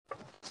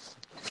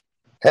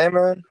Hey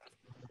man,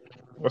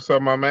 What's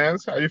up, my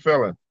mans? How you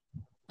feeling?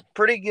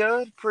 pretty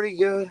good, pretty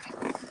good.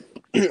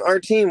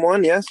 Our team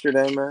won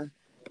yesterday, man.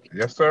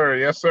 Yes, sir.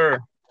 Yes, sir.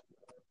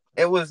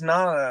 It was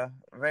not a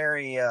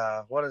very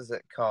what is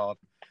it called?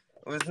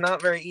 It was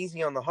not very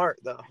easy on the heart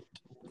though.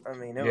 I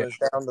mean, it Yeah, was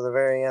down to the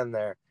very end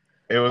there.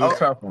 it was a Oh,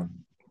 tough one.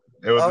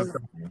 It I was a was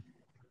tough one.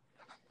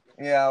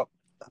 yeah.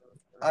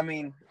 I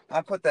mean,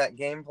 I put that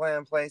game plan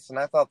in place, and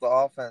I thought the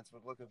offense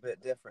would look a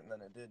bit different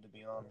than it did, to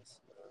be honest.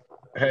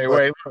 Hey, But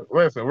wait,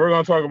 listen. We're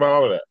gonna talk about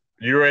all of that.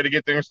 You ready to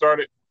get things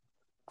started?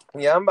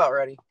 yeah, I'm about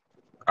ready.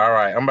 All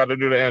right, I'm about to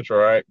do the intro.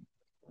 All right.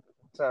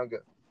 Sound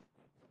good.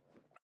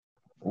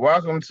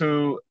 Welcome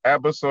to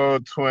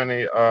episode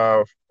 20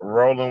 of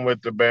Rolling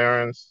with the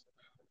Barons.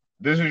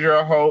 This is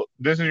your host.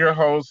 This is your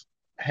host,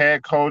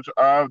 head coach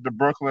of the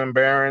Brooklyn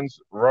Barons,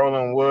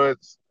 Roland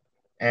Woods,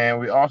 and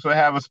we also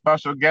have a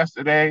special guest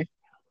today.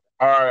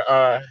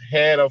 Our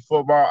head of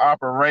football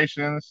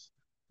operations,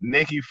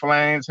 Nikki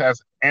Flames,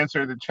 has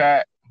entered the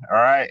chat. All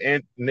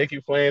right.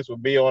 Nikki Flames will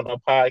be on the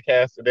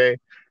podcast today.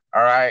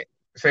 All right.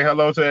 Say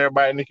hello to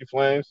everybody, Nikki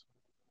Flames.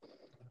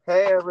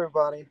 Hey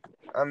everybody.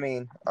 I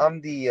mean,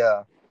 I'm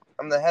the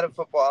head of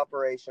football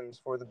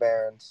operations for the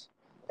Barons,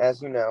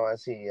 as you know,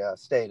 as he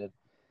stated.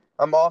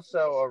 I'm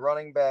also a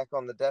running back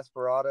on the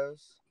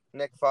Desperados,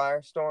 Nick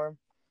Firestorm.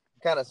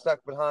 Kind of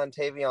stuck behind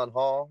Tavion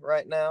Hall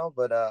right now,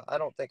 but I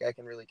don't think I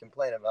can really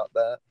complain about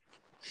that.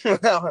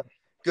 How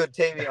good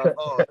Tavion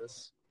Hall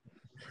is.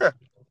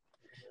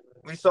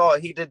 We saw what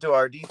he did to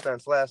our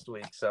defense last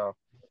week, so.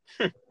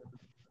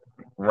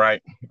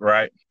 Right,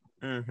 right.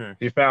 Hmm.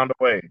 He found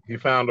a way. He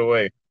found a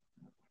way.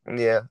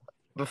 Yeah.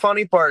 The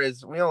funny part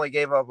is we only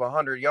gave up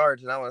 100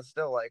 yards, and I was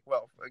still like,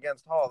 well,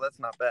 against Hall, that's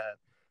not bad.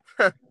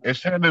 It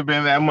shouldn't have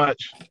been that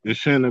much. It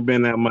shouldn't have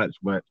been that much,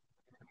 but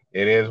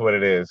it is what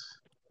it is.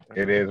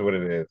 It is what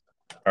it is.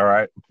 All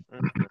right.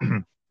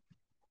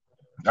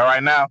 All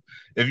right, now,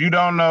 if you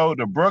don't know,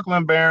 the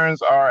Brooklyn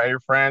Barons are a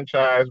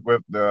franchise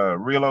with the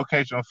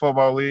Relocation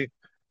Football League.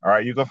 All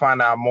right, you can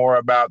find out more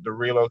about the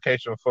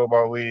Relocation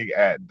Football League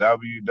at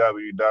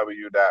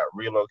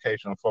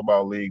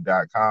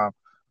www.relocationfootballleague.com.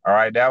 All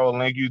right, that will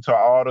link you to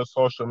all the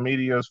social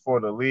medias for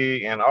the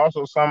league and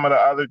also some of the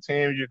other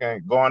teams. You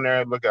can go on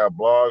there and look at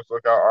blogs,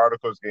 look at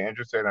articles, get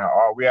interested in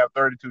all. We have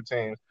 32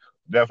 teams.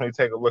 Definitely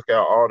take a look at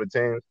all the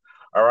teams.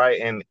 All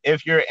right. And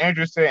if you're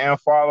interested in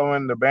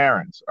following the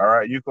Barons, all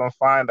right, you can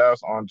find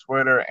us on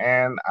Twitter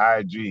and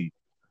IG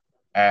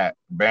at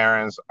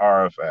Barons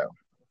RFL.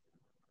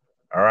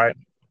 All right.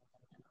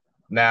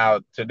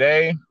 Now,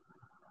 today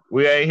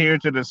we are here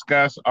to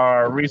discuss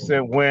our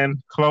recent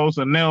win, close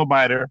a nail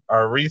biter,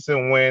 our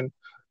recent win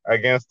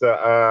against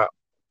the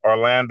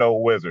Orlando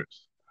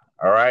Wizards.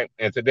 All right.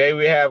 And today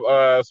we have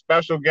a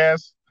special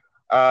guest,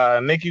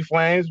 Nikki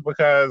Flames,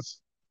 because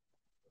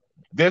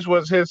this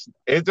was his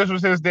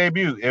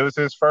debut. It was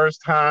his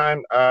first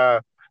time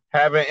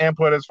having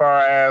input as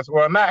far as,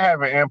 well, not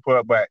having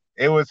input, but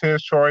it was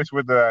his choice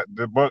with the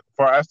book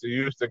for us to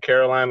use the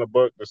Carolina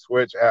book to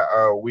switch at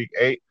week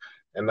 8,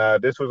 and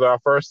this was our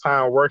first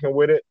time working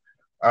with it.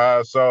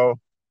 So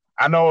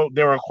I know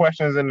there were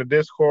questions in the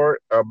Discord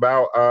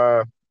about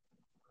I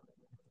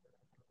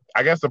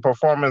guess the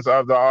performance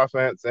of the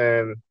offense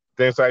and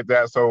things like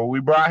that. So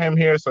we brought him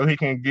here so he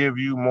can give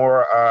you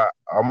more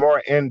a more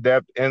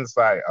in-depth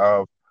insight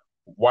of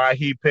why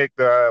he picked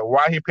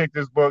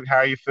this book,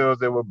 how he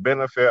feels it would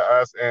benefit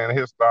us, and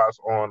his thoughts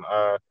on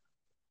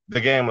the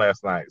game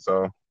last night.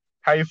 So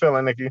how you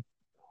feeling, Nikki?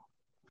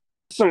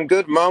 Some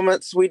good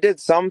moments. We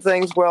did some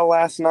things well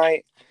last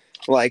night.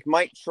 Like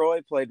Mike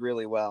Troy played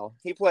really well.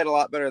 He played a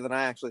lot better than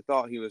I actually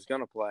thought he was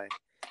going to play.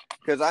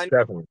 Because I know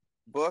Definitely.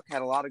 the book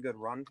had a lot of good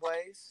run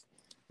plays,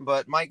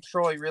 but Mike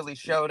Troy really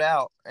showed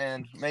out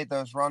and made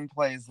those run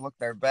plays look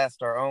their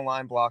best. Our own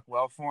line blocked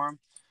well for him.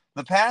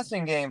 The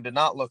passing game did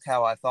not look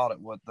how I thought it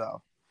would,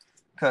 though,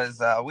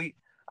 because I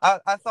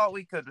thought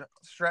we could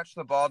stretch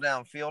the ball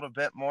downfield a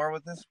bit more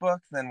with this book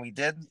than we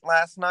did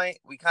last night.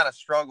 We kind of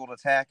struggled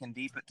attacking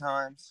deep at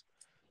times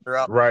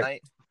throughout the Right,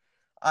 night.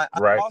 I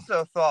right,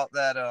 also thought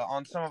that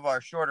on some of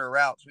our shorter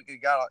routes, we could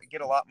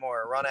get a lot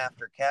more run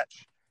after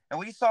catch. And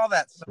we saw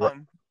that right.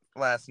 some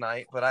last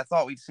night, but I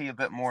thought we'd see a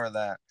bit more of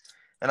that.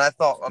 And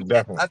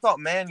Definitely. I thought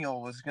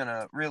Manuel was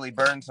gonna really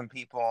burn some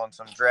people on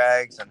some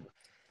drags, and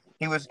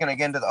he was gonna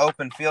get into the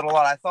open field a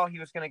lot. I thought he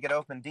was gonna get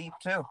open deep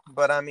too,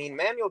 but I mean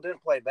Manuel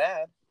didn't play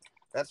bad,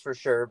 that's for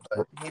sure.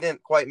 But he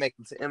didn't quite make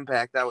the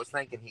impact I was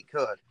thinking he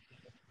could.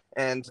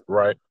 And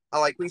Right.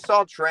 like we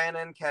saw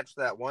Trannon catch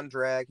that one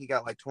drag. He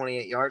got like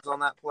 28 yards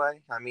on that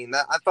play. I mean,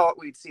 that I thought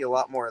we'd see a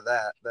lot more of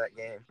that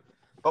game,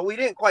 but we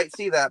didn't quite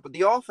see that. But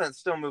the offense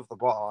still moved the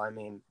ball. I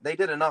mean, they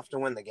did enough to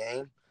win the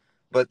game,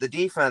 but the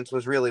defense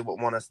was really what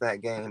won us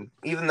that game.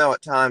 Even though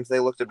at times they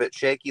looked a bit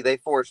shaky, they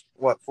forced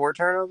what 4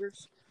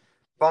 turnovers,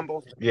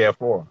 fumbles. Yeah,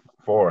 four,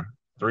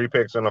 3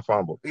 picks and a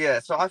fumble. Yeah,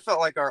 so I felt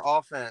like our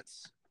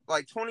offense,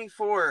 like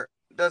 24,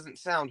 doesn't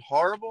sound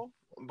horrible,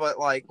 but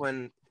like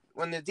when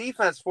the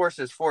defense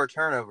forces 4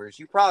 turnovers,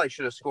 you probably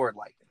should have scored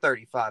like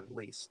 35 at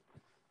least.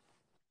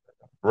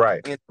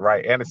 Right, You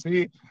right. And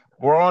see,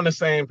 we're on the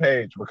same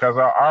page because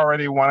I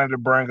already wanted to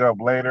bring up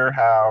later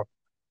how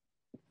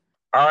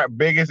our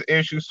biggest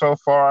issue so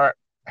far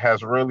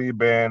has really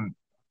been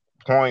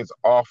points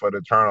off of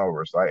the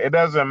turnovers. Like it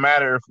doesn't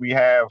matter if we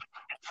have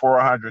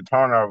 400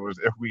 turnovers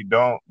if we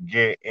don't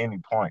get any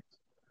points.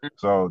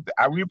 So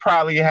we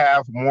probably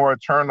have more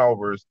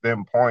turnovers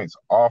than points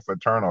off of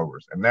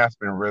turnovers, and that's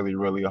been really,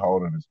 really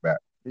holding us back.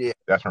 Yeah.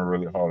 That's been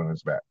really holding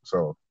us back.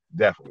 So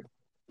definitely.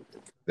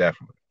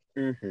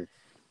 Mm-hmm.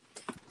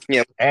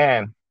 Yeah.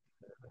 And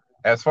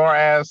as far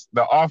as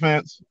the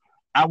offense,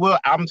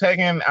 I'm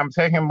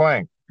taking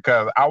blame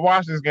because I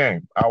watched this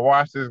game. I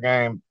watched this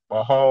game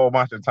a whole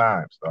bunch of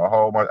times.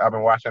 I've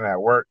been watching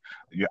at work.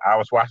 I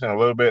was watching a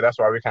little bit. That's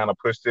why we kind of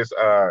pushed this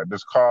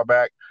call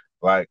back.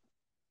 Like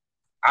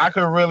I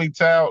could really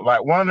tell.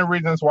 Like one of the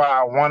reasons why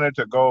I wanted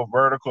to go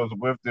verticals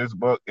with this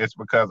book is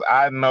because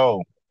I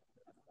know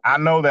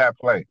that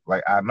play.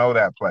 Like I know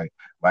that play.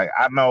 Like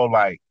I know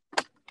like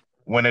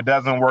when it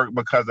doesn't work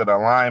because of the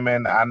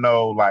lineman. I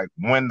know like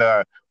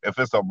if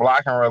it's a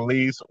block and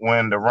release,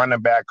 when the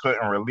running back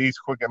couldn't release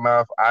quick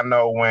enough. I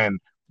know when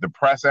the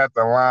press at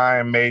the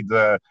line made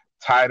the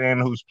tight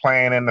end who's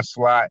playing in the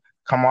slot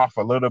come off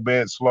a little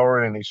bit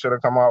slower than he should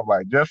have come off.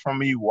 Like just from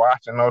me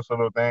watching those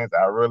little things,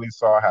 I really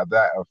saw how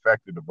that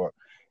affected the book.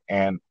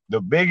 And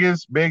the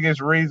biggest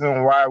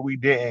reason why we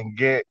didn't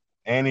get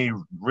any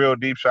real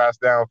deep shots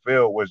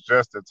downfield was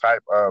just the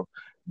type of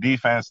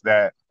defense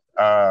that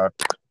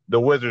the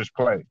Wizards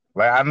play.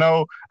 Like I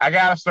know I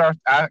gotta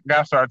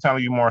start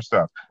telling you more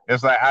stuff.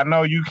 It's like I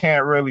know you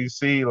can't really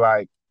see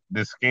like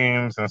the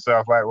schemes and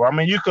stuff like well, I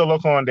mean you could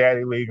look on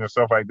Daddy League and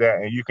stuff like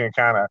that and you can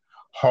kind of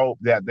hope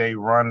that they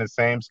run the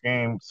same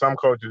scheme. Some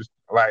coaches,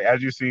 like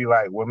as you see,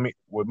 like with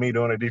me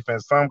doing the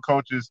defense, some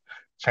coaches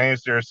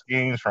change their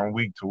schemes from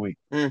week to week.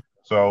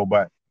 So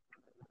but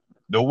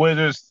the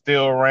Wizards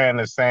still ran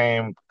the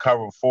same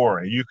cover four,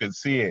 and you could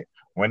see it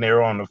when they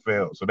were on the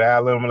field. So that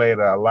eliminated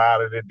a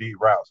lot of the deep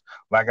routes.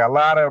 Like a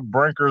lot of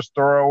Brinker's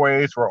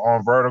throwaways were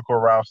on vertical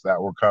routes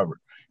that were covered.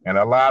 And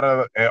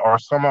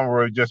some of them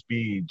would just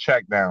be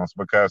check downs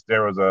because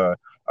there was a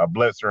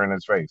blitzer in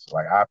his face.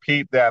 Like I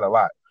peeped that a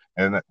lot.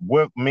 And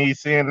with me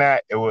seeing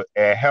that,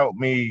 it helped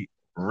me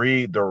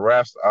read the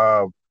rest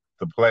of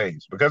the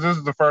plays because this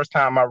is the first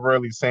time I've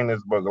really seen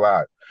this book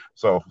live.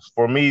 So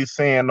for me,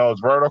 seeing those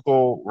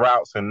vertical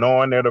routes and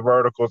knowing they're the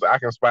verticals, I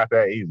can spot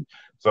that easy.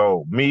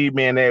 So me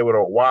being able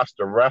to watch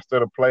the rest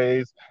of the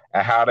plays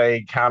and how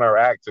they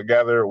counteract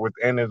together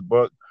within this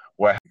book.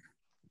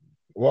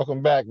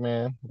 Welcome back,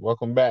 man.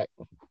 Welcome back.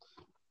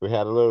 We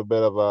had a little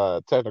bit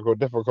of technical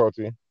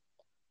difficulty.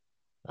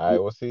 All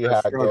right, we'll see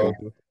how it goes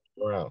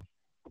around.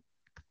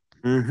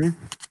 Mm-hmm.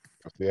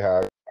 We'll see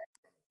how.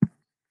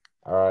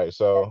 All right,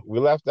 so we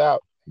left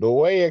out the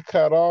way it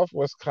cut off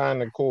was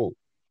kind of cool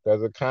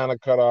because it kind of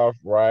cut off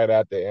right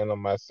at the end of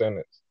my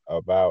sentence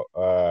about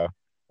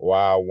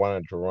why I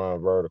wanted to run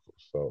vertical.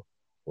 So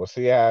we'll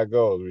see how it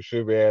goes. We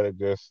should be able to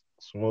just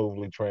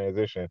smoothly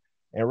transition.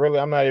 And really,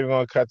 I'm not even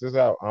gonna cut this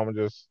out. I'm gonna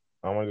just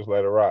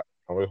let it rock.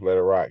 I'm gonna just let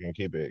it rock and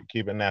keep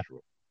it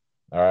natural.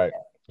 All right.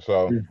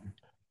 So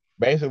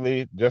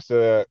basically, just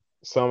to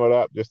sum it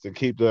up, just to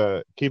keep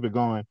it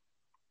going.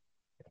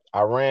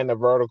 I ran the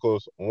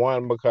verticals,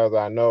 one, because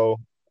I know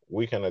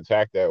we can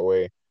attack that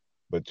way,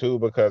 but two,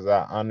 because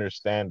I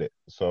understand it.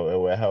 So it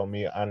will help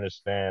me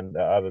understand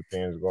the other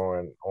things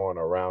going on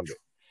around it.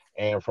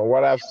 And from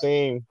what I've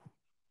seen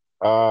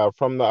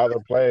from the other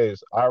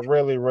players, I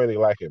really, really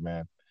like it,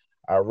 man.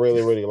 I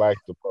really, really like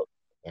the book.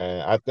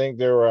 And I think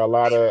there were a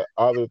lot of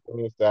other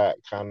things that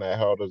kind of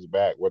held us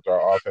back with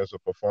our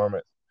offensive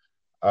performance.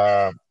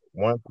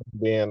 One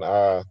thing being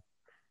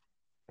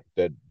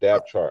the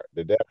depth chart.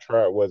 The depth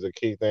chart was a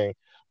key thing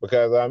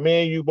because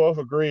me and you both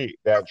agreed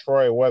that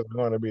Troy wasn't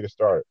going to be the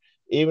starter.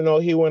 Even though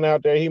he went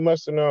out there, he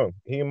must have known.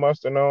 He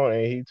must have known,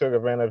 and he took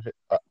advantage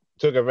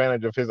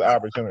of his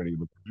opportunity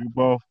because you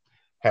both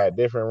had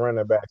different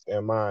running backs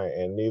in mind,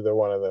 and neither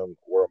one of them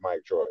were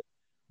Mike Troy.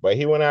 But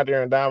he went out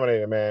there and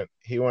dominated, man.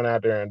 He went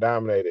out there and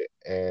dominated,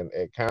 and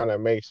it kind of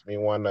makes me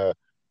want to.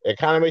 It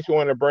kind of makes me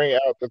want to bring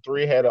out the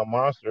three-headed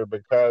monster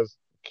because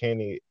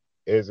Kenny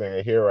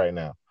isn't here right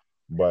now.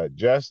 But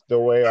just the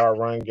way our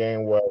run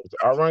game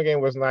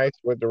was nice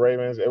with the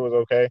Ravens. It was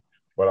okay,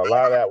 but a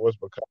lot of that was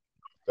because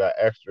of the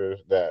extras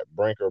that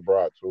Brinker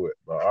brought to it.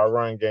 But our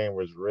run game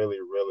was really,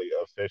 really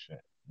efficient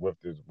with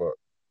this book.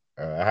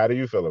 How do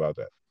you feel about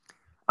that?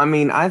 I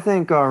mean, I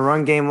think our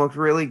run game looked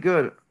really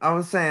good. I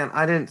was saying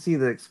I didn't see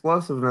the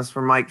explosiveness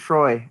from Mike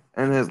Troy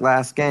in his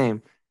last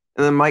game.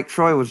 And then Mike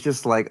Troy was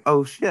just like,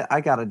 oh shit,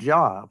 I got a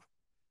job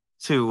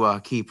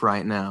to keep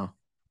right now.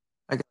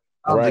 I got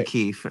a job to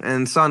keep.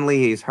 And suddenly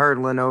he's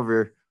hurdling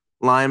over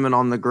linemen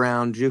on the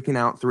ground, juking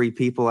out three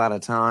people at a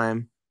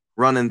time,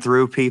 running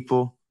through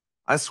people.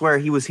 I swear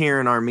he was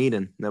hearing our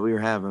meeting that we were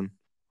having.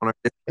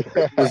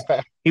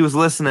 He was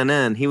listening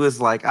in. He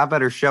was like, I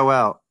better show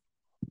out.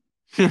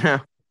 You know?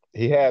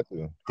 He had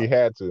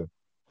to.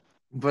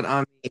 But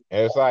I mean,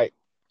 it's like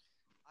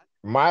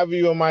my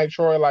view of Mike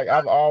Troy, like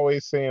I've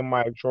always seen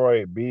Mike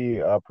Troy be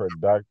a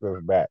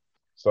productive back.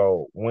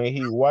 So when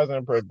he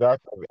wasn't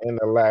productive in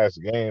the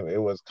last game,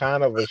 it was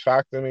kind of a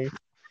shock to me.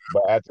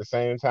 But at the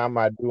same time,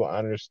 I do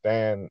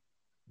understand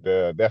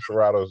the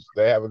Desperados.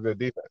 They have a good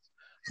defense,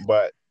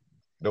 but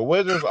the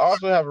Wizards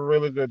also have a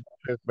really good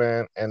defense,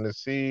 man. And to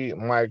see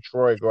Mike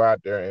Troy go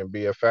out there and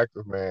be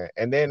effective, man,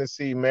 and then to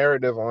see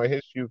Meredith on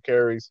his few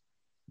carries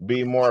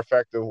be more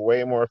effective,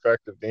 way more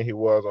effective than he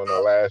was on the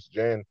last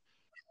gen.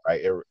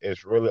 Like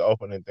it's really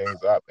opening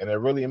things up, and it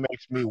really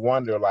makes me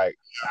wonder, like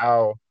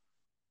how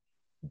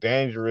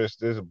dangerous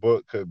this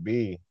book could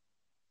be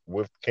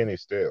with Kenny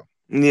Steele.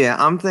 Yeah,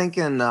 I'm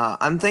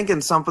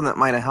thinking something that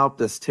might have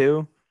helped us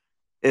too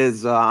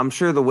is I'm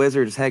sure the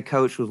Wizards head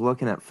coach was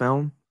looking at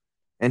film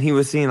and he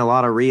was seeing a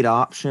lot of read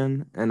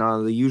option and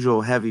the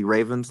usual heavy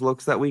Ravens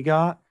looks that we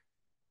got.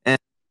 And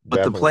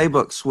with the Definitely,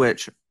 playbook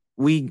switch,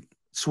 we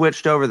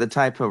switched over the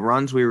type of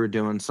runs we were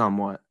doing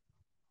somewhat,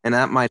 and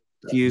that might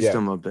have confused yes,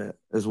 him a bit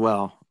as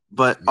well.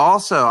 But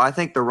also, I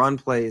think the run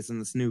plays in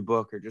this new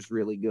book are just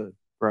really good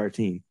for our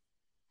team.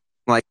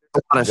 Like a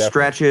lot of definitely,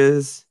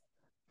 stretches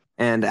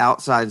and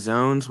outside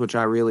zones, which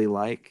I really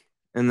like.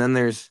 And then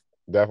there's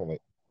definitely.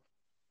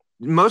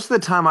 most of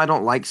the time I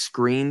don't like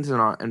screens in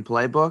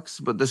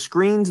playbooks, but the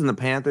screens in the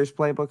Panthers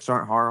playbooks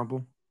aren't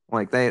horrible.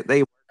 Like they work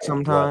Right.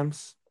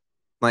 sometimes.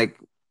 Like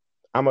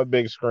I'm a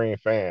big screen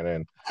fan,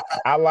 and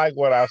I like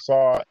what I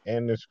saw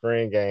in the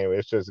screen game.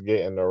 It's just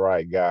getting the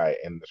right guy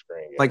in the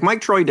screen like game.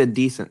 Mike Troy did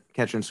decent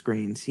catching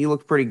screens. He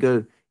looked pretty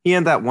good. He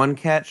had that one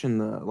catch in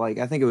the like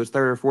I think it was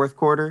third or fourth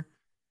quarter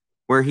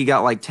where he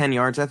got like 10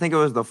 yards. I think it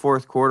was the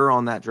fourth quarter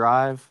on that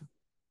drive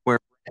where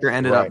Baker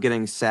ended up Right,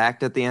 getting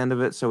sacked at the end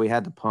of it, so we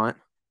had to punt.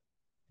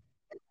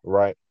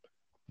 right.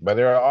 But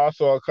there are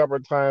also a couple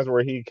of times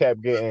where he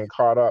kept getting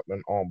caught up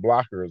on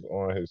blockers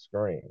on his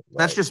screen.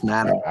 That's Like just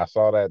Madden. I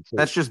saw that too.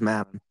 That's just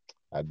Madden.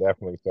 I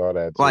definitely saw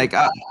that too. Like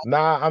I,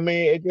 Nah, I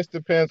mean it just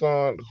depends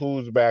on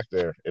who's back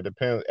there. It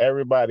depends.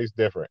 Everybody's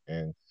different,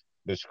 and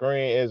the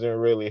screen isn't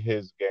really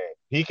his game.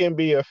 He can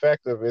be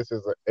effective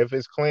if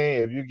it's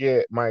clean. If you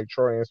get Mike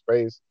Troy in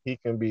space, he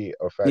can be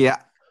effective. yeah,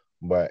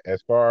 But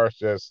as far as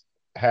just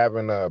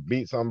having to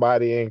beat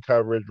somebody in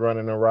coverage,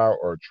 running a route,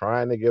 or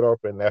trying to get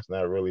open, that's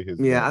not really his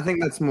yeah, game. I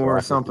think that's So more I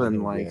can see something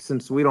him like being,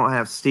 since we don't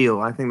have Steele,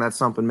 I think that's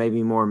something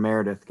maybe more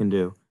Meredith can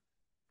do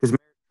because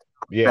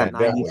yeah, that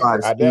definitely.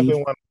 95 I speed.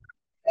 definitely want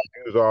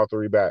to use all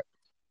three back.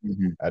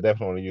 Mhm. I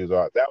definitely want to use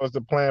all. That was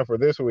the plan for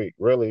this week.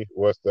 Really,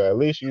 was to at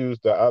least use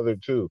the other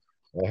two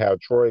and have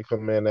Troy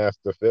come in as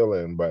the fill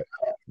in. But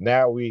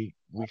now we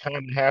kind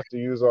of have to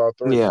use all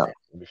three. Yeah,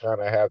 We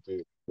kind of have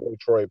to. When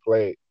Troy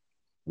played,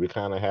 we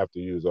kind of have to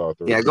use all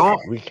three. yeah, going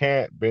We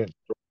can't bench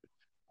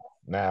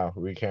now.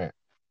 We can't.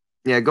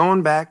 yeah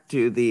going back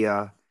to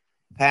the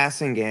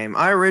passing game.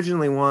 I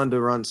originally wanted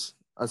to run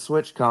a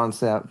switch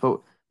concept,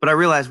 but I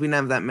realized we didn't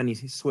have that many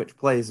switch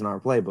plays in our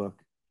playbook.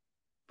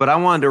 But I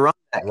wanted to run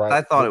that 'cause Right.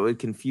 I thought it would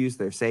confuse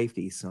their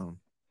safety some.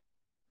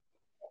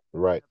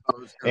 Right. I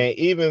was gonna And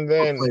even put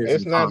then, players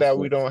it's in not that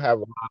we conflict. don't have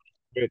a lot of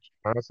switch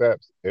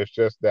concepts. It's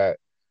just that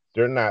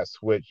they're not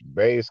switch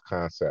based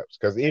concepts.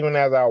 Because even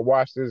as I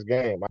watched this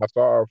game, I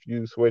saw a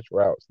few switch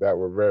routes that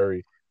were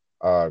very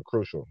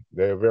crucial.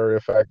 They're very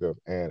effective.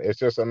 And it's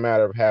just a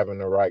matter of having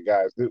the right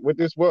guys. With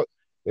this book,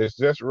 it's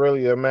just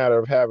really a matter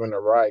of having the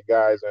right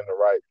guys in the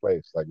right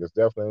place. Like it's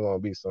definitely going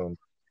to be some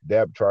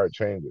depth chart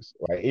changes.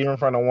 Like even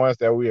from the ones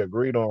that we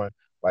agreed on,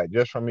 like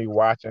just from me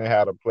watching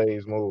how the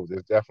plays move,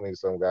 there's definitely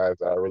some guys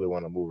that I really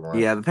want to move around.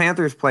 Yeah, the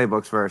Panthers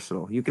playbook's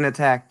versatile. You can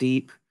attack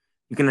deep,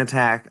 you can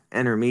attack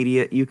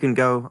intermediate, you can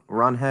go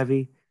run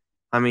heavy.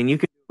 I mean, you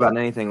can do about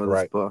anything with this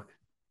Right. book.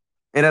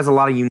 It has a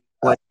lot of unique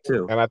plays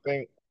too,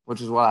 And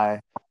which is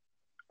why.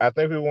 I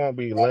think we won't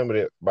be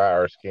limited by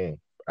our scheme.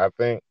 I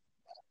think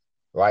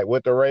like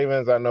with the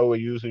Ravens, I know we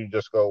usually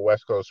just go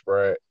West Coast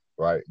spread.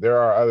 Like there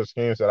are other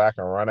schemes that I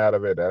can run out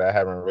of it that I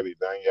haven't really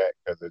done yet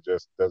because it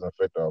just doesn't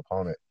fit the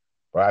opponent.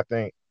 But I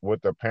think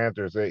with the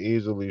Panthers, it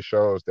easily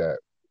shows that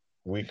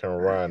we can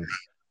run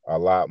a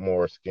lot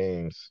more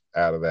schemes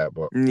out of that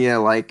book. Yeah,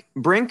 like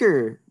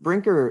Brinker,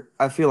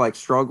 I feel like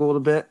struggled a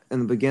bit in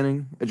the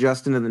beginning,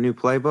 adjusting to the new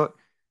playbook.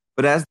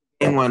 But as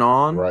the game went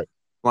on, Right.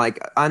 like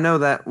I know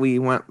that we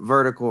went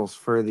verticals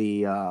for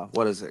the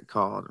what is it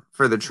called?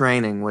 For the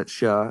training, which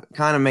kind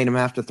of made him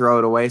have to throw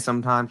it away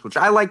sometimes, which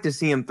I like to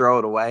see him throw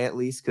it away at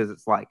least because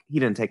it's like he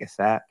didn't take a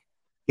sack.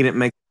 He didn't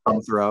make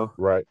a throw.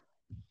 Right.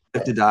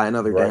 Have to die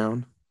another Right.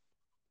 down.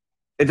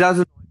 It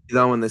doesn't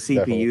though when the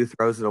Definitely. CPU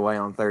throws it away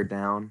on third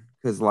down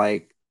because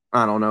like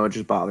I don't know, it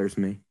just bothers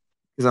me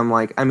because I'm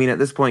like, I mean, at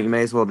this point, you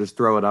may as well just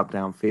throw it up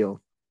downfield,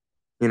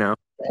 you know?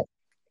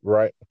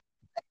 Right.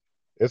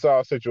 It's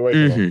all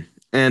situational. hmm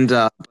And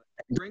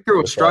Brinker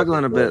was It's all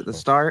struggling a bit at the situational.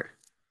 start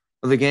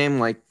of the game.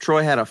 Like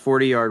Troy had a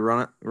 40-yard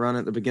run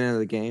at the beginning of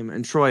the game,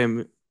 and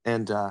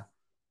and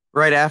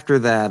right after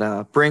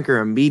that, Brinker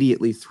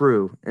immediately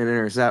threw an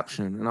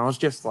interception, and I was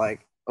just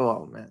like,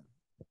 oh man,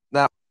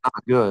 that was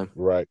not good.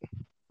 Right.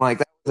 Like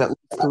that was at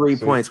least 3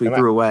 points we And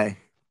threw away.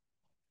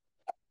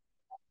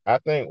 I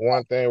think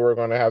one thing we're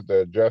going to have to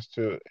adjust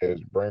to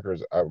is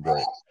Brinker's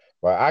upgrade.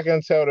 But I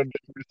can tell the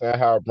difference in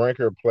how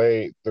Brinker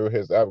played through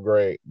his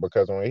upgrade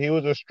because when he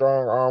was a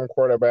strong arm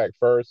quarterback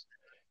first,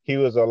 he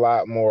was a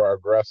lot more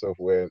aggressive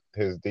with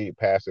his deep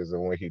passes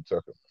than when he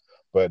took them.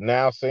 But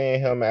now seeing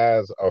him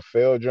as a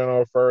field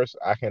general first,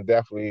 I can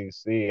definitely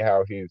see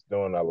how he's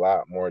doing a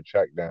lot more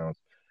checkdowns.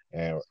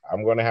 And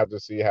I'm going to have to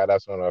see how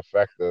that's going to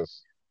affect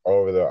us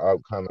over the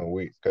upcoming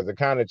weeks because it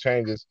kind of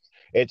changes.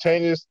 It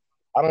changes.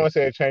 I don't want to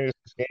say it changes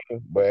the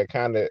scheme, but it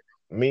kind of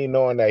me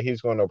knowing that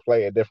he's going to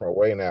play a different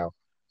way now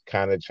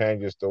kind of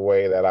changes the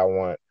way that I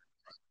want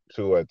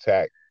to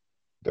attack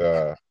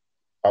the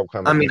I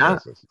upcoming mean, I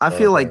defenses. I You know what I'm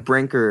feel like saying?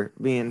 Brinker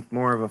being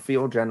more of a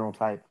field general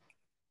type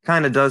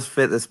kind of does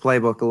fit this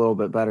playbook a little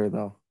bit better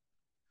though.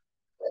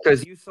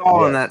 Because you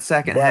saw in Yes, that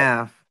second but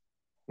half,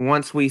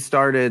 once we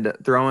started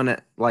throwing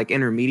it like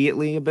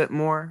intermediately a bit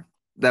more,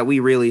 that we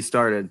really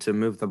started to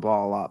move the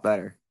ball a lot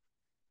better.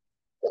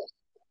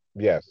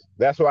 yes,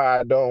 that's why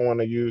I don't want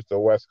to use the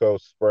West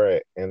Coast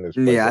spread in this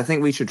Yeah, I playbook.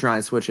 think we should try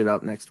and switch it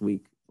up next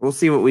week. We'll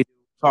see what we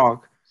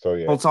talk. So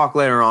yeah, We'll talk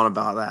later on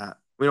about that.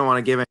 We don't want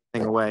to give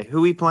anything away.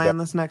 Who we that, playing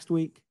this next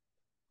week?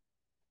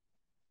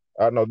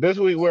 I know this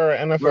week we're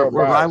an NFL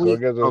We're bye, bye so it week.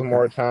 gives us Okay.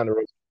 more time to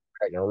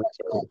reflect and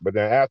research. But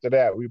then after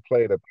that, we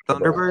play the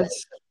Thunderbirds.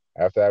 Thunderbirds.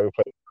 After that, we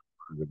play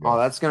the Thunderbirds Oh, again.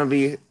 that's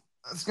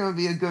gonna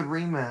be a good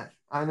rematch.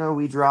 I know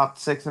we dropped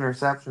 6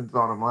 interceptions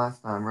on them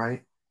last time,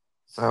 right?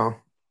 So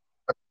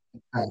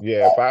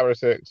Yeah, 5 or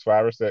 6,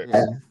 5 or 6.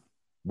 yeah,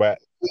 But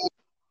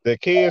the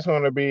key is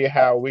going to be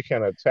how we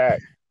can attack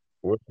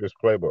with this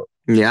playbook.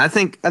 yeah. I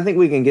think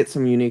we can get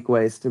some unique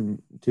ways to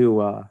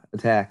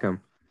attack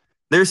them.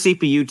 They're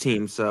CPU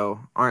teams, so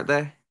aren't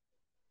they?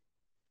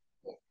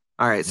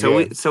 All right, so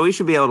Yeah, we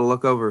should be able to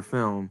look over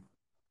film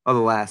of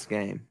the last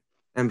game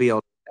and be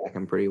able to attack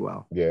them pretty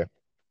well. yeah.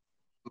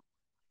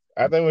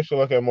 I think we should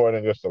look at more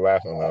than just the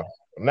last one though.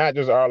 Not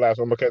just our last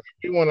one because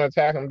if we want to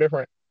attack them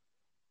different,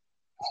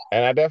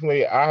 and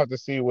I have to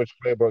see which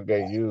playbook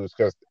they use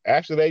because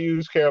actually they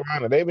use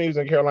Carolina. They've been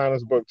using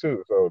Carolina's book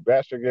too, so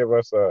that should give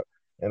us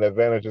an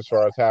advantage as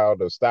far as how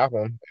to stop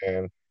them.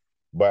 And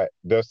but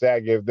does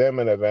that give them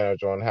an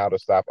advantage on how to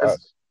stop That's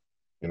us?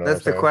 You know what I'm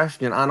that's the saying?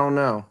 question. I don't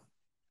know.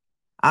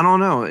 I don't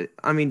know.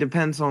 I mean,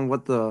 depends on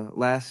what the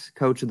last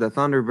coach of the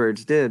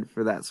Thunderbirds did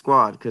for that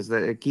squad because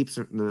it keeps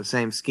the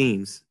same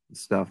schemes and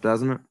stuff,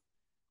 doesn't it?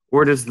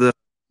 Or does the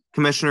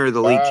commissioner of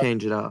the league Uh,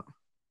 change it up?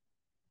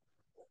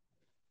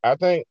 I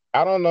think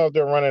I don't know if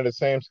they're running the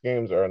same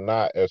schemes or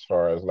not as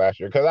far as last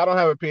year because I don't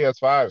have a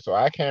PS5, so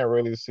I can't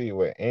really see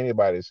what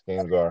anybody's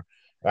schemes are.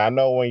 And I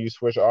know when you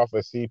switch off a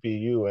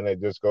CPU and it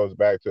just goes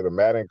back to the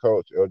Madden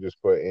coach, it'll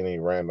just put any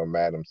random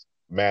Madden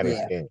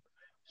Yeah. scheme.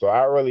 So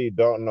I really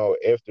don't know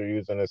if they're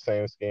using the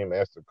same scheme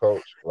as the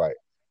coach. Like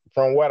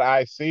from what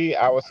I see,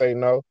 I would say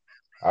no.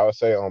 I would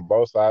say on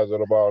both sides of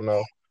the ball,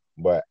 no.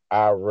 But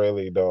I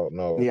really don't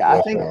know Yeah,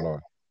 what's going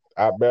on.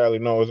 I barely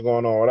know what's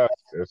going on with us.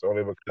 It's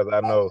only because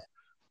I know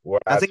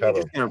what I I think we're tell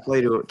just them. gonna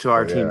play to So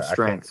our team's yeah, I can't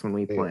strengths when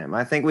we see play it. them.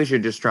 I think we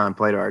should just try and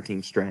play to our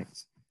team's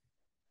strengths.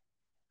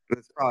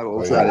 That's probably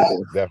what So we'll try yeah, to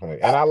do.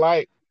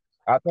 definitely.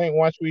 I think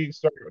once we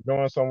start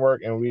doing some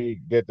work and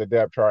we get the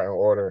depth chart in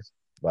order,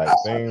 like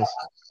things,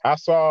 I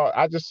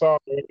just saw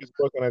this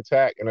book and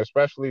attack, and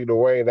especially the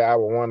way that I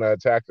would want to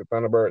attack the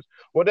Thunderbirds.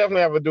 We'll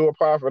definitely have to do a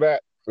pod for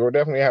that. We'll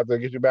definitely have to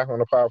get you back on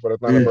the pod for the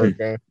Hmm. Thunderbirds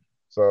game.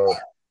 So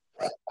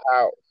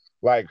how,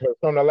 like, 'cause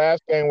from the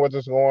last game, we're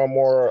just going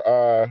more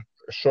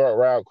short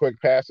route, quick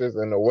passes,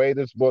 and the way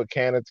this book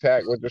can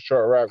attack with the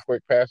short route,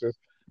 quick passes.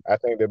 I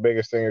think the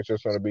biggest thing is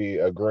just going to be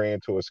agreeing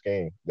to a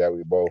scheme that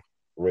we both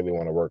really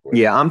want to work with.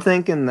 Yeah, I'm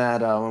thinking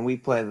that when we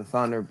play the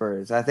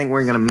Thunderbirds, I think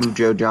we're gonna move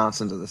Joe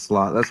Johnson to the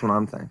slot. That's what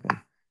I'm thinking.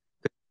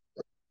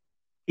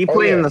 He Oh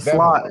played in yeah, the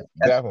slot definitely,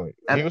 definitely.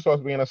 He at was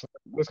supposed to be in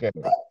this game.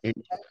 He,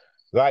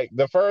 like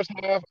the first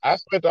half, I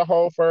spent the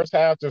whole first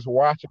half just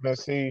watching and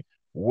see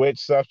which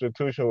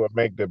substitution would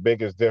make the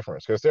biggest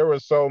difference because there were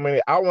so many.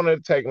 I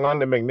wanted to take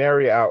London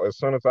McNary out as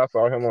soon as I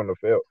saw him on the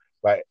field.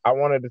 Like I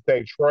wanted to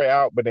take Troy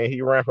out, but then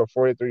he ran for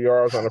 43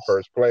 yards on the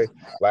first play.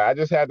 Like I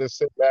just had to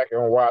sit back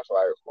and watch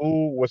like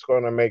who was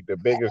going to make the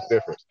biggest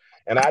difference.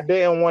 And I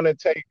didn't want to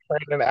take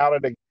Training out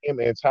of the game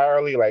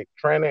entirely. Like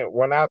Training,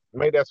 when I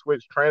made that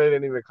switch, Training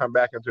didn't even come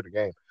back into the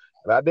game.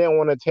 And I didn't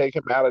want to take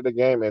him out of the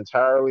game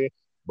entirely,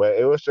 but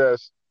it was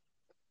just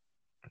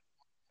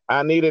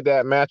I needed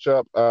that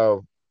matchup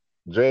of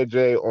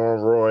JJ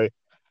on Roy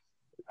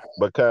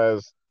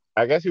because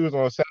I guess he was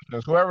on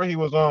Sessions. Whoever he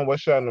was on was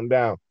shutting him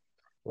down,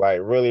 like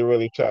really,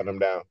 really shutting him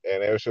down.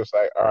 And it was just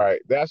like, all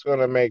right, that's going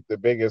to make the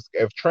biggest.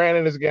 If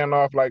Trannon is getting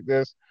off like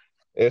this,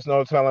 it's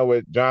no telling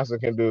what Johnson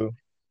can do.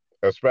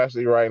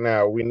 Especially right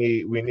now, we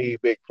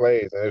need big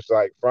plays, and it's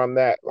from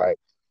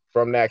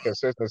that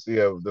consistency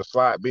of the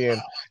slot being.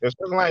 It's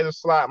looking like the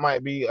slot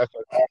might be a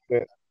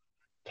consistent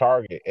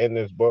target in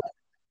this book.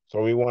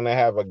 So we want to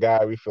have a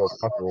guy we feel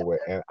comfortable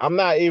with. And I'm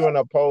not even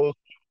opposed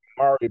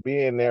to Amari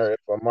being there if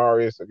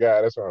Amari is the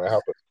guy that's going to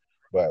help us.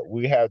 But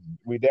we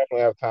definitely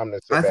have time to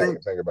sit I back think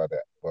and think about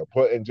that. But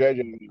putting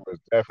JJ was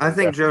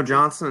definitely Joe key.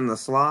 Johnson in the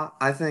slot.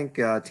 I think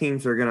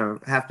teams are gonna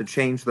have to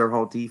change their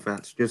whole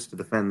defense just to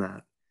defend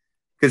that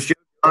because Joe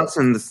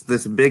Johnson,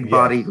 this big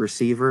bodied Yes,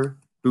 receiver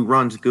who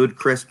runs good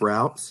crisp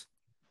routes.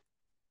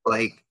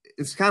 Like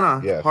it's kind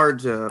of yes, hard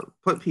to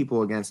put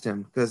people against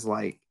him because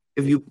like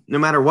if you no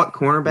matter what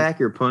cornerback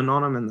you're putting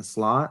on him in the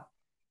slot,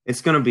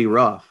 it's gonna be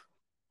rough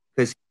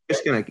because he's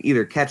just gonna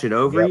either catch it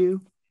over yep,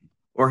 you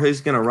or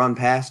he's gonna run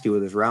past you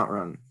with his route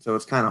run. So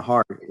it's kind of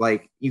hard.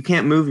 Like you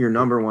can't move your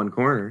number one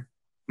corner.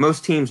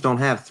 Most teams don't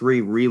have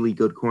three really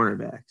good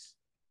cornerbacks.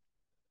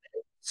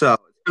 So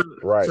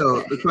right,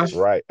 so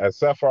right.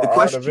 Except for the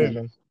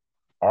question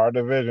our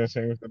division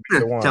seems to be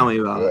the tell one. me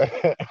about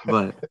it.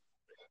 But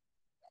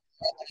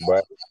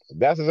But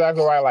that's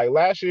exactly right. Like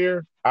last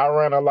year, I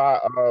ran a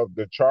lot of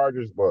the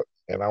Chargers book,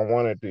 and I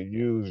wanted to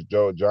use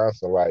Joe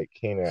Johnson like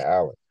Keenan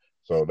Allen.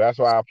 So that's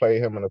why I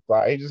played him in the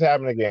slot. He just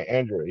happened to get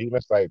injured. He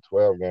missed like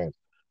 12 games.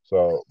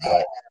 So,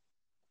 but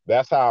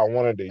that's how I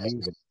wanted to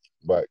use him.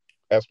 But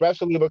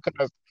especially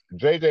because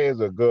JJ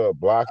is a good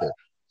blocker.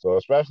 So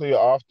especially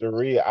off the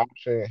read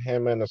option,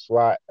 him in the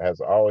slot has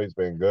always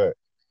been good.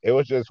 It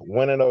was just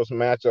winning those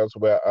matchups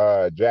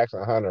with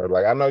Jackson Hunter.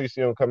 Like I know you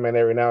see him come in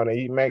every now and then.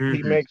 He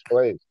mhm. makes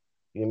plays.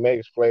 He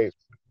makes plays.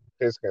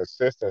 His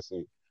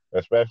consistency,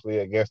 especially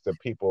against the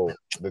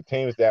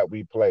teams that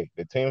we play,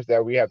 the teams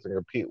that we have to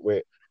compete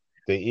with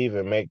to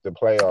even make the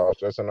playoffs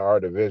just in our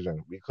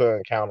division. We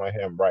couldn't count on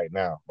him right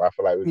now. But I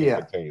feel like we can Yeah.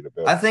 continue to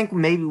build. I think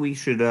maybe we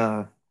should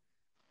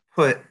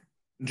put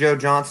Joe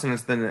Johnson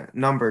as the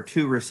number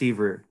two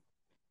receiver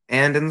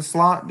and in the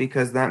slot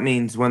because that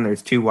means when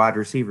there's two wide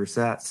receiver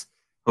sets,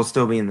 he'll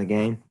still be in the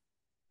game.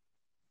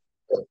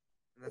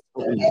 That's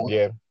what we want.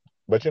 Yeah.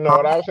 But you know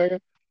what Huh? I was thinking?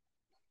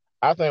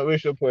 I think we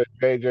should put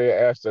JJ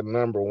as the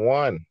number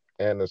one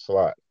in the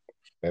slot.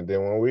 And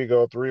then when we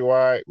go three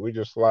wide, we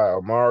just slide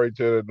Amari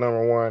to the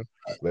number one,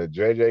 let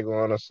JJ go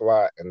on the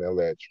slot, and then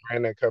let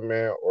Trandon come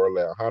in or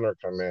let Hunter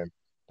come in,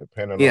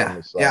 depending on Yeah,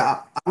 the yeah.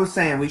 site. I was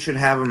saying we should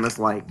have him as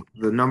like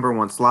the number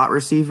one slot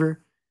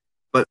receiver,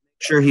 but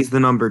make sure he's the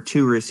number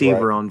two Right.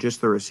 receiver on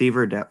just the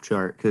receiver depth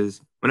chart.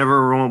 Because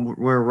whenever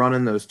we're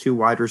running those two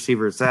wide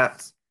receiver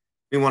sets,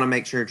 we want to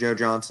make sure Joe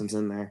Johnson's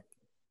in there.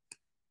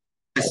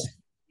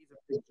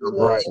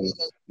 Right.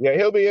 Yeah,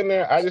 he'll be in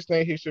there. I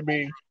think he should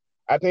be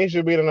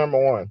the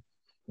number one.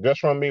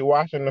 Just from me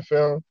watching the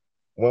film,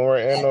 when we're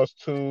in those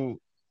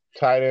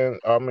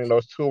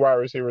those two wide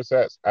receiver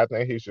sets, I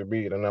think he should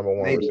be the number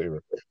one Maybe.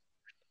 receiver.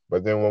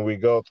 But then when we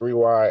go three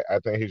wide, I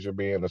think he should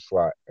be in the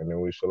slot, and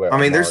then we should let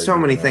I mean, there's Amari so be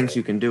the many number things one.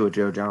 you can do with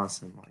Joe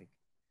Johnson. Like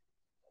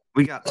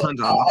we got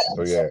tons of So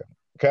options. yeah,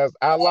 because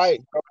I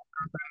like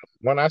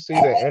when I see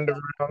the end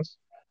rounds,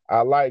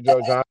 I like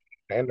Joe Johnson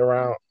end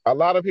around. A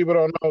lot of people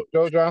don't know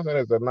Joe Johnson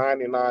is a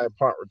 99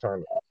 punt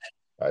returner.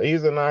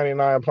 He's a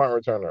 99 punt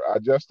returner. I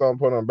just don't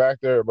put him back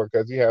there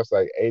because he has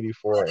like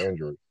 84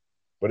 injuries.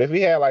 But if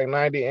he had like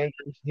 90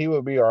 injuries, he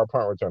would be our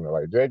punt returner.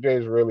 Like JJ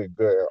is really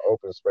good in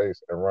open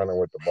space and running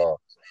with the ball,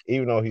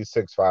 even though he's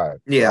 6'5". So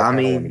Yeah, I I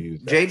kind of want to mean,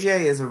 use that.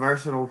 JJ is a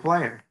versatile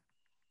player.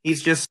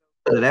 He's just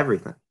good at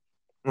everything.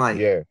 Like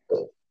Yeah,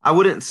 I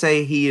wouldn't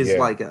say he is yeah,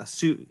 like a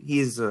suit.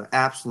 He's an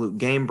absolute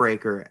game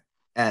breaker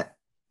at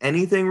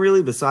anything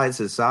really besides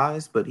his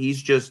size, but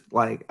he's just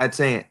like I'd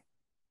say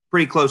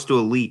pretty close to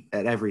elite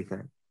at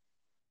everything.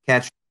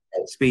 Catch,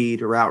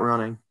 speed, route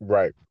running,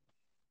 right,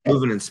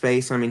 moving in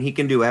space. I mean, he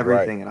can do right,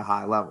 everything at a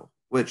high level,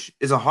 which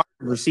is a hard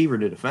receiver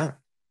to defend.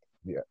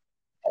 yeah,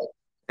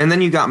 And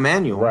then you got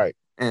Manuel, right,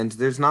 and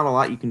there's not a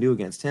lot you can do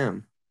against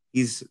him.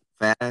 He's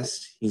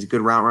fast. He's a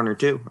good route runner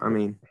too. I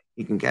mean,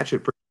 he can catch it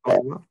pretty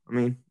well. I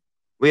mean,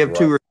 we have right,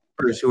 two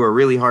receivers who are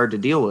really hard to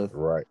deal with.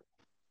 right.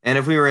 And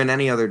if we were in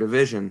any other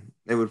division,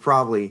 they would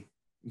probably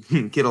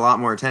get a lot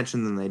more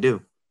attention than they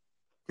do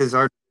because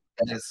our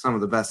division has some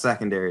of the best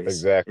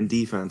secondaries and Exactly,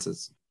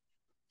 defenses.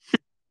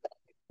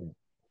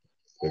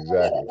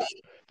 exactly.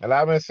 And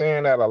I've been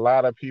seeing that a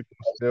lot of people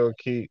still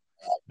keep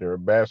their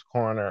best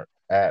corner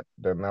at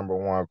the number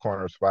one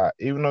corner spot,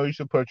 even though you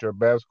should put your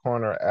best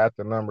corner at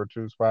the number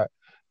two spot.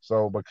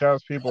 So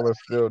because people are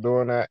still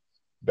doing that,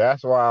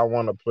 that's why I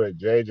want to put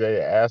JJ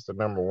as the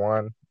number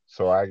one,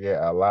 so I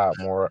get a lot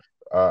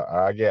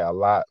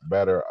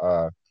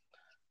better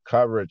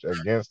coverage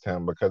against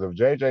him. Because if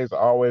JJ's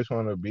always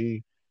going to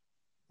be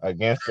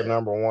against the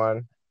number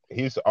one,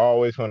 he's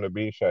always going to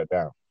be shut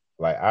down.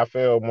 Like I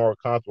feel more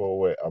comfortable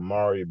with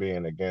Amari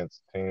being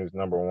against teams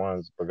number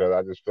ones because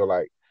I just feel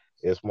like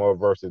it's more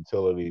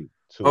versatility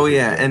to Oh his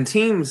yeah, game. and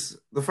teams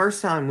the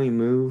first time we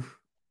move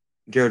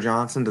Joe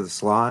Johnson to the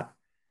slot,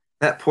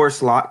 that poor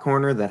slot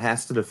corner that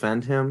has to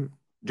defend him,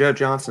 Joe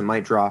Johnson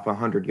might drop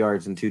 100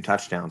 yards and two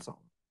touchdowns on him.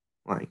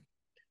 Like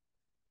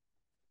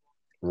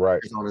Right.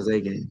 he's on his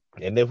A game.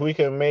 And if we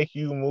can make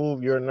you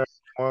move your number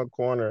one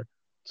corner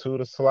to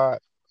the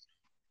slot,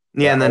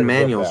 Yeah, that and then opens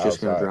up the Manuel's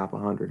just going to outside. drop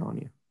 100 on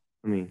you.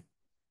 I mean,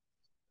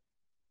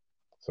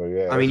 So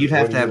yeah, I mean, you'd what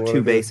have do to you have two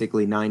want to do?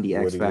 basically 90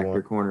 What X do you want?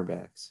 factor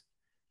cornerbacks.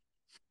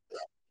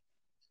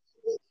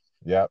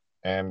 Yep.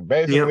 And Yep.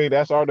 basically,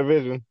 that's our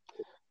division.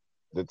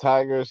 The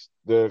Tigers,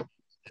 the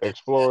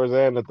Explorers,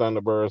 and the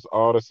Thunderbirds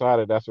all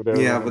decided that's what they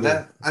were Yeah, going but to do.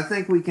 that I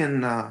think we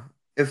can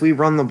if we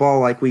run the ball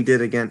like we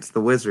did against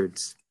the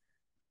Wizards,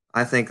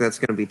 I think that's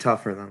going to be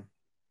tough for them.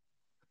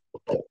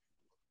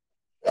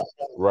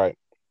 Right.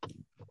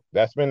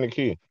 That's been the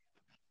key.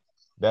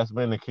 That's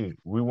been the key.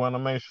 We want to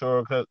make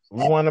sure because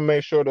we want to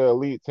make sure the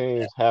elite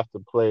teams have to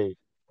play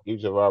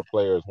each of our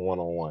players one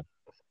on one.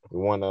 We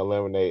want to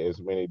eliminate as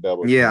many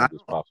double Yeah,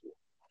 teams as possible.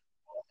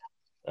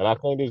 And I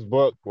think this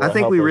book I will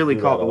think help we us really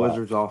do that caught a the lot.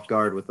 Wizards off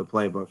guard with the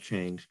playbook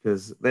change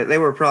because they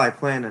were probably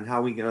planning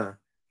how we gonna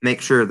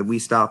make sure that we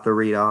stop the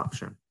read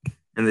option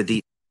and the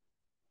deep.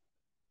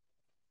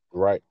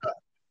 Right.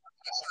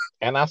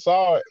 And I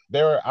saw it.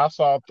 I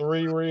saw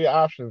three read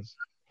options.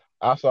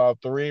 I saw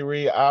three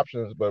read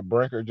options, but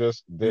Brinker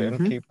just didn't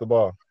Mm-hmm. keep the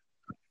ball.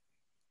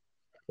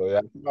 So yeah,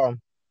 I saw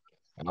him.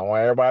 And I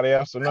want everybody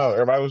else to know.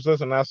 Everybody was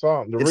listening. I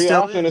saw him. The It read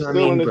still option is. is I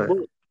still in mean, this but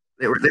book.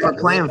 they were The read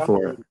playing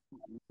for it. option,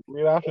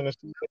 read option is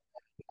still.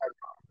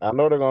 I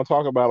know they're gonna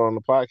talk about it on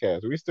the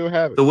podcast. We still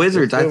have it. The It's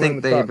Wizards, I still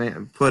in think the they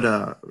talk.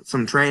 put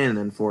some training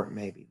in for it,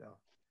 maybe though.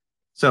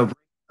 So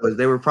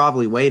they were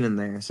probably waiting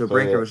there. So So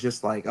Brinker yeah, was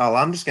just like, "Oh,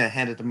 I'm just gonna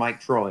hand it to Mike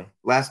Troy."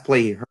 Last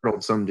play, he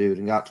hurdled some dude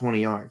and got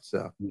 20 yards.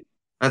 So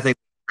I think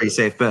pretty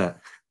safe bet.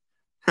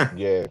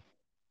 yeah.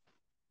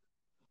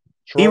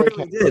 He Troy really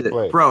came to did it,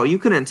 play. bro. You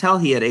couldn't tell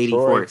he had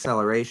 84 Troy,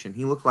 acceleration.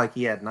 He looked like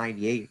he had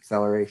 98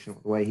 acceleration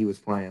with the way he was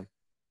playing.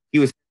 He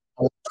was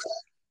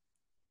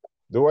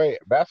the way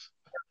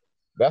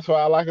that's what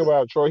I like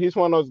about Troy. He's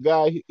one of those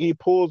guys. He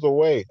pulls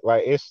away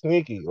like it's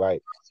sneaky.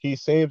 Like he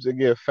seems to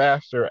get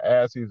faster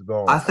as he's I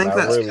going, and think I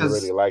that's really,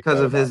 really like because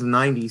that of about his him.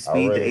 90 I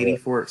speed to really, really.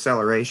 84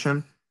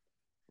 acceleration.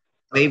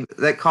 Maybe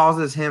that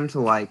causes him to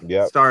like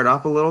Yep, start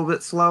up a little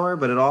bit slower,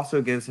 but it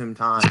also gives him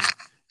time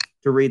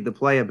to read the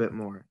play a bit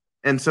more.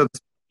 And so the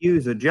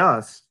CPUs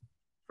adjust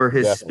for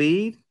his definitely,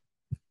 speed.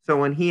 So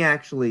when he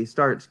actually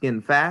starts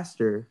getting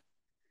faster,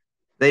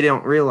 they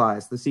don't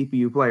realize, the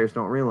CPU players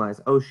don't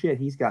realize, oh shit,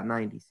 he's got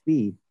 90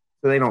 speed.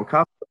 So they don't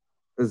cover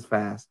as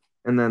fast.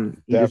 And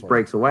then he just definitely,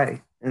 breaks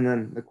away. And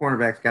then the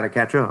cornerback's got to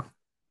catch up.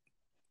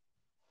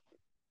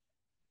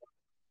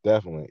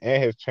 definitely.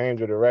 And his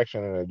change of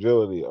direction and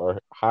agility are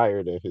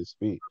higher than his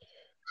speed.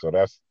 So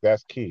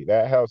that's key.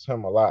 That helps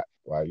him a lot.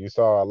 Like you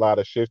saw a lot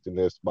of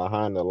shiftiness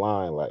behind the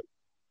line. Like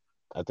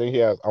I think he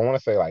has, I want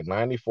to say like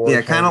 94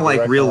 Yeah, kind change of of like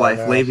direction real right life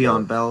now.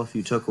 Le'Veon So Bell if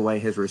you took away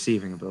his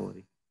receiving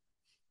ability.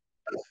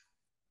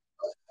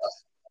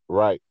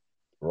 right,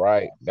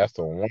 right. That's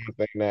the one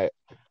thing that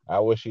I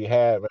wish he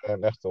had,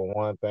 man. That's the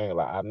one thing.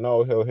 Like I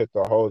know he'll hit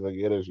the holes and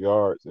get his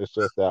yards. It's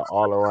just that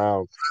all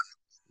around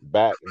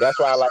back. That's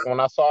why, like, when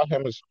I saw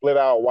him split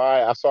out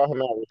wide, I saw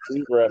him at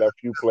receiver at a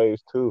few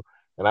plays too,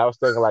 and I was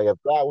thinking like, if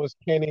that was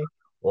Kenny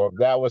or if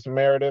that was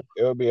Meredith,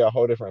 it would be a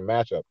whole different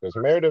matchup because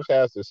Meredith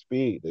has the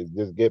speed to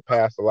just get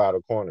past a lot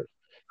of corners,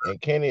 and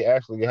Kenny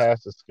actually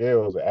has the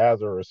skills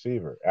as a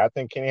receiver. I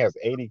think Kenny has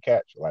 80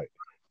 catch, like,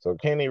 so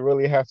Kenny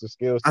really has the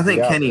skills I to be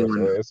think out Kenny, there.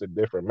 So it's a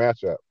different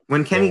matchup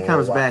when than Kenny when we're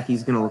comes watching. back,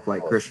 he's going to look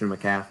like Christian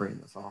McCaffrey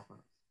in this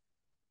offense.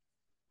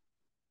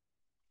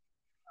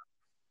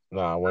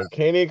 Nah, when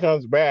Kenny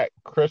comes back,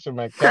 Christian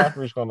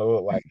McCaffrey's gonna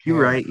look like You're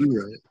him. right.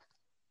 You're right.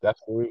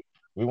 That's what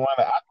we want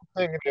to. I'm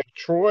thinking if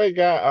Troy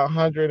got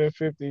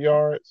 150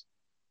 yards,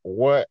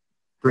 what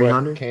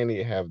 300?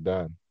 Kenny have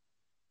done?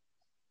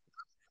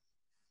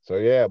 So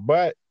yeah,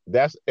 but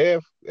that's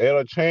if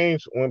it'll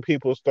change when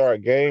people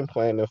start game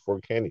planning for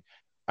Kenny.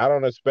 I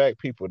don't expect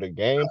people to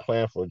game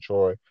plan for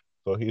Troy,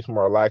 so he's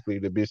more likely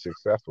to be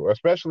successful,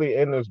 especially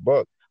in this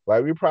book.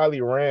 Like we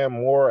probably ran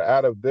more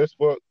out of this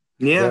book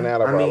than Yeah,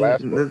 out I of our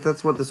last mean, book.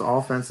 that's what this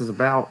offense is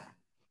about.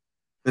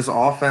 This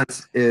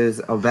offense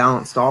is a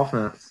balanced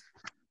offense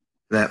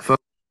that focuses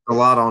a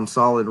lot on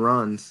solid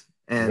runs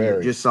and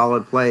Very just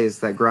solid plays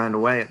that grind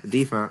away at the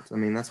defense. I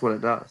mean, that's what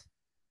it does.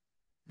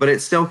 But it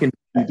still can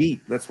be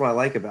deep. That's what I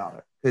like about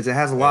it because it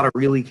has a lot man, of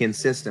really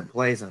consistent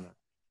plays in it.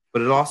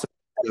 But it also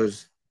has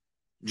those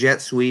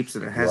jet sweeps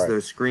and it has right,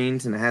 those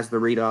screens and it has the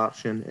read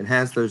option. It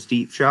has those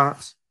deep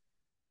shots.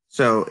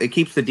 So it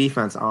keeps the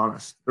defense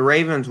honest. The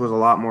Ravens was a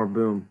lot more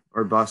boom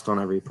or bust on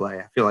every play.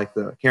 I feel like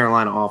the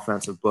Carolina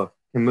offensive book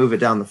can move it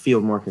down the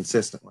field more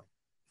consistently,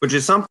 which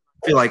is something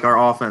I feel like our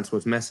offense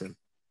was missing.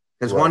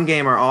 Because right, one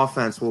game our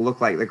offense will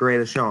look like the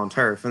greatest show on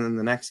turf, and then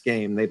the next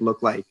game they'd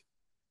look like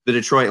the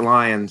Detroit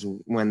Lions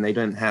when they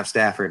didn't have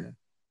Stafford.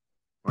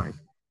 Like,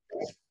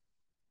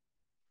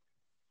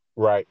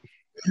 right.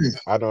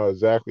 I know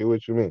exactly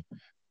what you mean.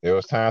 There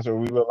was times when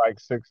we look like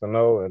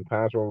 6-0, and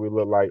times when we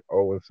look like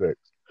 0-6.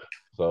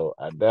 So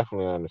I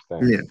definitely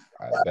understand. yeah,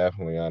 I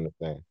definitely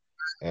understand,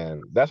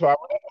 and that's why I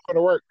want for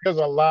the work. There's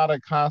a lot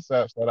of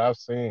concepts that I've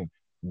seen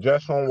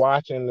just from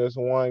watching this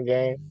one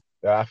game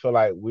that I feel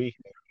like we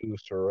can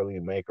use to really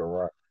make a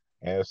run.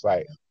 And it's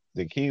like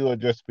the key will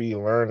just be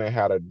learning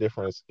how the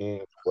different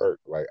schemes work.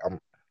 Like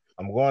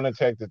I'm going to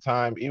take the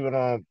time, even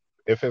on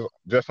if it's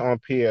just on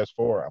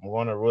PS4. I'm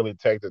going to really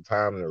take the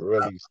time to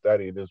really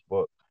study this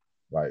book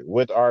like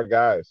with our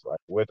guys,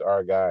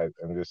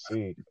 and just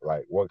see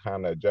like what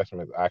kind of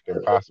adjustments I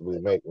can possibly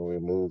make when we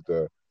move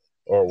to,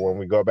 or when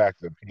we go back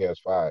to the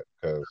PS5,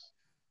 because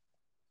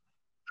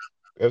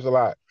there's a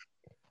lot.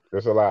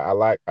 There's a lot.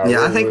 I Yeah,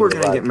 I really, think we're really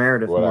going to like get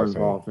Meredith what more I've seen.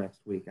 involved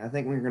next week. I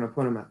think we're going to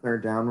put him at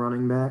third down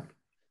running back.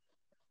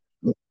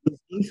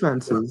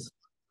 Defenses.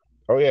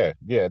 Oh yeah,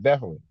 yeah,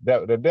 definitely.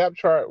 The depth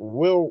chart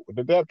will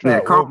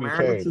Yeah, Carl be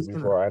Meredith changed is gonna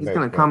before our he's next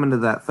gonna game. come into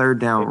that third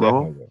down It definitely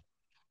role. will.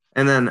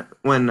 And then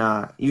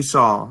when you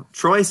saw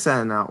Troy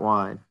sending out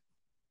wide,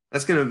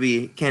 that's gonna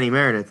be Kenny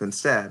Meredith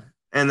instead.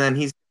 And then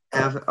he's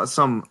gonna have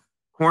some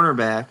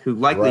cornerback who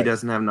likely Right,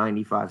 doesn't have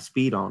 95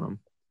 speed on him,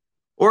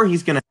 or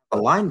he's gonna have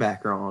a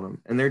linebacker on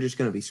him, and they're just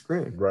gonna be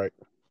screwed right,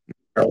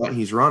 or what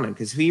he's running.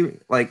 Because if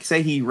he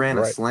say he ran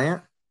a right.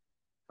 slant,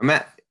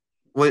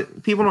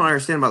 what people don't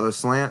understand about those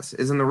slants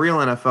is in the real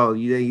NFL,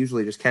 they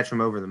usually just catch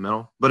them over the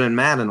middle. But in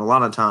Madden, a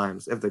lot of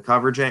times, if the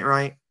coverage ain't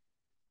right,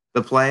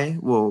 the play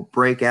will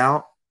break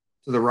out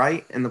to the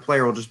right, and the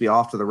player will just be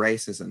off to the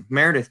races. And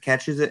Meredith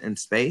catches it in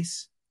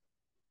space.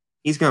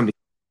 He's going to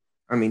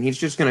be, he's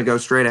just going to go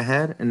straight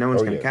ahead, and no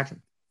one's Oh going to yeah, catch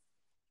him.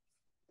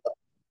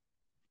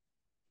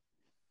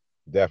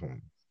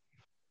 definitely,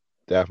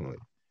 definitely.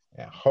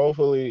 And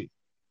hopefully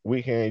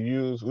we can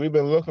use. We've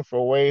been looking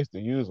for ways to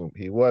use him.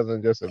 He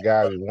wasn't just a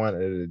guy we wanted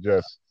to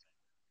just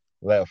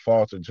let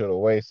falter to the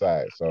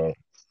wayside. So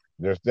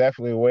there's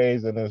definitely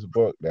ways in this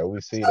book that we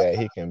see that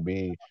he can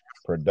be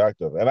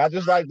productive. And I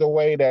just like the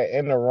way that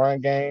in the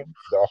run game,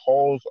 the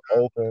holes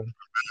open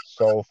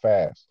so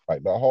fast.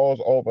 Like the holes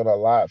open a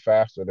lot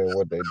faster than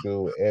what they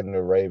do in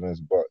the Ravens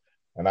book.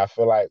 And I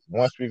feel like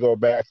once we go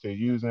back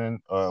to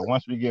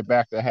once we get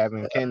back to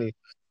having Kenny,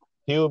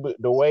 he'll be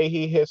the way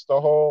he hits the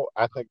hole.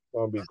 I think it's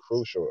going to be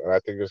crucial, and I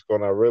think it's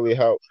going to really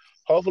help.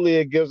 Hopefully,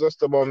 it gives us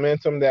the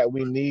momentum that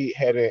we need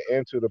heading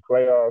into the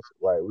playoffs.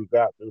 Like we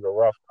got through the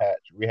rough patch.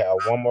 We have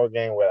one more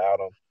game without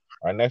him.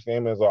 Our next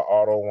game is an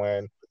auto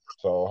win.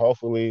 So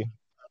hopefully,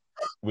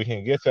 we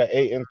can get to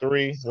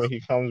 8-3 when he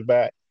comes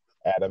back.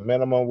 At a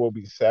minimum, we'll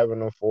be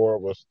 7-4.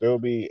 We'll still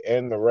be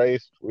in the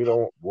race. We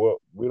don't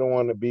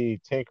want to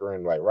be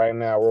tinkering. Like right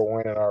now, we're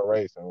winning our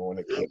race, and we want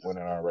to keep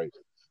winning our race.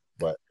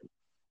 But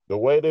the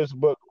way this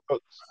book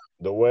looks,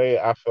 the way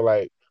I feel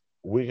like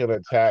we can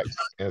attack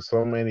in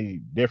so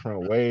many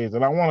different ways.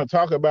 And I want to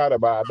talk about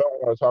it, but I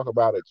don't want to talk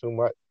about it too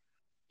much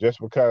just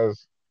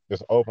because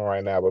it's open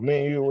right now. But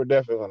me and you, we're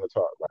definitely going to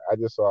talk. Like, I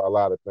just saw a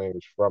lot of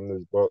things from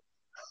this book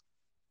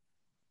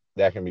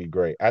that can be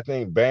great. I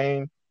think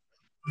Bane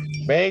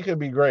could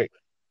be great.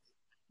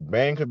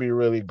 Bane could be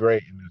really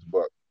great in this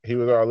book. He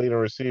was our leading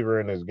receiver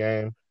in this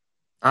game.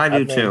 I I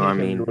do think too. he can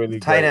be The really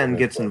tight great in end this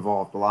gets book.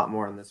 involved a lot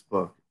more in this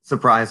book,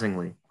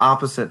 surprisingly,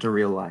 opposite to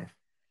real life.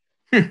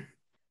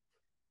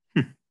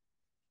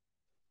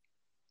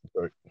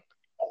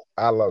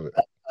 I love it.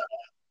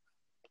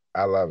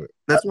 I love it.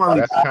 That's why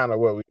That's kind of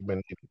what we've been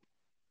needing.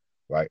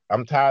 Like,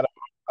 I'm tired of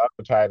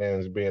other tight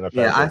ends being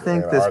Yeah, I effective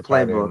think and this our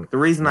tight end playbook, the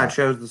reason I not.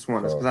 chose this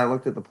one is because So, I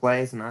looked at the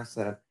plays and I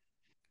said,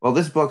 well,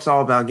 this book's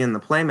all about getting the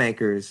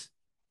playmakers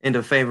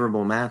into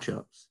favorable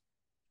matchups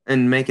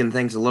and making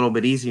things a little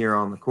bit easier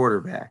on the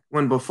quarterback.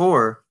 When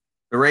before,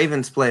 the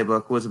Ravens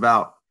playbook was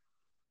about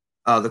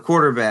the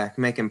quarterback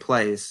making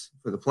plays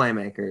for the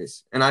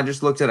playmakers. And I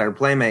just looked at our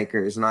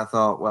playmakers and I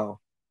thought, well,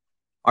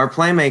 our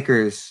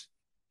playmakers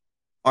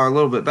are a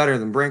little bit better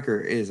than Brinker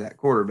is at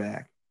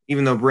quarterback,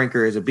 even though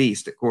Brinker is a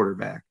beast at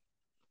quarterback.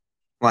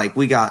 Like,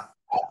 we got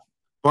a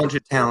bunch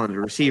of talented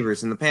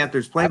receivers, and the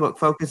Panthers playbook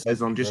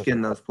focuses on just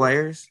getting those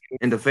players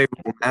into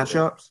favorable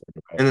matchups,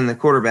 and then the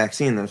quarterback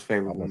seeing those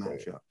favorable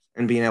matchups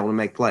and being able to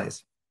make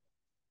plays.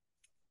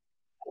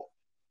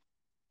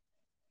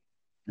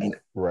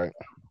 right.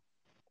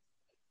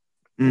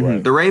 Mm-hmm.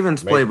 Right. The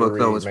Ravens Make the playbook,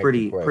 though, read, was make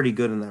the play. pretty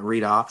good in that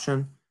read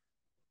option.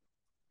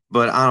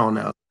 But I don't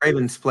know. The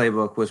Ravens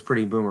playbook was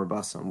pretty boom or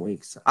bust some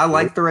weeks. I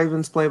like the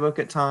Ravens playbook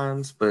at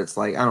times, but it's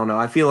like, I don't know.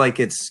 I feel like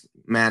it's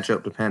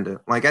matchup dependent.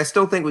 Like, I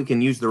still think we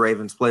can use the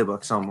Ravens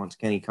playbook some once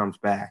Kenny comes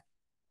back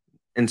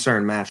in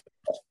certain matchups.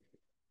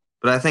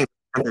 But I think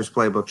the Panthers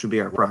playbook should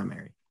be our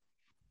primary.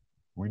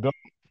 We don't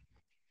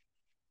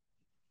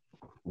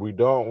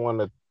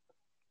want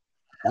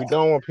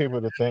people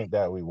to think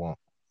that we won't.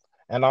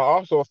 And I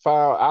also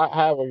found I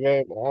have a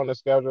game on the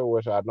schedule,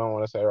 which I don't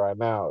want to say right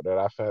now, that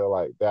I feel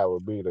like that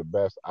would be the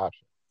best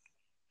option.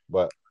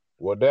 But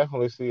we'll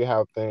definitely see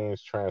how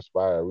things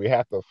transpire. We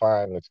have to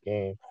find the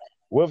scheme.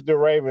 With the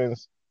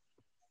Ravens,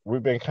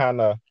 we've been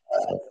kind of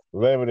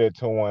limited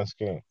to one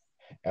scheme.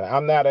 And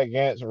I'm not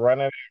against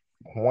running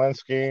one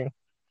scheme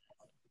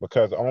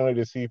because only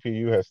the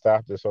CPU has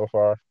stopped it so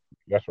far.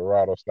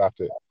 Desperado stopped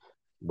it.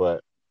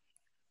 But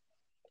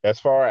as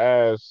far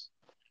as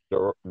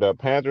the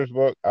Panthers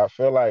book, I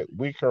feel like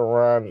we can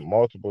run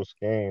multiple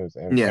schemes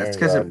and Yeah, it's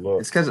change our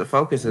look because it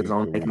focuses week to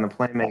on making week. the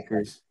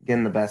playmakers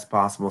getting the best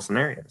possible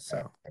scenarios.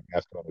 So And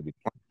that's going to be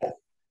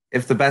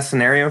if the best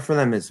scenario for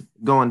them is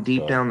going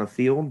deep so. down the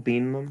field,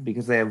 beating them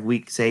because they have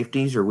weak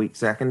safeties or weak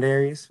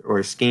secondaries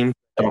or schemes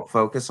that don't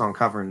focus on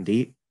covering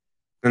deep,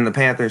 then the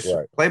Panthers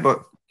Right.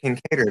 playbook can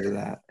cater to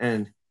that.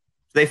 And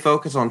if they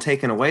focus on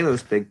taking away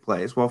those big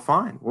plays, well,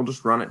 fine. We'll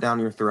just run it down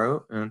your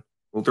throat and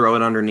we'll throw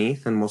it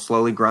underneath and we'll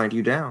slowly grind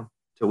you down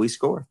till we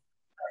score.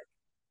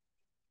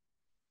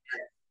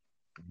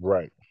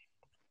 Right.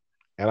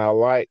 And I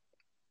like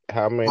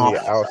how many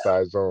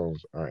outside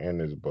zones are in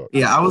this book.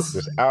 Yeah, I was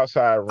Just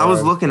outside runs I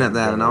was looking at in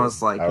that and I general.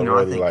 was like, I I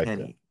really think like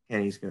that.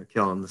 Kenny's gonna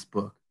kill in this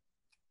book.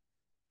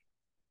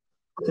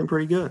 Looking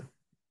pretty good.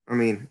 I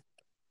mean,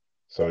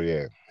 So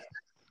yeah.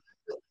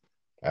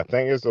 I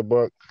think it's a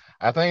book.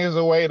 I think it's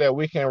a way that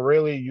we can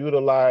really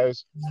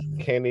utilize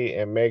Kenny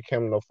and make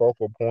him the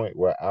focal point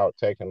without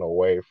taking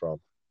away from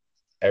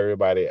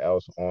everybody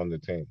else on the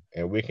team.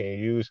 And we can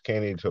use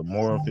Kenny to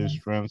more of his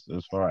strengths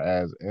as far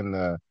as in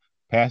the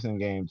passing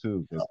game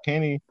too. Because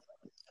Kenny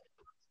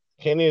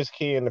is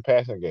key in the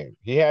passing game.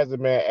 He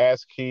hasn't been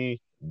as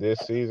key this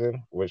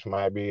season, which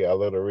might be a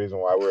little reason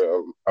why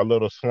we're a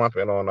little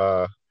slumping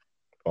on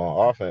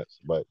offense.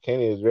 But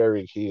Kenny is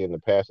very key in the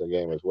passing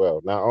game as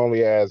well. Not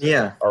only as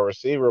a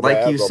receiver, but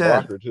like you as a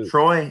said, blocker too.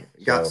 Troy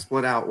got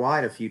split out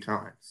wide a few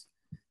times.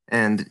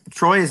 And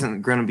Troy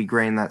isn't going to be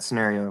great in that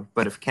scenario.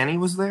 But if Kenny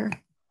was there,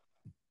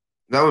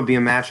 that would be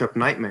a matchup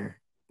nightmare.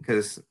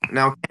 Because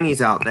now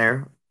Kenny's out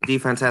there.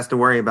 Defense has to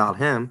worry about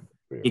him.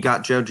 You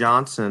got Joe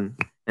Johnson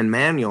and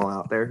Manuel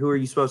out there. Who are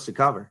you supposed to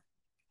cover?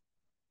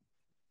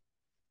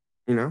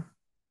 You know?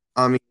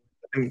 I mean,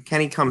 when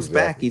Kenny comes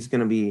back, he's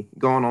going to be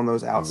going on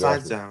those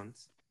outside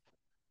zones.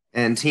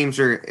 And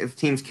if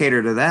teams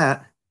cater to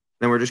that,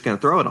 then we're just going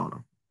to throw it on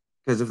them.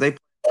 Because if they play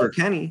for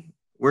Kenny,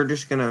 we're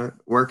just going to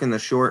work in the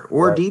short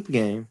or deep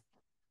game,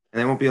 and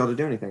they won't be able to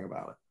do anything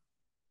about it.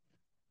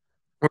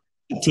 We're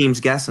gonna keep teams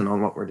guessing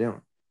on what we're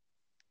doing.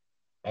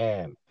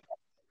 And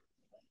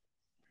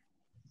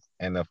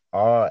if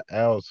all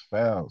else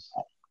fails,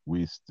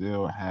 we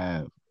still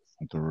have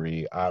the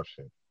read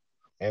option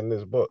in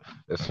this book.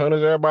 As soon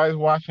as everybody's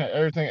watching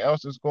everything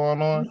else that's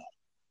going on,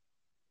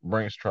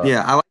 Brinks trust.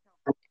 Yeah, I like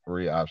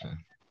read option.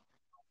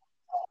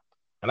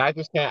 And I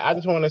just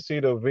want to see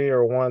the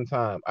veer one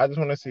time. I just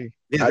want to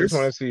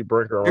see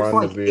Brinker run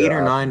like the veer. 8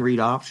 or 9 read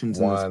options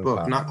in this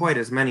book. Not quite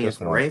as many as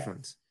the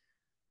Ravens.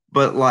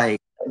 But like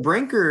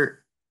Brinker's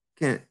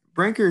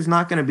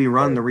not going to be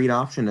run the read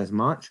option as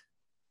much,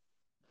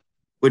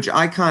 which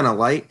I kind of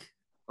like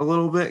a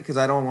little bit because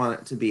I don't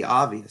want it to be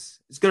obvious.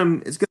 It's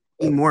gonna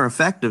be more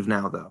effective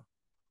now though,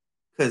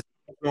 because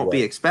they won't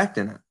be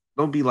expecting it.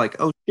 They'll be like,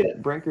 "Oh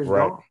shit, Brinker's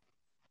gone."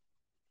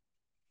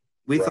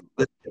 We thought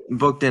this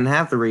book didn't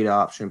have the read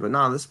option, but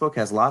no, this book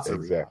has lots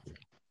of read options.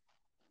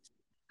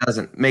 It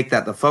doesn't make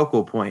that the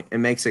focal point. It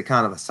makes it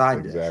kind of a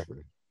side dish,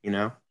 you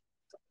know?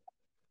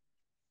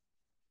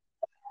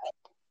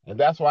 And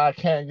that's why I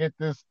can't get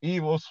this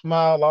evil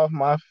smile off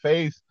my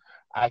face.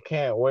 I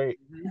can't wait.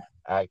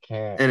 I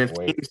can't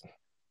wait.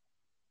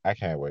 I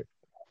can't wait.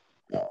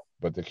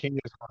 But the key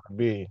is going to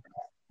be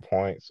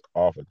points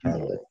off a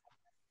turnover.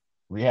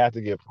 We have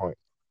to get points.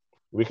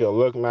 We can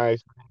look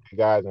nice,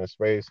 guys in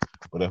space,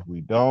 but if we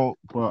don't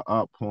put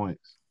up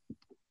points,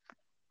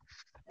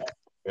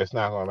 it's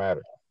not going to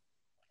matter.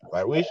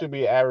 Like, we should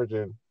be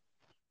averaging,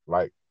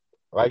 like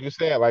you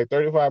said, like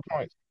 35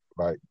 points.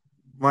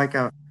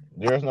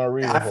 There's no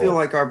reason I feel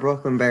like our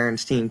Brooklyn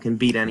Barons team can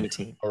beat any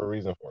team. No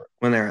reason for it.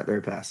 When they're at their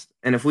best.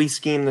 And if we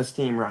scheme this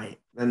team right,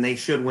 then they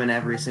should win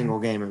every single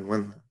game and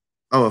win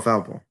the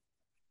OFL Bowl.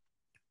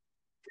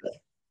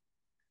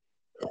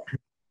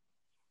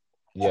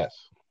 Yes.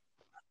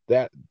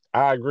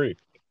 I agree.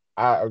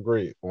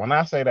 When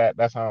I say that,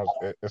 it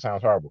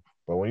sounds horrible.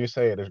 But when you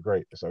say it, it's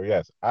great. So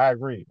yes, I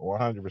agree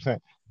 100%.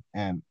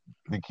 And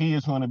the key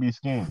is going to be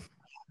schemed.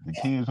 The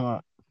key is going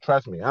to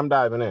trust me. I'm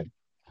diving in.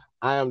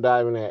 I am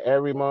diving in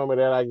every moment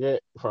that I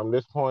get from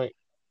this point.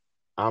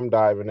 I'm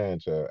diving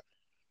into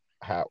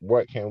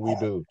what can we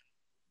do?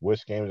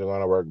 Which games are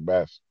going to work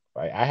best?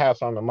 Like, I have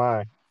something in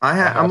mind.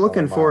 I'm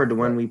looking forward to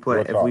when we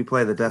play. If we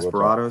play the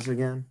Desperados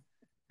again,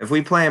 if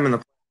we play them in the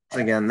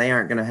playoffs again, they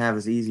aren't going to have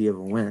as easy of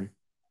a win.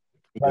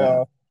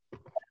 If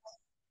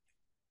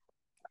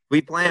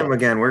we play them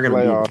again, we're going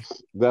to beat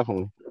them.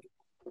 Definitely.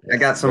 I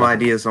got some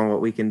ideas on what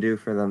we can do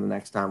for them the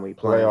next time we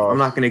play. I'm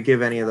not going to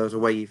give any of those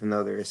away, even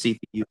though they're a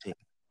CPU team.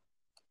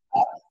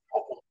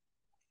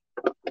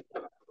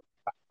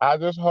 I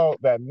just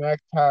hope that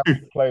next time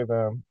we play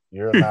them,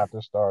 you're not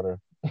the starter.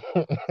 I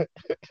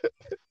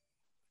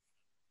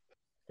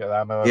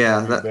know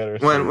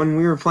it's when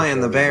we were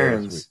playing the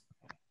Barons,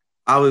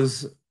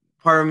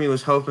 part of me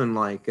was hoping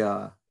like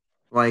I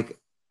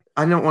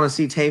don't want to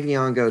see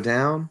Tavion go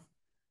down,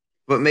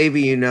 but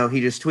maybe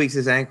he just tweaks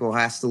his ankle,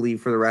 has to leave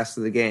for the rest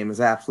of the game,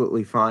 is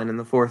absolutely fine in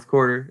the fourth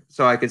quarter.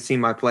 So I could see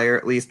my player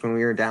at least when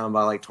we were down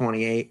by like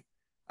 28.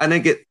 I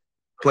didn't get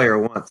player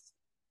once.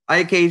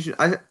 I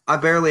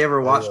barely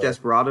ever watched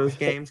Desperados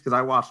games because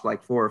I watched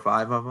like 4 or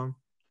 5 of them.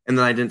 And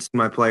then I didn't see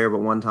my player but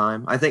one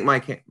time. I think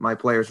my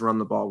players run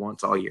the ball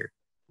once all year.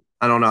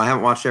 I don't know. I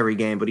haven't watched every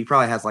game, but he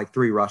probably has like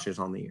 3 rushes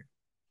on the year.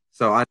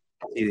 So I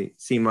don't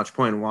see much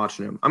point in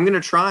watching him. I'm going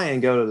to try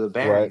and go to the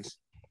Barons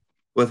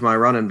with my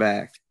running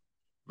back,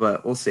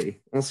 but we'll see.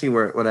 We'll see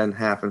what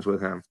happens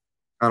with him.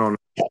 I don't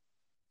know.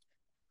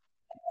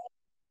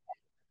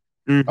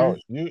 Hmm. Oh,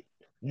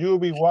 you'll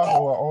be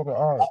walking with open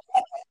arms.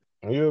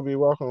 You'll be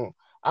walking.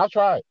 I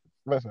tried.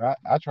 Listen,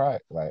 I tried.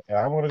 Like, and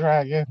I'm gonna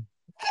try again.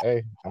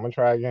 Hey, I'm gonna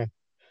try again.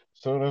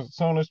 Soon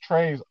as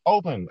trays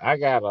open, I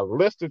got a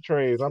list of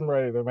trays I'm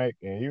ready to make,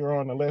 and you're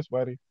on the list,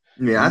 buddy.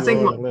 Yeah, You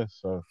on the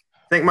list. So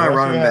think my we'll see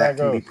running how that back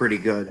can be goes. pretty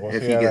good We'll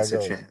if see he how that gets a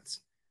goes. chance.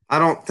 I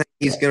don't think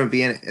he's going to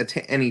be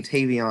any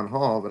Tavion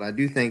Hall, but I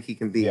do think he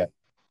can Yeah. be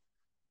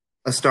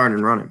a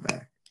starting running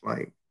back.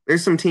 Like,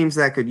 there's some teams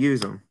that could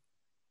use him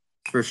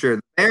for sure.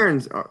 The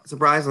Barons,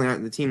 surprisingly,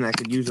 aren't the team that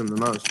could use him the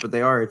most, but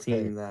they are a Hey,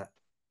 team that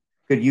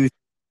could use.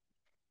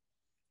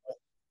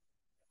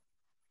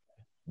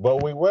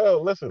 but we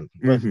will listen.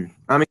 Listen.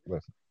 I mean,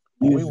 Listen.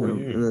 We use will him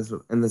use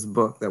you. in this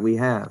book that we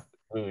have.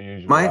 We will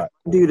use you a My lot.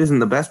 dude isn't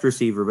the best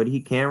receiver, but he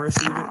can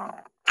receive it.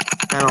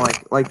 Kind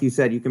of like you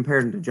said, you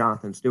compared him to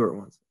Jonathan Stewart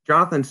once.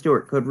 Jonathan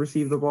Stewart could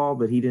receive the ball,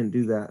 but he didn't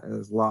do that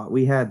as a lot.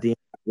 We had DeAndre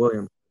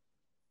Williams.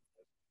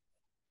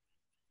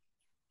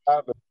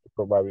 Jonathan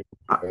Stewart might be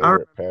my I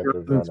remember favorite Panthers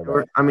Jonathan running back.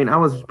 Stewart. I mean, I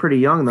was pretty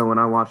young though when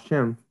I watched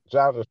him.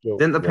 Jonathan Stewart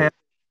Didn't was the great. Panthers?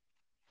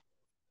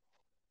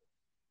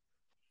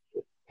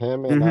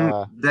 Him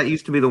and That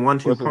used to be the 1-2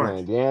 what's his punch.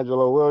 name?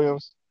 D'Angelo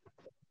Williams.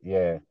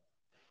 Yeah.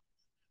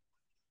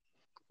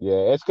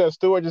 Yeah, it's because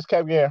Stewart just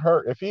kept getting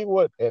hurt. If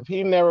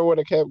he never would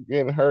have kept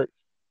getting hurt,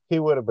 he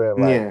would have been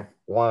like Yeah,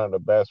 one of the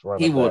best he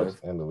running would backs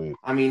have. in the league.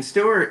 I mean,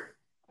 Stewart.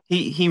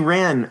 He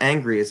ran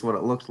angry is what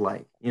it looked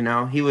like. You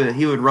know, he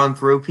would run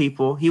through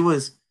people. He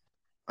was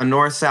a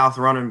north-south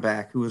running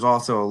back who was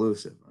also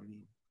elusive. I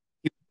mean,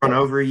 he would run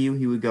over you.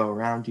 He would go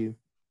around you.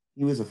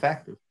 He was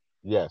effective.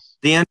 Yes,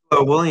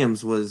 D'Angelo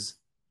Williams was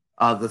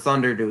the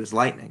thunder to his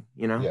lightning.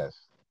 You know. yes,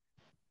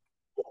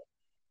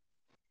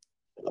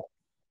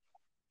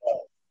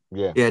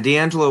 yeah. Yeah,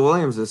 D'Angelo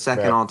Williams is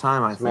second Smash, all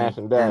time, I smash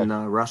think, and in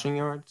dash. rushing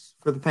yards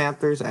for the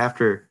Panthers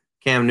after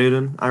Cam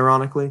Newton,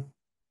 ironically.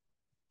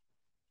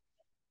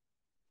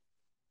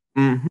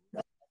 Hmm.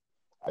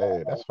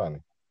 Hey, that's funny.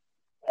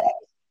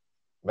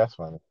 That's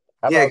funny.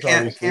 I thought Yeah, it was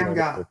on receiving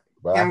yards,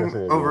 but I can see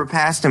Cam it again.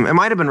 overpassed him. It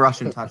might have been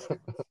rushing touchdown.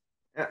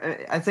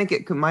 I think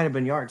it might have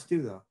been yards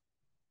too, though.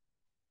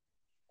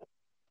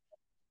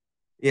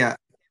 Yeah,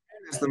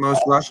 it's the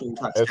most rushing It's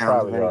touchdowns of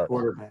probably any yards.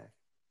 quarterback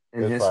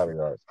in It's history, probably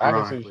yards. I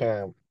can see ironically.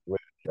 Cam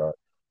with yards.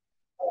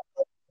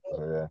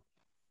 So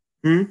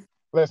yeah. Hmm?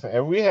 Listen,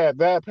 if we had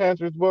that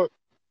Panthers book,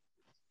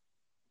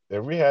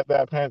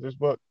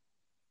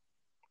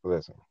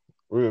 listen,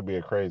 we would be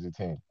a crazy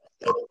team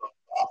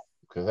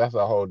because that's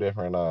a whole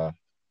different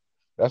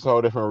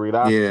read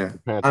option Yeah. the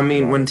I Panthers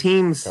mean, when running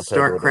teams compared to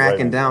start what the cracking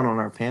Ravens down run. on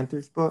our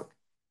Panthers book,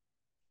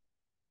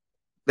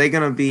 they're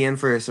going to be in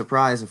for a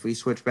surprise if we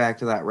switch back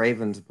to that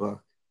Ravens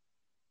book,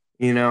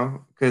 you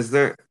know, because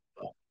they're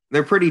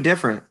pretty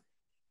different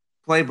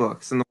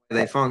playbooks in the way they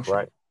Right,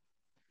 function.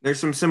 There's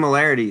some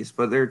similarities,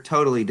 but they're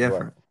totally right,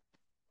 different.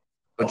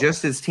 But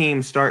just as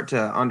teams start to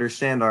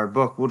understand our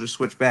book, we'll just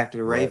switch back to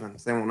the right,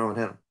 Ravens. They won't know what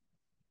hit them.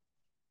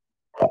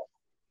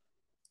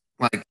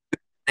 Like,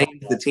 name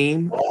the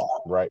team.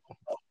 right.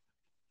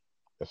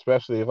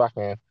 Especially if I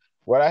can.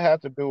 What I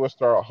have to do is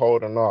start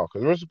holding off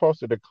because we're supposed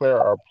to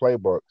declare our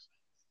playbooks,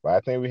 but I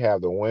think we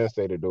have the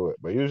Wednesday to do it.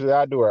 But usually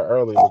I do it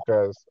early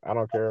because I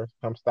don't care.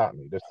 Come stop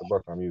me. This is the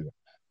book I'm using.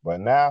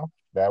 But now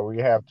that we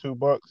have two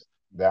books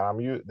that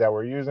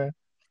we're using,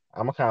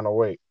 I'm gonna kind of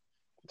wait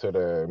to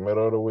the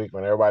middle of the week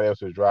when everybody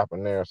else is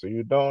dropping there, so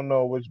you don't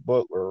know which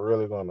book we're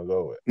really gonna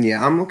go with.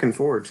 Yeah, I'm looking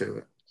forward to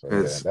it So yeah,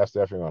 because, that's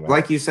definitely gonna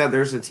like help. you said,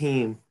 there's a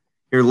team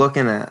you're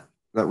looking at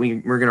that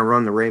we're going to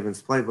run the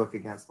Ravens playbook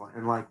against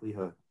in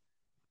likelihood.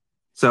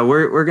 So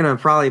we're going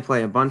to probably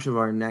play a bunch of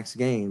our next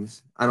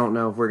games. I don't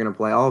know if we're going to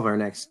play all of our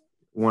next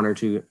one or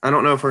two. I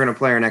don't know if we're going to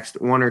play our next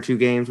one or two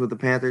games with the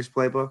Panthers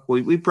playbook.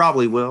 We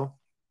probably will.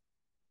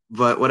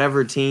 But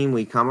whatever team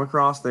we come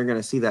across, they're going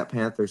to see that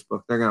Panthers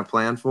book. They're going to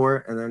plan for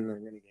it, and then they're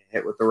going to get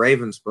hit with the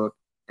Ravens book,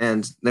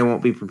 and they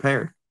won't be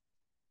prepared.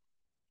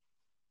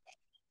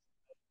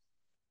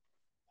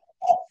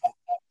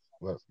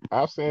 Look,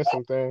 I've seen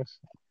some things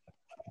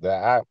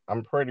that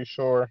I'm pretty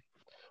sure.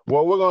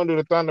 Well, we're gonna do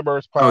the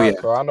Thunderbirds Oh pod,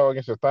 yeah, so I know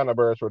against the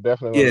Thunderbirds, we're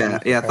definitely gonna use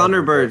the yeah. Panthers book.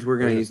 Thunderbirds, we're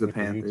going It's to a use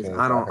the CPU Panthers. team, so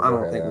I can I go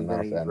don't ahead think and we're going to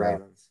announce use that now.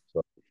 Ravens.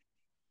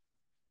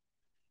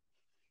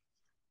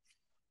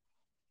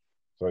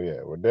 So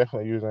yeah, we're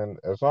definitely using.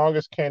 As long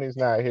as Kenny's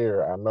not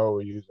here, I know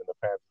we're using the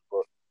Panthers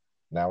book.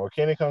 Now, when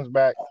Kenny comes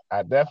back,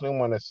 I definitely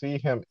want to see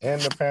him in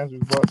the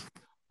Panthers book,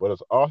 but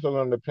it's also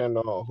going to depend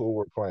on who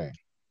we're playing.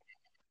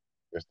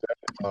 It's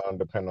definitely going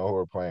to depend on who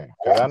we're playing.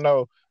 Because I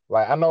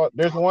know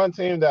there's one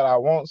team that I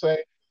won't say,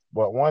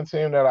 but one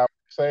team that I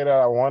say that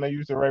I want to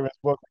use the Ravens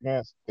book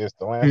against is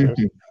the Lancers.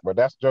 But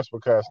that's just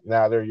because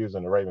now they're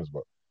using the Ravens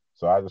book.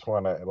 So I just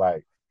want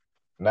to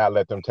not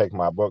let them take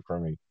my book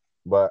from me.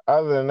 But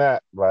other than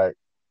that,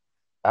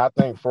 I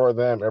think for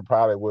them it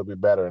probably would be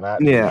better not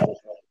to Yeah. use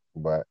it.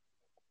 But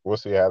we'll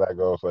see how that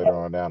goes later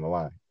on down the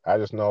line. I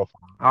just know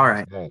for All this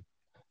right. game,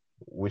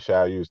 we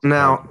shall use the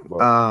Now, Panthers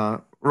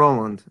book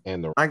Roland,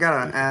 in the I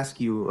gotta ask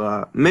you,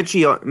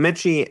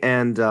 Mitchie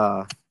and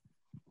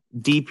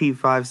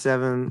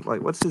DP57,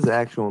 like, what's his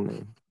actual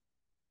name?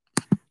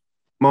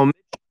 Well,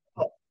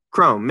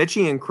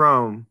 Mitchie and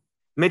Chrome.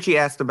 Mitchie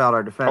asked about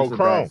our defensive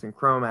Chrome. backs, and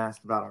Chrome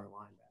asked about our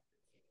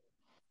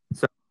linebackers.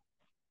 So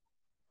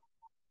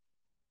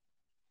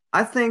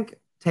I think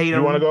Tatum.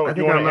 You want to go? I You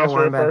think want our to middle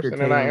answer it first, linebacker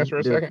and then I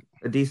answer Tatum a did second?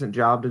 a decent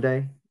job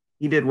today.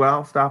 He did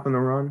well stopping the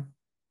run.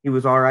 He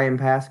was all right in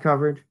pass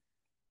coverage.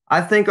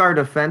 I think our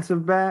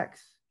defensive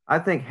backs. I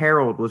think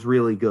Harold was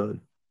really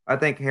good. I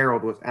think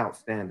Harold was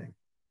outstanding.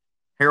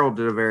 Harold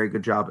did a very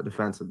good job at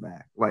defensive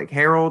back. Like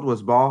Harold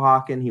was ball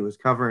hawking, he was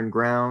covering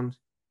ground.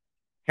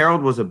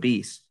 Harold was a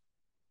beast.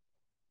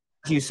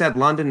 As you said,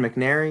 London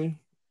McNary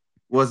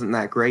wasn't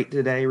that great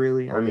today,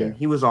 really. I mean,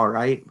 he was all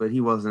right, but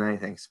he wasn't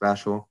anything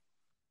special.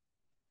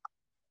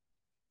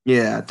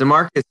 Yeah,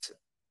 Demarcus.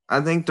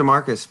 I think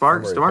Demarcus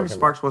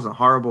Sparks wasn't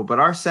horrible, but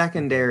our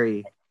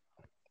secondary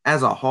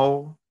as a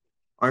whole,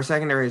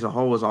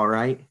 was all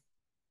right.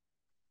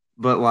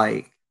 But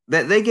like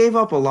they gave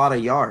up a lot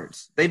of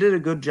yards. They did a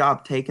good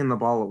job taking the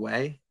ball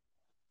away,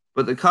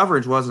 but the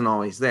coverage wasn't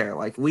always there.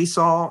 Like we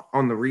saw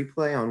on the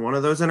replay on one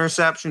of those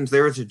interceptions,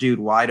 there was a dude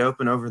wide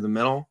open over the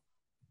middle.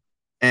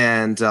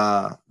 And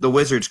the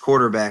Wizards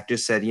quarterback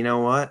just said, you know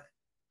what?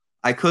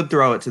 I could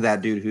throw it to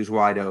that dude who's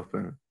wide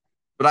open,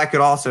 but I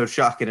could also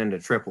chuck it into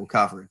triple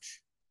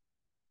coverage.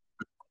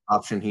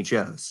 Option he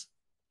chose.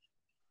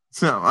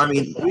 So, I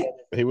mean,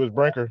 he was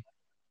Brinker.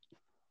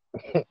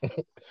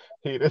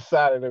 He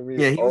decided to be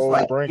he was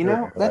like, Brinker. You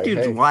know, that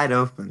dude's wide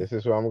open. This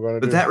is what I'm going to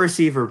do. But that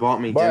receiver bought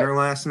me dinner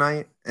last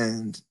night,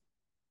 and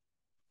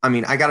I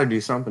mean, I got to do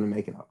something to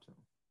make it up to him.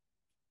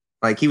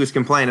 Like, he was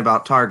complaining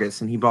about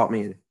targets, and he bought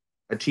me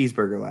a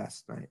cheeseburger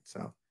last night,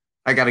 so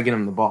I got to get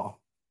him the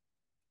ball.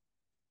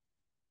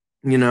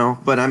 You know,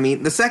 but I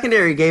mean, the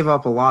secondary gave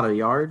up a lot of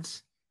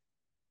yards.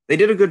 They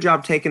did a good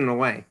job taking it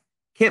away.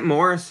 Kent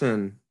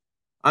Morrison,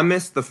 I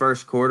missed the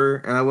first quarter,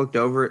 and I looked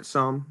over it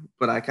some,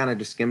 but I kind of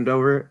just skimmed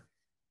over it.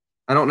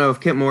 I don't know if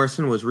Kent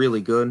Morrison was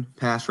really good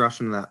pass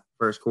rushing in that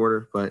first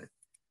quarter, but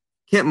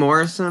Kent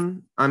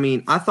Morrison, I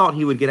mean, I thought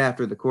he would get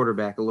after the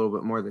quarterback a little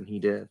bit more than he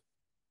did.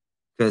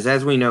 Because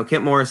as we know,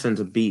 Kent Morrison's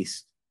a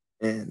beast.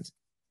 And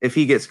if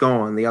he gets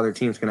going, the other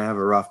team's going to have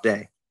a rough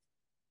day.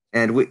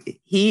 And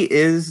he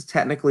is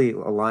technically a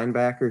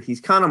linebacker. He's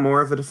kind of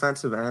more of a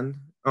defensive end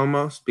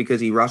almost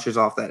because he rushes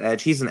off that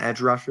edge. He's an edge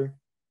rusher.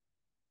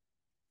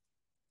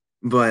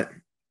 But,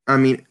 I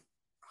mean,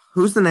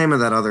 who's the name of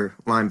that other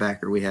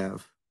linebacker we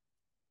have?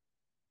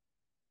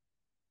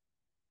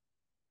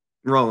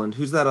 Roland,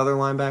 who's that other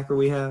linebacker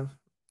we have?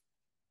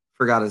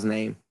 Forgot his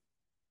name.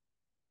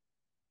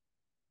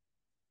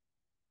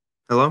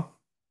 Hello?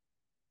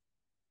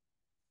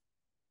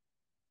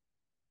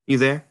 You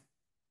there?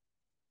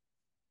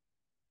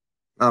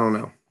 I don't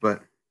know,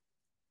 but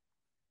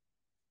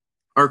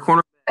our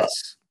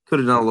cornerbacks could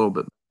have done a little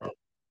bit better.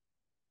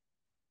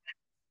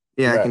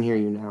 Yeah, I can hear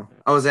you now.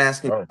 I was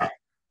asking.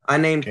 I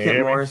named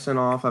Kent Morrison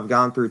off. I've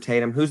gone through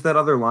Tatum. Who's that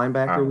other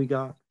linebacker we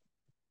got?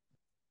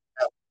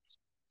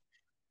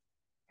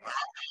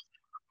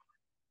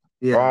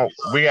 Yeah.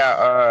 We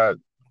got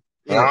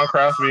Ron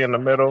Crosby in the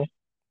middle.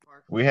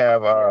 We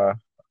have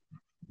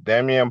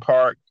Damian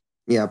Park.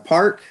 Yeah,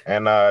 Park.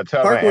 And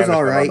Park was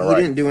all right. He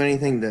didn't do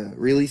anything to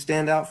really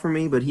stand out for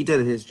me, but he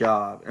did his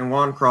job. And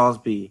Juan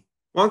Crosby,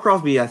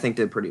 I think,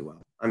 did pretty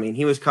well. I mean,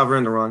 he was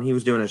covering the run. He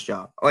was doing his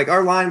job. Like,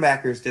 our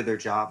linebackers did their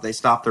job. They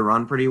stopped the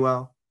run pretty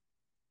well.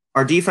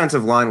 Our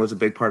defensive line was a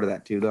big part of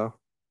that, too, though.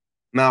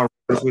 Mal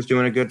Rose was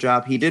doing a good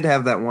job. He did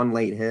have that one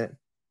late hit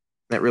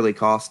that really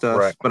cost us.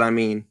 Right. But, I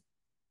mean,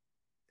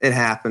 it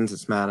happens.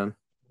 It's Madden.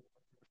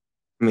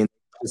 I mean,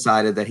 they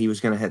decided that he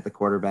was going to hit the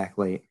quarterback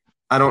late.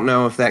 I don't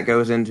know if that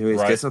goes into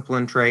his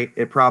discipline trait.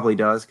 It probably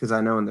does, because I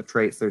know in the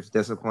traits there's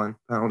discipline,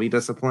 penalty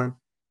discipline,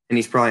 and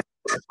he's probably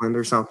disciplined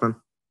or something.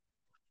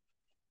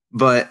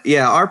 But,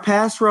 yeah, our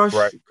pass rush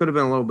could have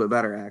been a little bit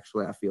better,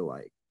 actually, I feel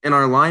like. And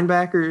our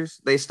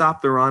linebackers, they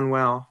stopped the run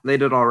well. They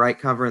did all right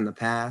covering the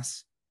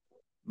pass.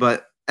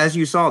 But as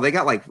you saw, they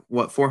got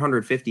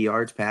 450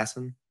 yards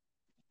passing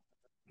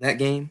that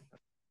game.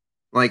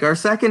 Like, our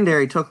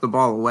secondary took the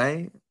ball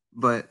away,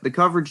 but the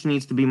coverage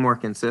needs to be more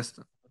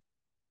consistent.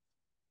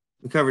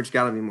 The coverage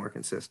got to be more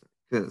consistent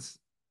because,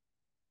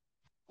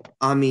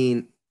 I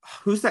mean,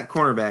 who's that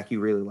cornerback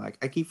you really like?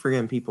 I keep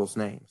forgetting people's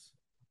names.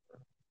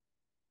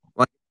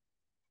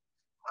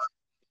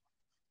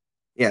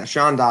 Yeah,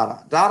 Sean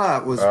Dada.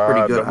 Dada was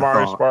pretty good, I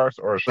thought. Sparks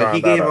or Sean but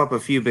he Dada. Gave up a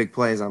few big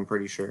plays, I'm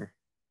pretty sure.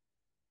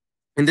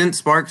 And didn't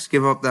Sparks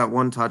give up that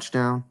one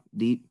touchdown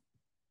deep?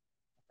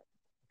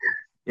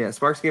 Yeah,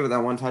 Sparks gave it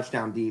that one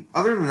touchdown deep.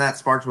 Other than that,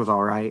 Sparks was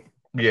all right.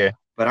 Yeah.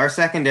 But our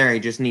secondary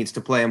just needs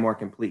to play a more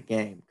complete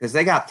game because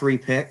they got 3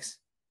 picks.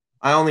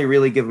 I only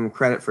really give them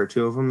credit for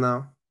 2 of them,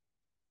 though,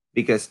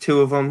 because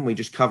 2 of them, we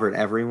just covered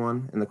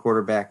everyone, and the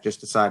quarterback just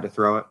decided to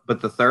throw it.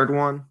 But the third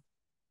one,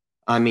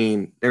 I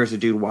mean, there's a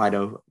dude wide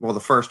open. Well, the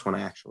first one,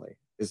 actually,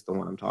 is the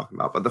one I'm talking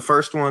about. But the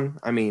first one,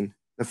 I mean,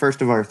 the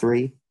first of our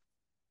 3,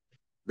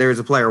 there's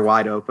a player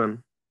wide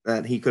open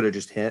that he could have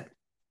just hit.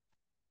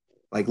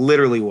 Like,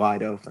 literally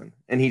wide open.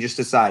 And he just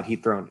decided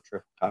he'd throw into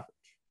triple coverage.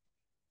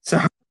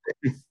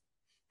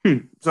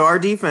 So our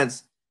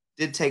defense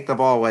did take the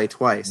ball away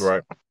twice.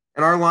 Right.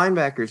 And our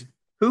linebackers,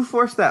 who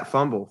forced that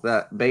fumble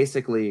that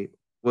basically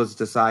was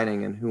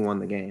deciding and who won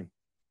the game?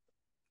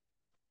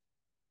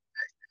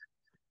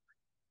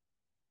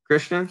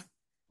 Christian?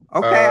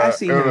 Okay, I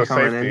see It was him a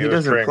coming in. safety. He It was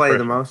doesn't Trent play the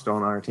Christian. most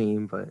on our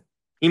team, but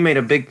he made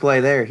a big play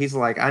there. He's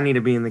like, I need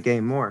to be in the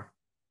game more.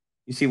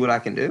 You see what I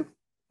can do?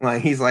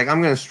 Like he's like,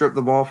 I'm going to strip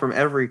the ball from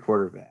every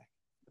quarterback.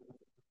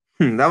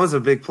 That was a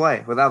big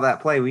play. Without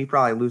that play, we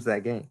probably lose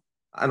that game.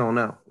 I don't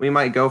know. We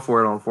might go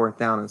for it on 4th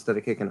down instead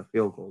of kicking a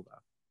field goal, though.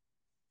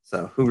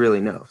 So who really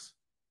knows?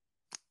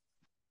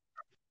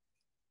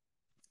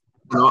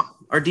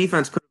 Our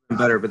defense could have been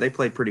better, but they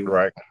played pretty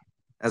well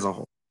as a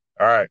whole.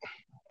 All right.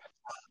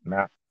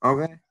 Now,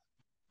 okay.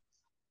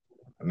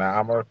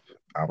 Now I'm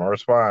gonna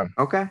respond.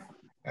 Okay.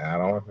 And I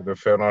don't want you to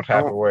feel no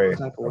type of way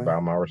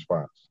about my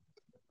response.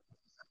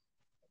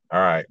 All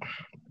right.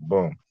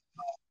 Boom.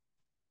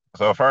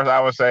 So first,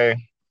 I would say,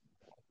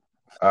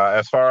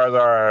 as far as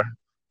our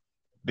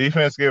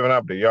defense giving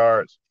up the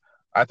yards,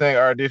 I think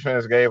our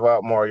defense gave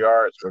up more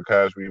yards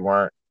because we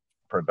weren't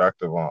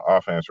productive on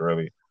offense.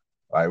 Really,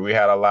 like we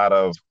had a lot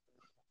of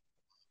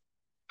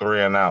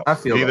 3 and out. I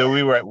feel either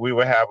that. we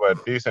would have a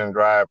decent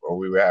drive or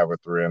we would have a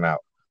 3 and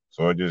out.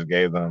 So it just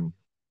gave them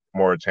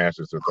more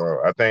chances to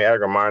throw. I think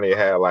Agamani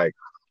had like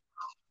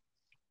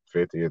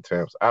 50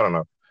 attempts. I don't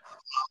know.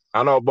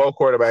 I know both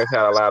quarterbacks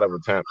had a lot of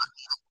attempts,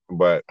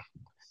 but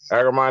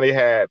Agamani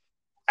had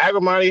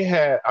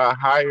a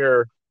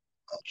higher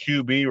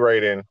QB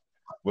rating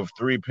with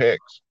 3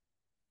 picks.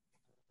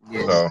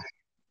 Yeah. So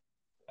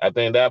I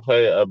think that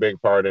played a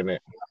big part in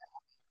it.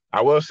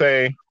 I will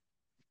say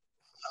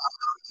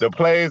the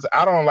plays,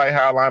 I don't like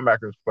how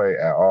linebackers play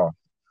at all.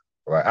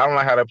 Like I don't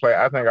like how they play.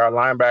 I think our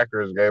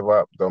linebackers gave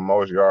up the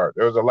most yards.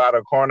 There was a lot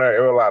of corner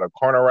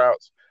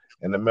routes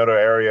in the middle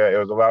area. It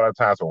was a lot of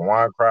times when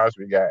Juan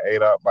Crosby got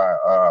ate up by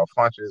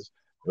punches.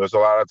 It was a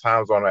lot of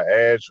times on the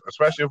edge,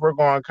 especially if we're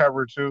going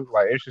cover 2.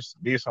 Like it should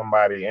be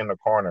somebody in the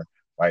corner.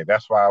 Like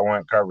that's why I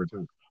went cover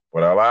 2.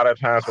 But a lot of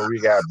times when we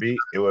got beat,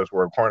 it was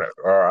where corner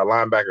or our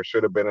linebacker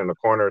should have been in the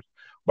corners.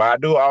 But I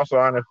do also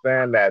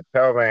understand that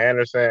Telvin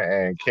Anderson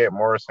and Kit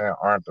Morrison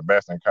aren't the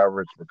best in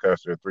coverage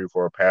because they're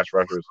 3-4 pass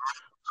rushers.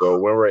 So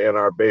when we're in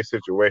our base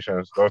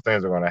situations, those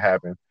things are going to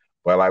happen.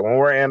 But like when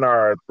we're in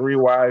our 3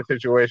 wide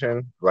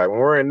situation, like when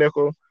we're in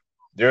nickel,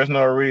 there's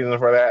no reason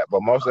for that.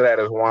 But most of that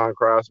is Juan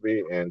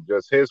Crosby, and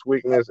just his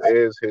weakness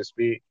is his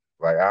speed.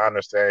 Like I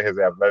understand his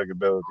athletic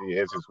ability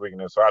is his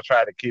weakness. So I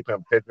try to keep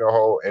him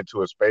pigeonholed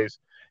into a space.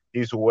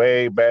 He's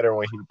way better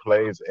when he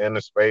plays in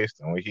the space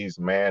than when he's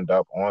manned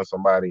up on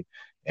somebody.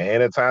 And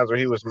in the times where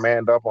he was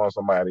manned up on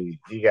somebody,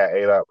 he got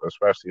ate up,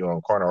 especially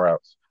on corner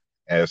routes.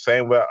 And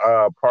same with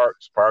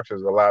Parks. Parks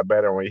is a lot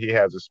better when he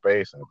has a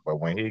space, but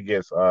when he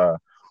gets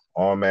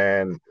on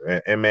man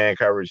in man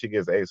coverage, he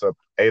gets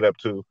ate up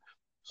too.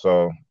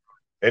 So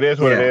it is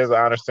what it is.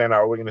 I understand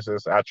our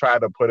weaknesses. I try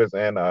to put us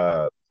in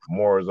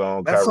more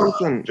zone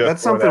coverage.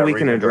 That's something we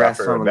can address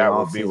some in the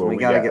offseason. We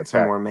got to get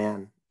some more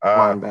man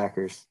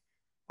linebackers.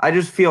 I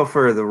just feel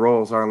for the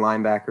roles our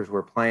linebackers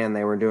were playing,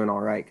 they were doing all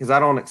right. Because I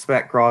don't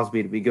expect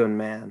Crosby to be good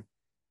man.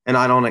 And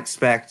I don't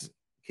expect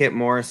Kit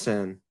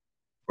Morrison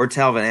or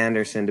Telvin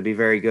Anderson to be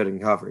very good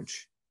in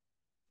coverage.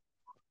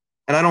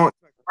 And I don't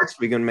expect Parks to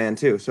be good man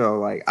too. So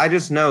like I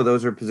just know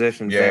those are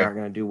positions they aren't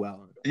going to do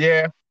well in.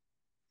 Yeah.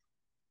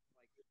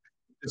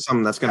 It's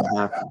something that's going to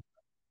happen.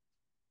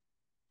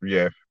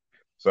 Yeah.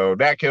 So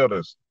that killed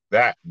us.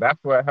 That's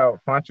what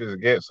helped Funches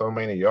get so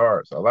many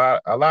yards. A lot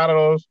of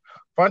those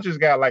Funches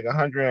got like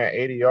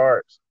 180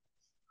 yards,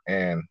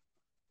 and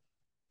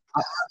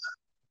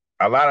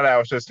a lot of that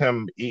was just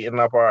him eating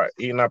up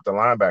the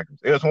linebackers.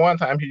 It was one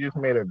time he just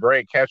made a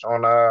great catch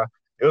on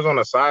it was on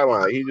the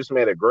sideline. He just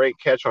made a great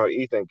catch on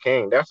Ethan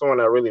King. That's the one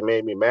that really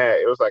made me mad.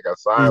 It was like a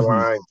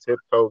sideline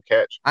tiptoe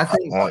catch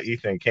on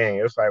Ethan King.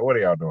 It was like, what are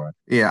y'all doing?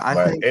 Yeah,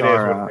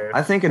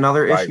 I think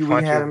another issue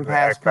we had in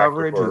pass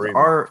coverage was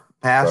our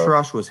pass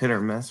rush was hit or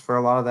miss for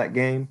a lot of that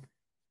game.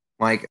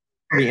 Like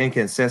pretty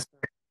inconsistent.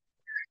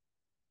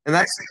 And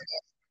that's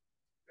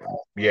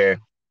it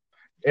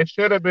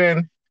should have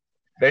been.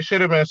 They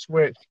should have been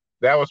switched.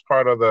 That was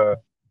part of the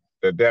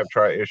depth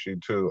chart issue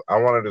too. I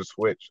wanted to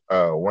switch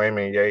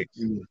Wayman Yates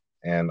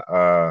and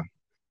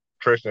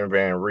Tristan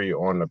Van Ree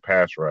on the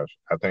pass rush.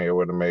 I think it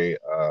would have made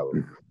a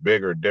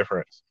bigger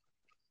difference.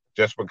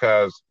 Just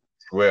because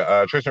with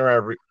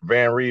Tristan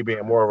Van Ree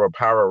being more of a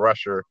power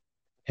rusher,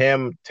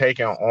 him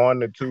taking on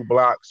the 2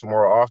 blocks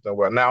more often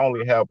will not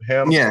only help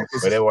him,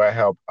 but it will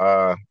help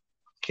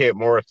Kit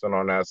Morrison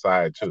on that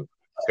side too.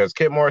 Because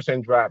Kit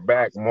Morrison dropped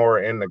back more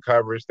in the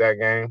coverage that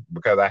game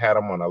because I had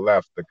him on the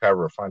left to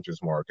cover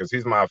Funches more because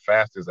he's my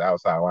fastest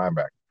outside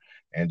linebacker.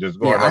 And just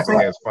going up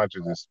against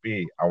Funches'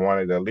 speed, I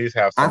wanted to at least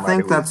have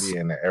somebody who would be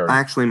in the area.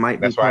 Actually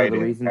might be part of the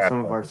reason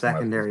some of our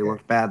secondary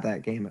looked bad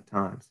that game at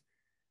times.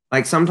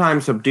 Like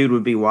sometimes some dude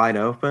would be wide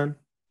open.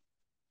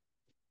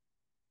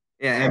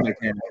 Yeah, and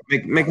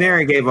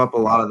McNary gave up a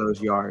lot of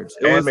those yards.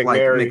 It was like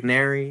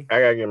McNary,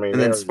 and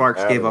then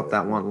Sparks gave up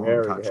that one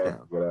long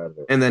touchdown.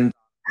 And then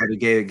had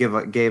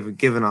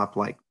given up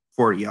like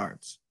 40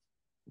 yards.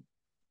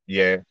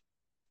 Yeah.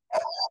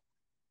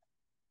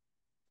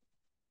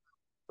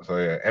 So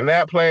yeah, and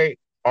that play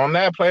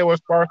where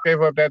Sparks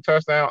gave up that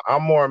touchdown,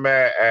 I'm more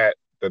mad at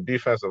the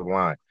defensive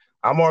line.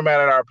 I'm more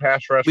mad at our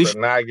pass rush for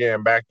not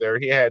getting back there.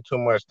 He had too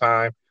much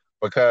time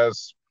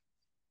because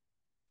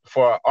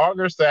for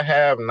August to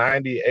have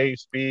 98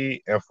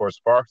 speed and for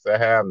Sparks to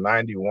have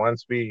 91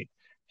 speed,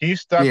 he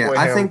stuck with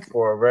him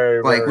for a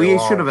very, very we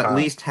long should have time, at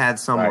least had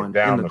someone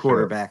in the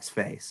quarterback's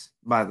face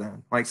by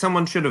then. Like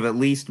someone should have at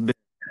least been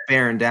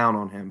bearing down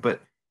on him,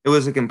 but it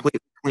was a completely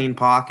clean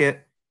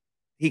pocket.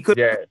 He could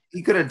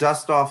have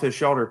dusted off his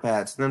shoulder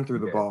pads and then threw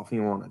the ball if he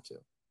wanted to.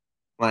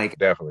 Like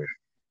definitely.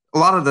 A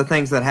lot of the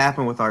things that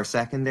happened with our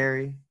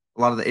secondary,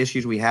 a lot of the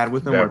issues we had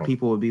with them where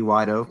people would be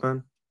wide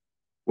open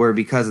were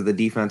because of the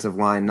defensive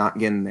line not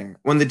getting there.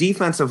 When the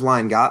defensive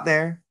line got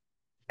there,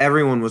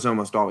 everyone was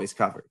almost always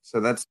covered. So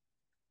that's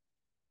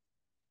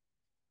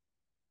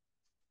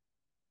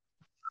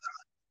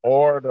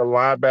or the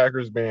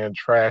linebackers being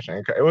trash,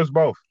 and it was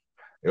both.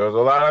 It was a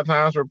lot of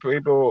times where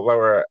people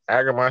where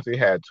Agamonte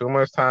had too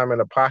much time in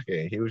the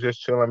pocket. He was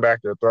just chilling back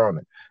there throwing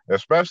it.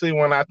 Especially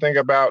when I think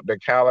about the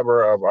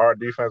caliber of our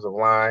defensive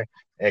line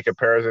in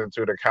comparison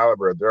to the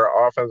caliber of their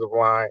offensive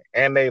line,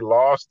 and they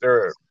lost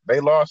a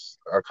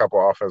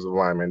couple offensive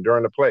linemen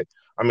during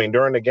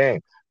the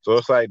game. So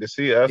it's like to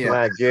see us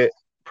not get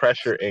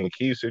pressure in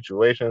key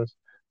situations,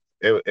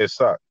 it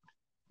sucked.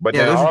 But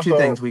those are two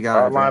things we got.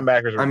 Our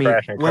linebackers are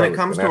crashing. When it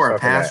comes to our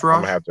pass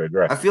rush, have to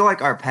address. I feel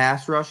like our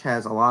pass rush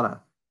has a lot of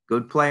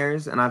good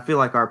players, and I feel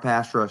like our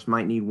pass rush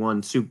might need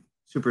one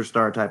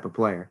superstar type of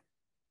player.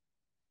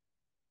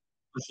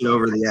 Push it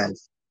over the edge.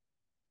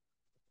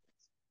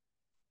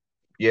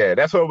 Yeah,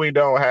 that's what we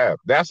don't have.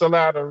 That's a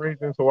lot of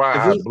reasons why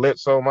I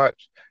blitz so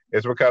much.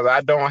 It's because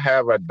I don't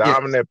have a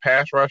dominant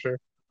pass rusher,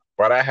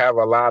 but I have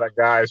a lot of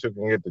guys who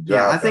can get the job.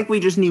 Yeah, I think we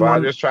just need one. I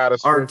just try to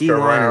our D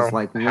line is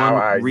like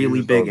one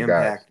really big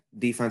impact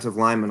defensive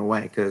lineman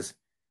away because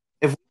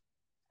if.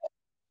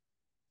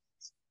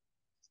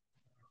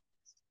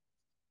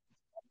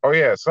 Oh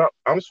yeah, so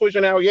I'm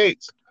switching out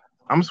Yates.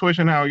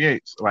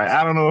 Like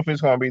I don't know if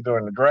it's going to be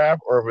during the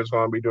draft or if it's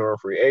going to be during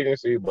free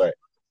agency, but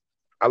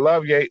I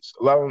love Yates,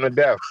 love him to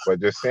death. But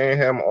just seeing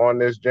him on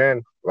this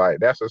gen, like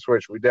that's a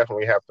switch we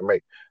definitely have to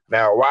make.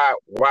 Now,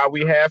 why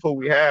we have who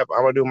we have,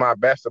 I'm gonna do my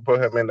best to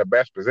put him in the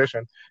best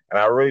position, and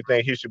I really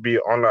think he should be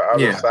on the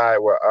other side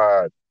with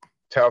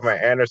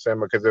Telvin Anderson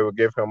because it would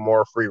give him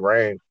more free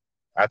reign.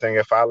 I think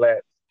if I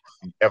let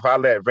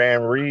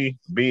Van Ree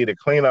be the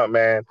cleanup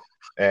man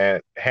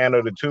and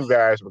handle the two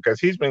guys because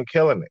he's been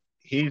killing it.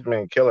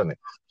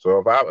 So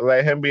if I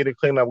let him be the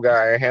cleanup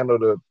guy and handle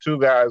the two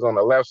guys on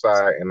the left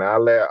side, and I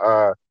let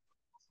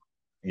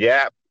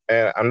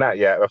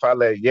if I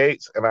let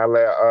Yates and I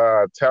let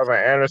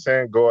Telvin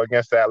Anderson go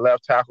against that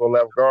left tackle,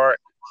 left guard,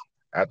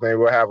 I think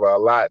we'll have a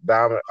lot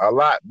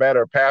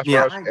better pass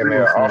rush, and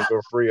they'll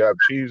also free up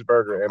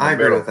Cheeseburger. I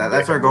agree with that.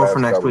 That's our goal for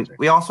next week.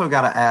 We also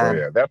got to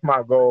add that's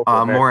my goal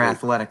for more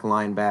athletic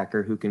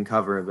linebacker who can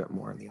cover a bit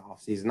more in the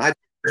offseason.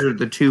 Those are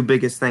the two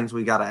biggest things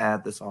we got to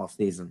add this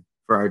offseason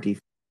for our defense.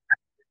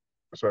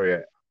 So yeah,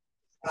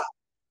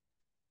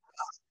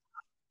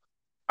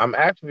 I'm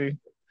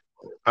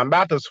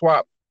about to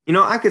swap.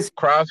 I could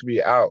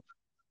Crosby out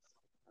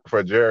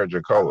for Jared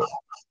Jacola,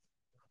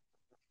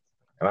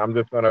 and I'm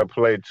just gonna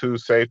play two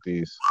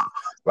safeties.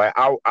 Like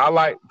I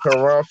like to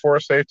run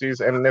four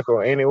safeties in nickel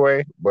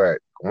anyway, but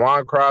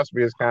Juan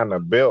Crosby is kind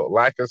of built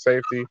like a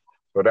safety,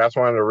 so that's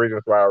one of the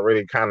reasons why I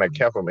really kind of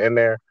kept him in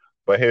there.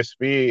 But his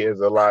speed is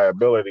a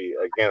liability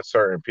against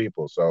certain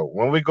people. So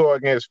when we go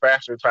against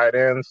faster tight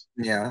ends,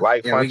 we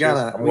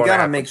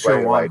gotta make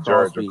sure Juan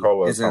Crosby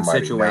is in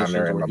situations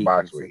where he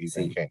can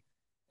succeed.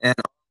 And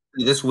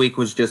this week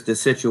was just a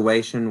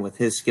situation with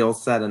his skill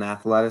set and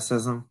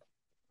athleticism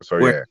where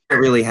he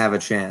didn't really have a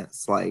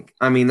chance. Like,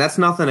 I mean, that's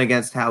nothing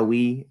against how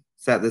we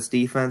set this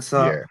defense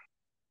up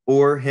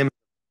or him.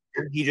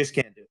 He just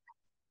can't do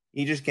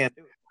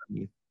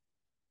it.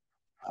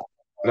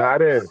 No,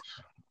 it is.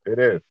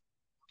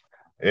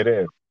 It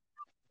is.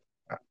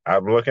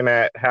 I'm looking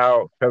at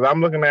how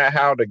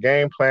the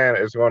game plan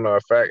is going to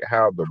affect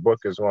how the book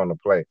is going to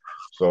play.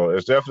 So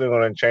it's definitely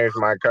going to change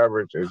my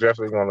coverage. It's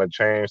definitely going to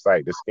change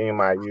like the scheme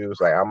I use.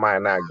 Like I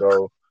might not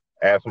go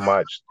as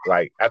much.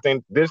 Like I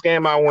think this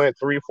game I went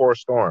 3-4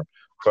 storm.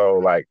 So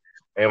like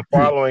in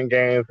following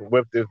games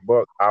with this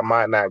book, I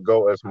might not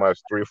go as much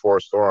 3-4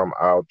 storm.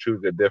 I'll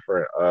choose a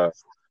different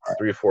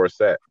 3-4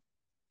 set.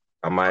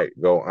 I might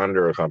go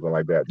under or something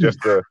like that just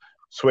to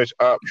switch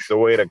up the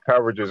way the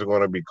coverage is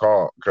going to be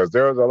called, because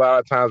there was a lot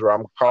of times where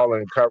I'm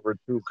calling cover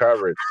 2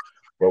 coverage,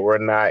 but we're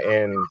not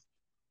in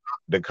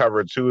the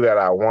cover 2 that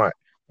I want.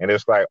 And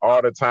it's like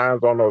all the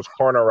times on those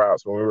corner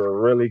routes when we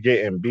were really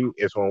getting beat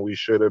is when we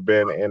should have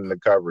been in the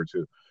cover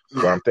 2.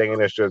 So I'm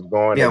thinking it's just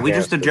going. Yeah, we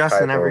just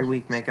adjusting every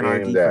week, making our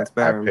defense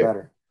better and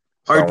better.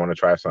 So I want to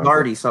try something.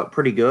 Already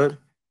pretty good.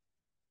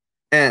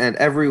 And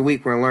every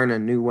week we're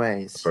learning new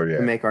ways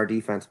to make our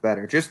defense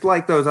better. Just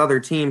like those other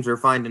teams are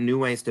finding new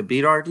ways to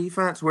beat our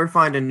defense, we're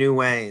finding new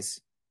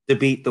ways to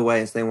beat the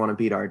way as they want to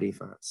beat our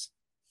defense.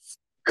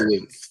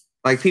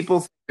 Like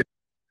people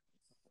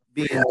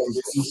being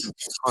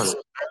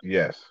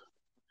Yes.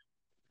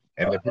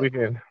 And if we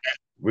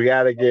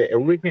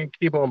can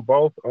keep them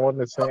both on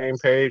the same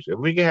page, if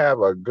we can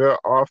have a good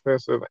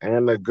offensive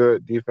and a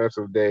good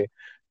defensive day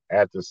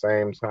at the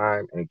same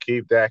time and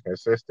keep that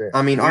consistent,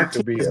 I mean, our we team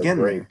could be is a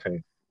getting great there.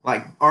 team.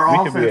 Like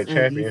our We could be a offense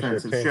and defense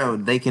championship have team.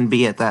 showed they can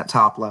be at that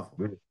top level.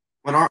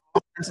 When our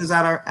offense is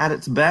at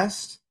its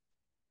best,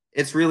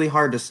 it's really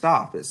hard to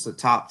stop. It's the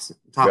top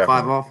five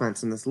Definitely.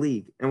 offense in this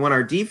league. And when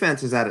our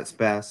defense is at its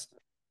best,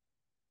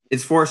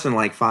 it's forcing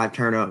like 5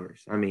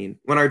 turnovers. I mean,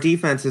 when our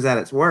defense is at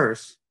its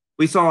worst,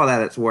 we saw it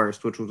at its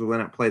worst, which was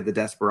when it played the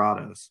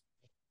Desperados.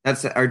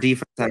 That's our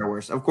defense at our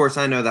worst. Of course,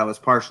 I know that was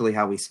partially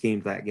how we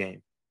schemed that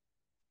game.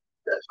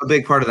 A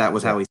big part of that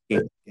was how we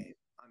schemed the game.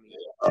 I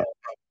mean,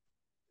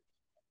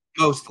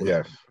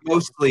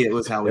 mostly it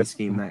was how we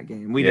schemed that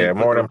game. We didn't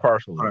more than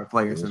partially. put our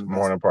players in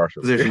more than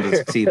partially position to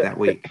succeed that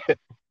week.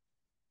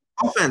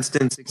 Offense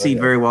didn't succeed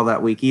very well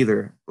that week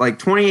either. Like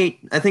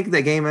 28, I think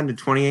the game ended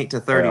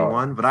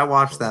 28-31, but I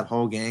watched that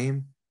whole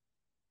game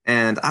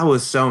and I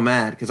was so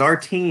mad because our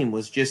team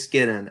was just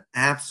getting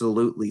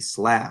absolutely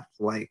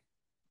slapped. Like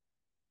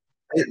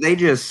they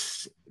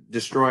just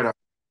destroyed our.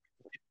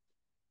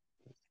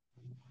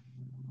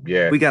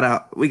 Yeah, we got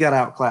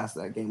outclassed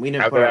that game. We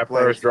didn't after put our that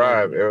players first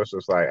drive. together. It was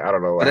just like I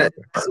don't know what But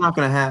happened. it's not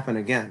going to happen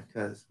again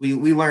because we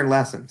learned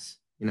lessons.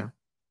 You know,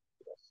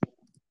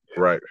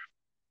 right?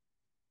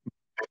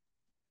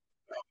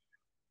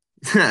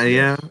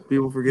 Yeah,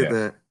 people forget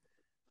that.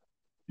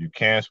 You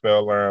can't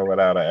spell learn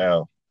without an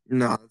L.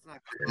 No, it's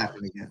not going to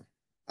happen again.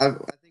 I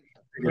think.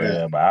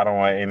 Yeah, but I don't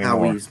want any how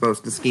more. we're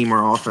supposed to scheme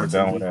our offense.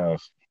 We're done with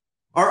else.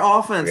 Our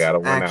offense,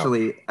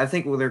 actually, I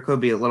think there could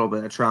be a little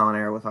bit of trial and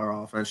error with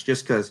our offense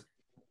just because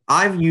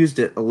I've used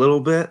it a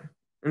little bit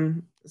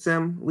in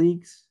sim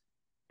leagues,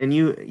 and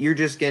you're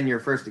just getting your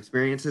first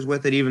experiences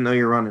with it, even though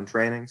you're running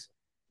trainings.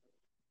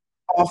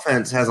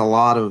 Offense has a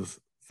lot of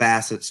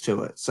facets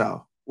to it,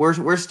 so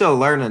we're still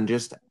learning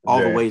just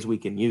all the ways we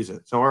can use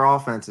it. So our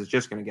offense is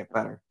just going to get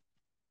better.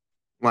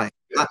 Like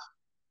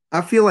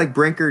I feel like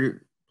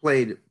Brinker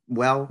played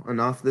well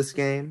enough this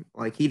game.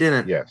 Like he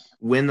didn't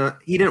win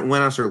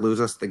us or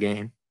lose us the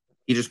game.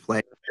 He just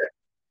played.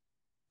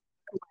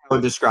 I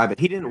would describe it.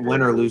 He didn't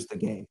win or lose the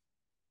game.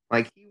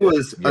 Like he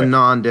was a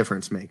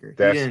non-difference maker.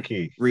 That's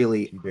key.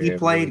 Really, he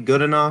played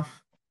good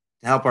enough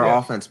to help our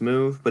offense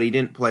move, but he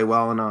didn't play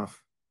well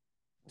enough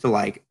to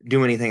like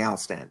do anything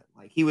outstanding.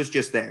 Like he was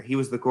just there. He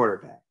was the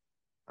quarterback.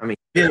 I mean,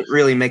 he didn't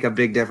really make a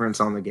big difference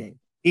on the game.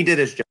 He did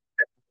his job.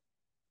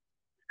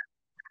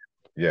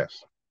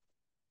 Yes.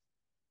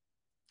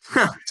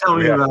 Tell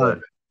me about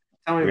it.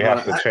 We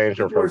have to change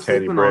him from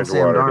Teddy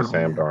Bridgewater to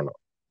Sam Darnold.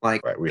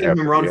 Like we have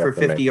him run for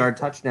 50-yard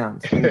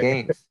touchdowns in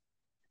games.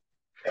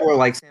 Or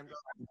like Sam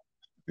Darnold.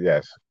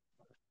 Yes.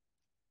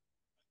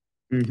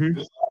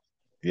 Mm-hmm.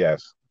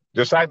 Yes.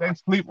 Just like they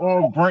sleep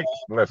on breaks.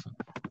 Listen.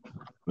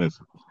 This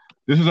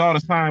is all the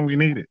sign we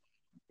needed.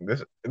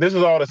 This is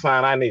all the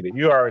sign I needed.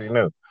 You already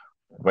knew.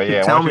 But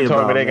yeah, once you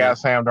told me they got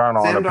Sam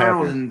Darnold on the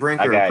Panthers, and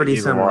Brinker are pretty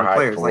similar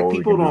players. Like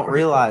people don't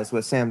realize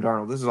with Sam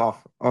Darnold, this is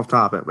off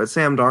topic, but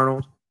Sam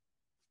Darnold,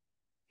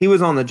 he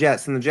was on the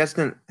Jets, and the Jets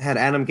had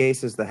Adam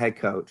Gase as the head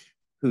coach,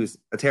 who's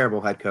a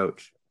terrible head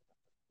coach.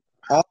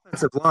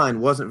 Offensive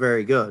line wasn't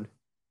very good,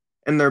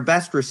 and their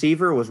best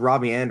receiver was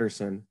Robbie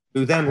Anderson,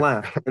 who then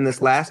left. And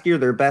this last year,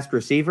 their best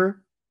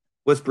receiver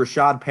was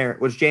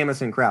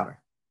Jamison Crowder,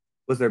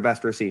 was their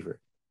best receiver.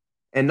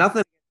 And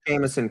nothing against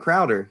Jamison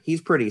Crowder,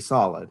 he's pretty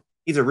solid.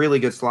 He's a really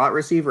good slot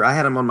receiver. I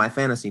had him on my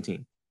fantasy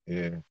team.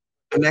 Yeah.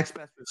 The next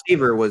best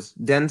receiver was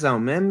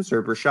Denzel Mims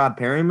or Brashad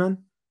Perryman.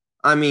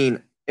 I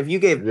mean, if you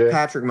gave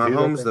Patrick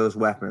Mahomes those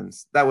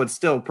weapons, that would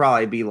still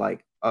probably be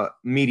like a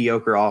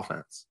mediocre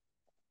offense.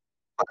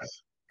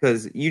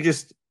 Because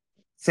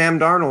Sam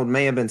Darnold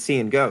may have been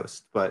seeing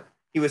ghosts, but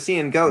he was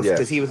seeing ghosts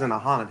because he was in a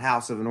haunted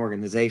house of an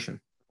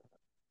organization.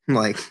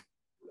 Like,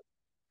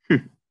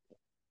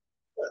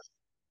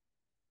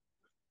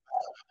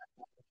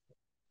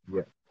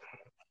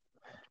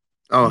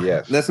 Oh,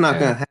 yes. That's not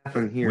going to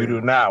happen here. We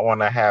do not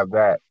want to have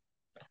that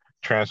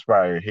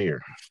transpire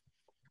here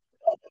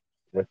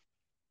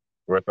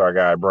with our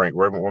guy Brink.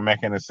 We're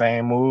making the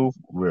same move.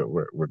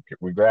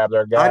 We grabbed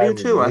our guy. I do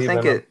too. I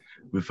think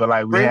we feel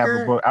like we have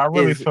a book. I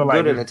really feel like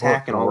good at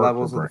attacking all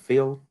levels of the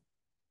field.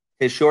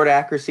 His short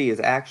accuracy is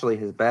actually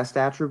his best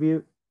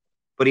attribute,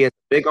 but he has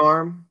a big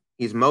arm.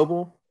 He's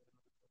mobile.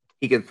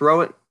 He can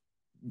throw it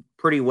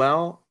pretty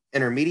well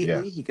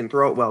intermediately. He can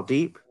throw it well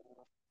deep.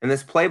 And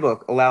this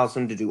playbook allows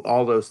him to do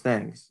all those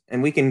things.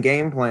 And we can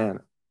game plan.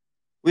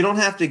 We don't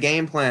have to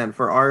game plan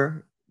for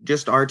our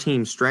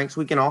team's strengths.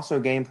 We can also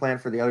game plan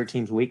for the other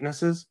team's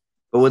weaknesses.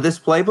 But with this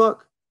playbook,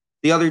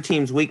 the other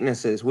team's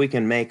weaknesses, we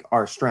can make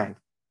our strength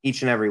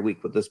each and every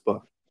week with this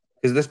book.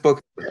 Because this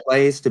book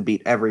plays to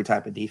beat every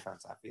type of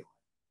defense, I feel.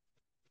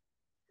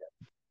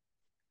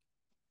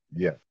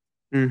 Yeah.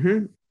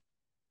 Mm-hmm.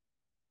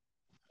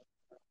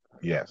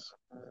 Yes.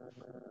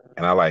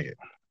 And I like it.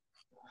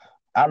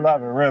 I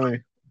love it,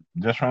 really.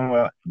 just from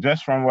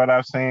what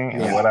I've seen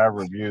and Yeah. what I've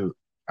reviewed,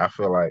 I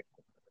feel like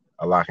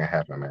a lot can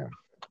happen, man.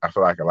 I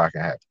feel like a lot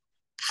can happen.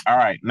 All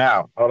right,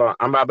 now hold on.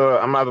 I'm about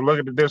to look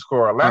at the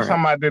Discord. Last right.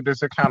 time I did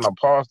this, it kind of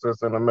paused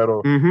us in the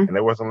middle, Mm-hmm. and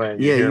it wasn't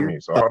letting you Yeah, hear you're me.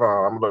 So hold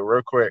on, I'm gonna look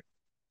real quick.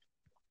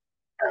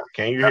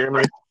 Can you hear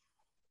me?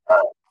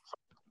 All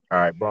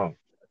right, boom.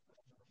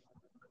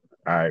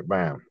 All right,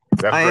 bam.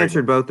 That's I great.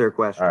 answered both their All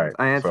questions. right,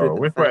 I answered so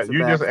the which one? defensive You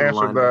just backs and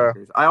the answered the.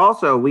 linebackers. I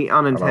also, we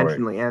Hold on, wait.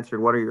 unintentionally answered,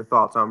 what are your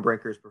thoughts on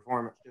Brinker's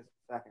performance? Just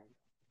a second.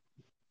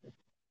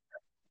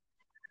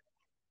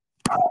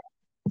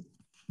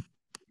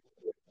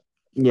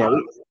 Yeah.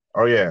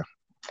 Oh yeah.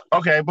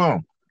 Okay,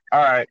 boom.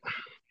 All right,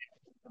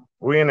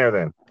 we in there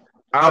then.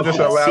 I'll just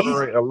for the season,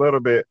 elaborate a little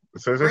bit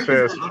since it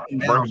Brinker's says been up and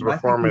down, Brinker's but I think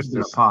he's performance been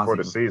a this for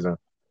the positive. season.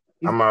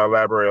 He's- I'm gonna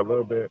elaborate a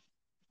little bit.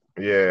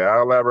 Yeah,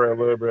 I'll elaborate a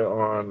little bit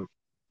on.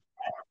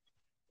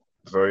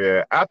 So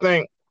yeah, I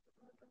think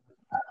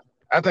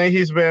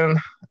he's been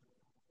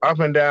up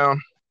and down.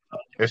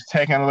 It's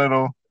taking a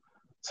little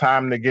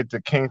time to get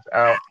the kinks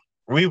out.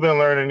 We've been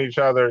learning each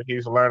other.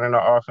 He's learning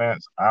the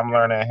offense. I'm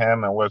learning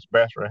him and what's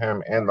best for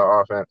him in the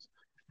offense.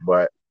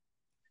 But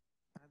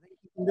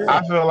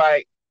I feel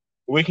like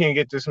we can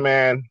get this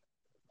man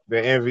the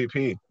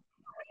MVP.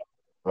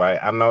 Like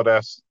I know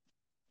that's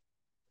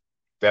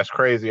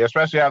crazy,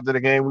 especially after the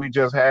game we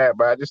just had.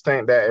 But I just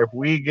think that if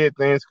we get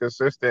things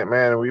consistent,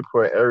 man, and we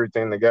put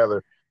everything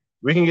together,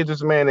 we can get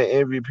this man the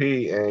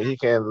MVP, and he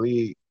can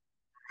lead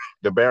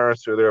the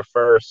Barons to their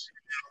first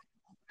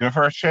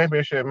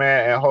championship,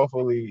 man, and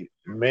hopefully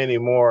many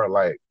more.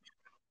 Like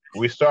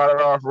we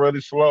started off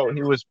really slow.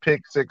 He was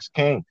pick six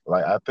king.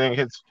 Like I think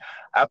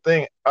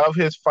of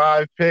his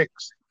 5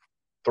 picks,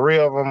 3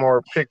 of them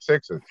were pick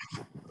sixes.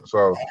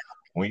 So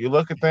when you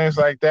look at things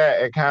like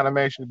that, it kind of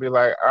makes you be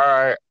like, all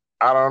right,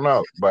 I don't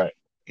know, but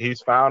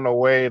he's found a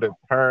way to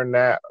turn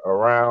that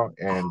around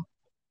and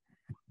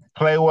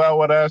play well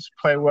with us,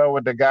 play well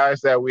with the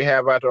guys that we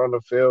have out there on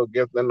the field,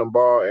 give them the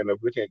ball, and if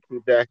we can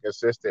keep that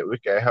consistent, we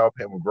can help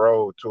him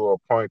grow to a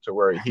point to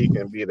where he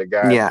can be the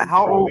guy Yeah.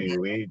 to truly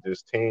lead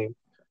this team,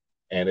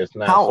 and it's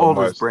not How so old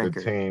is much the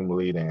Brinker? team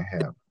leading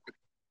him.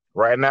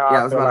 Right now, Yeah,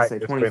 I I was feel about to like say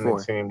it's been the 24.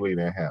 team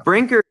leading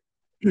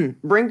him.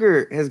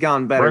 Brinker has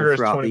gone better Brinker is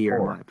throughout the year, in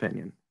 24. my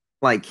opinion.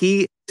 Like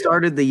he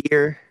started the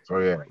year So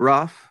yeah,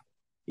 rough.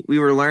 We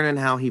were learning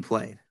how he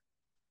played,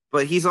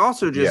 but he's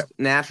also yeah, just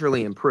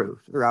naturally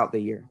improved throughout the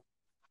year.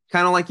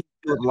 Kind of like you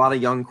do with a lot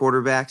of young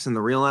quarterbacks in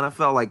the real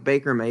NFL, like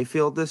Baker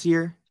Mayfield this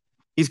year.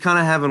 He's kind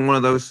of having one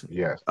of those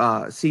yes,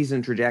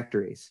 season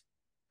trajectories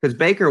because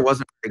Baker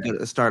wasn't very good at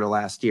the start of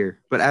last year,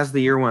 but as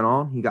the year went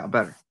on, he got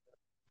better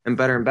and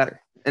better and better,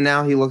 and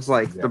now he looks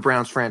like yeah, the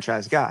Browns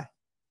franchise guy.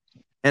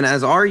 And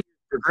as our year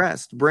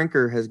progressed,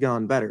 Brinker has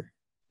gone better.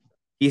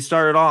 He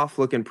started off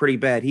looking pretty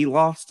bad. He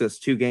lost us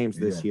 2 games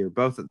yeah. this year,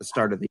 both at the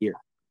start of the year.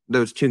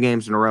 Those 2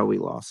 games in a row we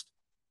lost.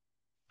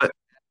 But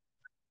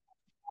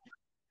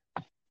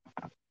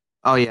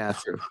oh yeah,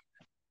 true.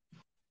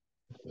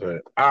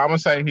 But I'm gonna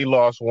say he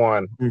lost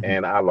one,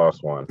 and I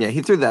lost one. Yeah,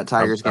 he threw that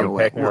Tigers game I'm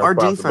away. taking Our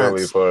responsibility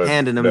defense for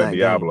handed him the that game,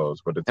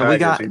 Diablos, but the and we Tigers, he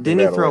got. threw Didn't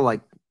he that throw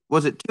away.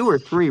 was it 2 or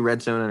 3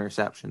 red zone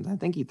interceptions? I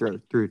think he threw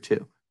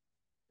 2,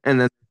 and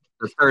then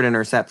the third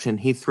interception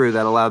he threw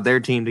that allowed their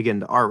team to get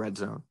into our red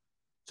zone.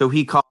 So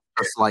he cost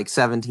us like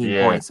 17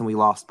 Yeah, points, and we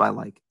lost by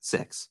like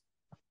 6.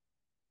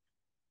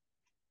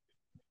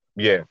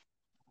 yeah,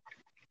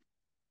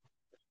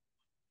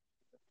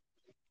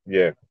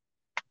 yeah,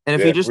 And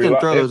if he yeah. just didn't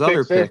throw His those pick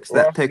other six picks,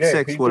 that lost the pick game.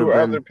 6 He threw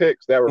other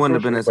picks that were wouldn't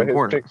have been crucial, as but his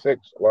important. pick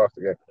six lost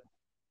the game.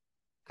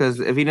 Because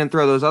if he didn't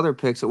throw those other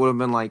picks, it would have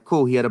been like,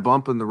 cool, he had a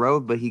bump in the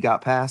road, but he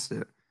got past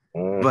it.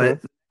 Mm-hmm.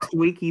 But next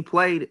week he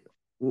played.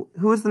 Who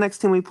was the next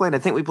team we played? I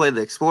think we played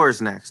the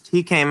Explorers next.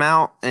 He came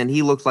out and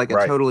he looked like a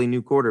Right. totally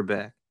new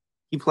quarterback.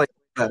 He played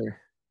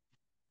better.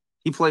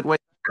 He played way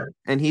better.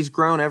 And he's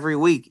grown every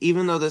week.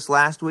 Even though this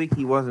last week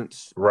he wasn't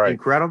Right.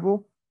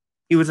 incredible,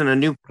 he was in a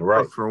new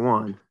Right. for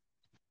one.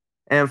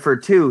 And for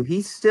 2,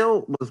 he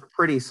still was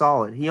pretty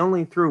solid. He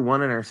only threw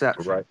 1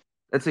 interception. Right.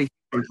 That's a huge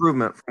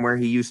improvement from where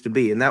he used to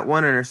be. And that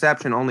 1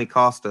 interception only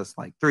cost us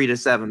like 3 to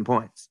 7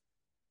 points.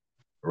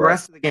 The Right.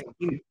 rest of the game,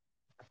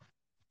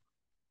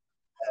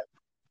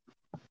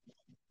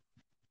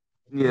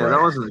 yeah, Right.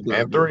 that wasn't good.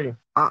 And 3.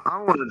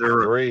 I wanted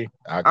to 3.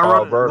 I I called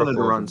wanted to verticals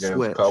run against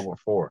switch. cover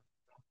 4.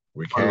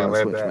 We I can't run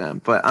let switch, that. man.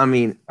 But I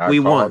mean, I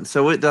we called- won,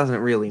 so it doesn't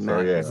really So,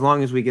 matter yeah. as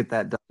long as we get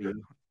that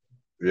W.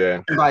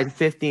 Yeah. Win by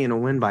 50 and a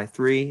win by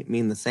 3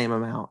 mean the same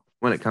amount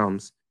when it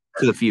comes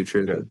to the future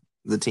of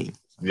the team.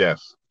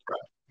 Yes.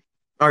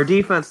 Our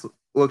defense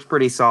looks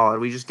pretty solid.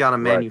 We just got to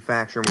Right.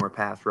 manufacture more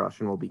pass rush,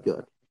 and we'll be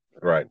good.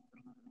 Right.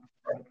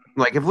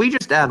 Like if we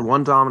just add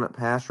one dominant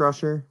pass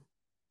rusher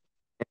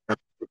and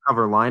a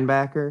cover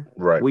linebacker,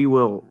 Right. we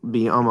will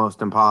be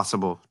almost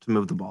impossible to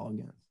move the ball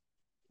against.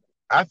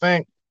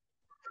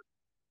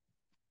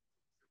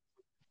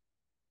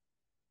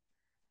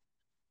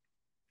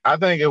 I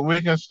think if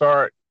we can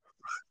start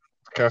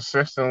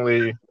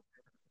consistently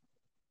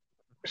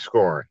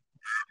scoring,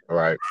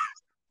 right?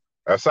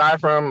 Aside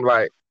from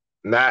like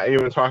not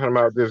even talking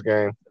about this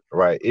game,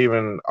 Right.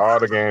 Even all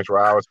the games where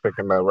I was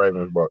picking the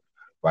Ravens, but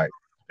like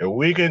if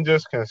we can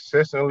just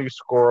consistently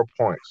score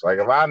points, like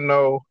if I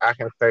know I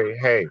can say,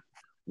 hey,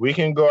 we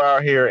can go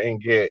out here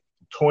and get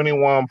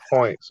 21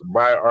 points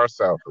by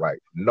ourselves, like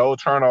no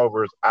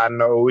turnovers. I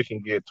know we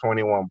can get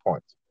 21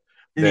 points.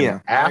 Then Yeah,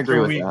 I agree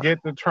after with we that. get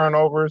the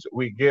turnovers,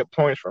 we get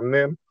points from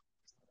them,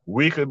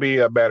 we could be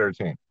a better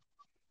team.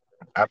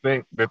 I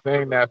think the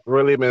thing that's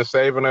really been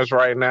saving us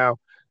right now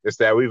is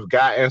that we've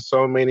gotten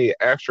so many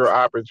extra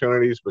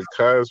opportunities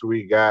because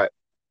we got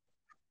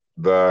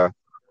the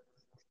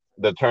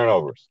the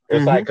turnovers.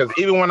 It's Hmm. like because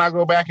even when I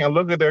go back and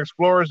look at the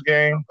Explorers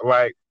game,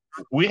 like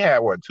we had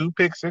what 2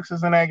 pick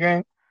sixes in that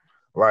game.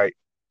 Like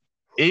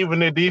even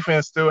the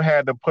defense still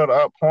had to put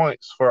up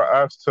points for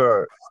us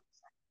to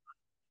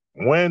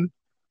win.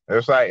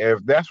 It's like if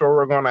that's where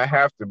we're gonna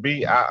have to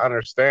be, I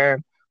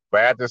understand.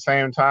 But at the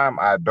same time,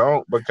 I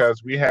don't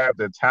because we have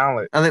the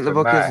talent I think the to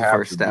book is not the have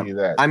first to step. be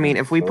that I mean,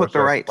 team. if we So put it's the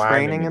just right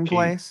finding training the in key.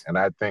 place, And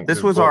I think this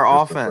this was book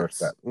our is the first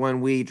step. offense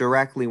when we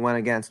directly went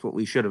against what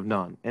we should have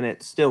done, and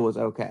it still was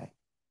okay.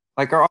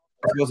 Like our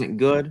offense wasn't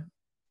good.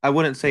 I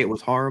wouldn't say it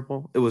was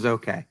horrible. It was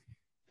okay.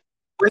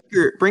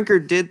 Brinker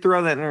did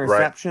throw that Right,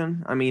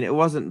 interception. I mean, it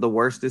wasn't the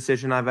worst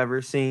decision I've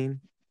ever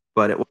seen,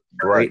 but it was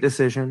a right, great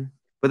decision.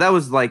 But that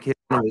was like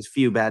one of his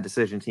few bad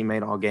decisions he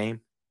made all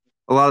game.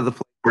 A lot of the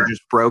plays were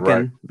just right,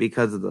 broken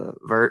because of the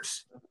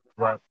verts.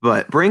 right,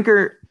 But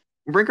Brinker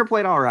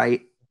played all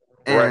right. right.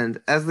 And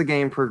as the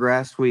game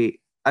progressed,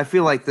 I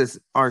feel like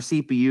our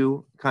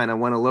CPU kind of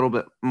went a little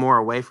bit more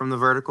away from the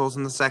verticals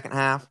in the second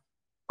half.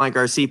 Like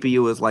our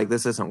CPU was like,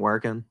 this isn't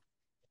working.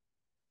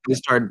 We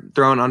started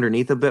throwing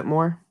underneath a bit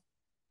more.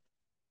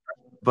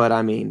 But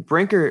I mean,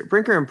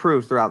 Brinker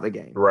improved throughout the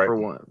game Right, for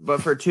one.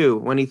 But for two,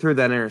 when he threw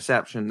that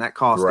interception, that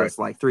cost right. us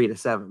like 3 to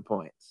 7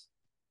 points.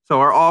 So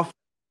our offense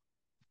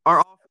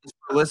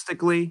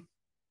realistically,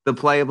 the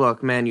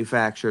playbook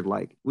manufactured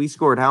like we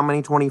scored how many?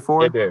 It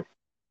 24? did.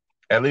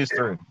 At least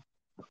three.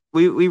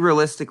 We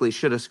realistically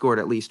should have scored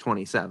at least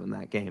 27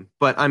 that game.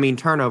 But I mean,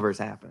 turnovers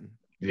happen.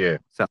 Yeah.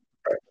 So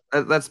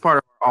that's part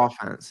of our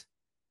offense.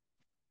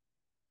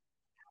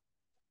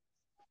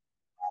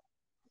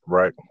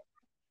 Right,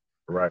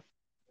 right.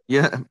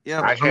 Yeah,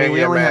 yeah. I I mean, can't we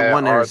get only have mad at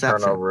one our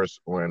interception. turnovers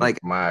when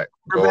Like my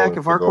goal quarterback, is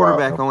if to our go out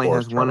quarterback and only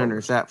force has one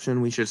turnovers.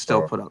 interception, we should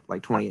still So, put up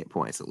like 28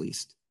 points at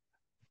least.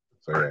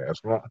 so yeah,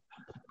 that's one.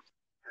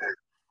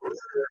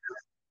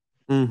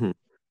 Mm-hmm.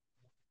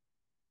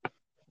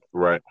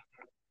 Right.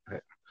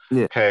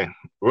 Yeah. Hey,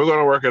 we're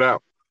gonna work it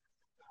out.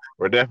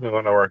 We're definitely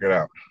gonna work it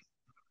out.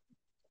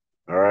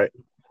 All right.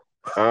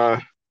 Uh,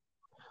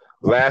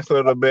 last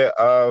little bit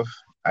of,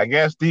 I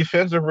guess,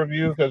 defensive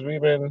review because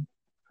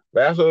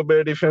last little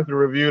bit of defensive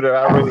review that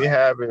I really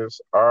have is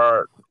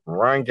our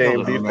run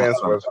game defense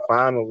was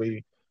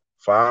finally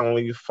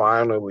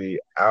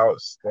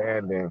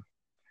outstanding.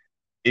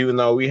 Even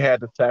though we had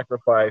to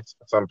sacrifice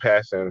some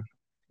passing,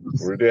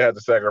 we did have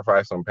to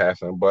sacrifice some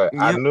passing, but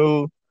Yep.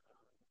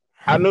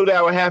 I knew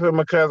that would happen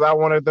because I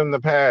wanted them to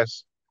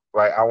pass.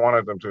 Like I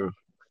wanted them to.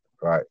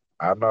 Like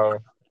I know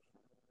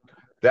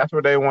that's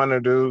what they want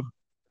to do.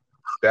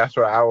 That's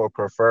what I would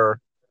prefer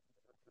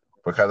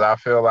because I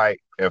feel like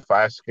if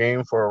I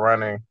scheme for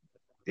running,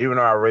 even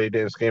though I really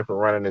didn't scheme for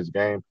running this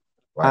game,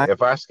 like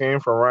if I scheme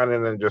for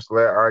running and just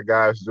let our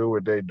guys do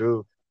what they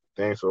do,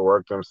 things will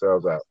work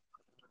themselves out.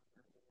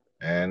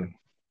 And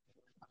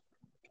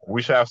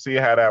we shall see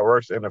how that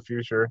works in the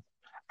future.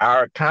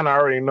 I kind of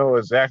already know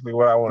exactly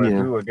what I want to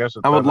do against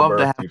the I would love to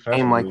Thunderbirds have a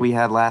game like defensively. we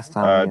had last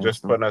time against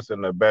Just them. putting us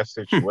in the best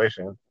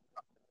situation.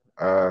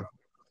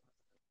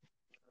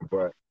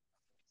 But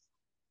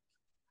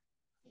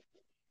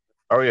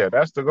oh yeah,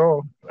 that's the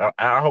goal.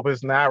 I hope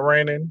it's not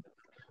raining.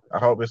 I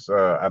hope it's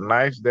a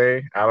nice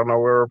day. I don't know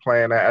where we're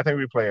playing at. I think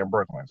we play in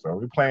Brooklyn. So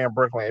we play in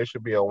Brooklyn. It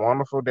should be a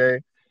wonderful day.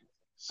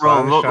 Bro,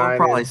 Sun they'll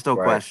probably shining. still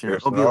Like question it.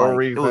 there's They'll be no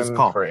like, it was reason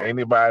called. for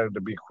anybody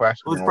to be It was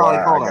questioning probably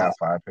why I called got out.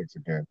 5 picks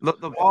again. The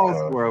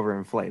balls were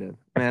overinflated.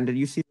 Man, did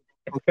you see?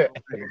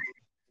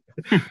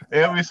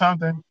 It'll be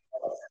something.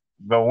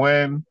 The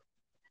win.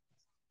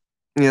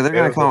 Yeah, they're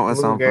gonna come up with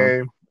something.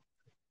 Game.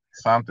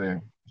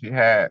 Something. He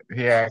had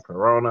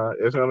Corona.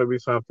 It's gonna be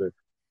something.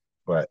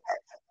 But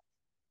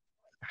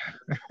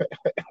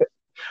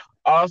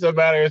all that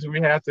matters is we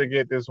have to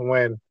get this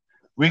win.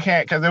 We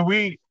can't because if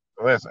we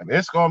listen,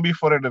 it's gonna be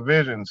for the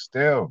division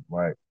still.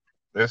 Like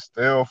it's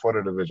still for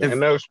the division.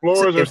 And the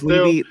Explorers are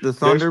still we beat the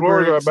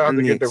Explorers are Thunderbirds about and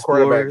to the get their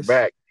quarterback Explorers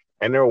back,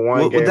 and they're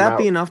one game would that out.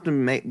 be enough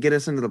to get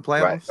us into the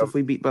playoffs Like, if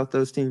we beat both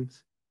those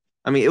teams?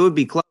 I mean, it would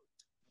be close.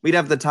 We'd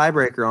have the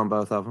tiebreaker on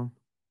both of them.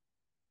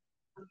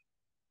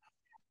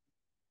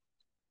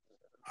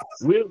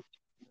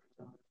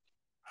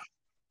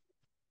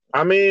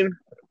 I mean,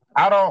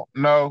 I don't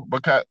know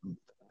because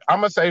I'm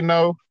gonna say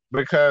no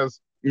because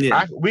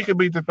we could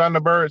beat the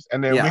Thunderbirds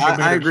and then we could beat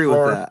the agree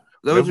Explorers. with that.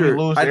 Those if we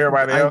lose to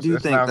everybody else, do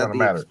it's think not that gonna the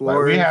matter. Like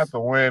Explorers we have to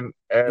win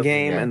every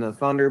game and the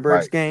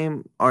Thunderbirds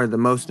game are the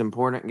most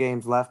important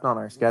games left on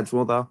our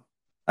schedule, though.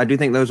 I do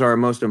think those are our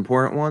most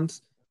important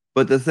ones.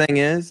 But the thing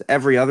is,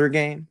 every other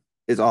game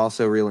is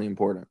also really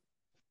important.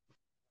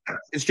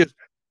 It's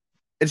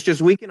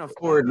just we can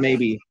afford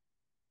we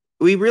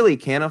really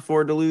can't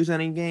afford to lose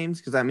any games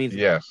because that means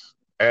Yes.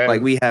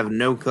 And we have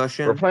no we're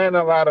cushion. playing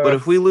a lot But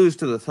of if we lose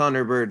to the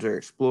Thunderbirds or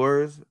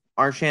Explorers,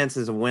 our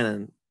chances of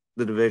winning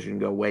the division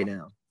go way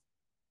down.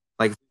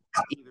 Like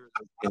either of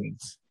those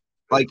games.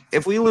 Like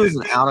if we lose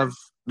an out of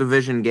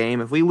division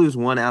game, if we lose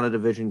one out of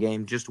division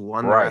game, just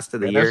one the right. rest of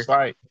the And year, it's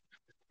like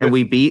and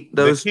we beat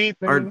the those key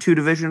our thing. two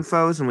division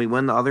foes and we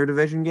win the other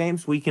division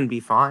games, we can be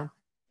fine.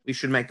 We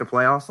should make the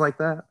playoffs like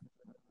that.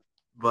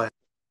 But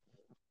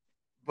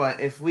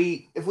if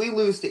we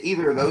lose to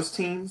either of those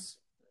teams,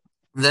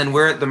 then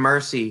we're at the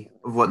mercy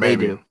of what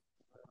Maybe. they do.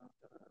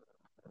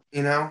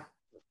 You know?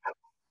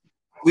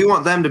 We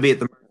want them to be at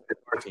the mercy of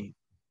our team.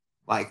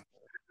 Like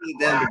we need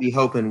them to be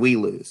hoping we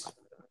lose.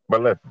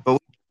 But listen.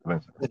 But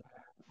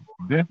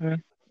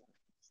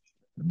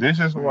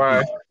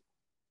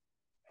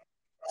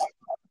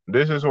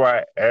This is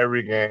why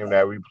every game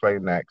that we play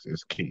next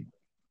is key.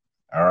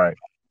 All right.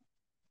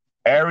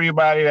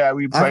 Everybody that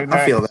we play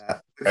next, I feel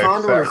that.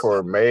 Except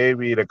for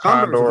maybe the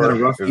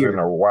Condors is in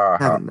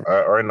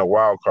the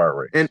wild card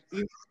race. And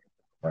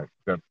like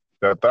the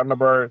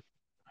Thunderbirds,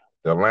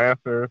 the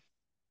Lancers,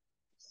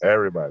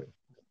 everybody.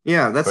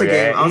 Yeah, that's a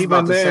game I was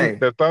about to say.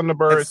 The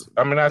Thunderbirds,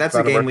 that's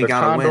a game we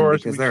got to win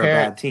because they're a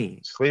bad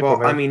team.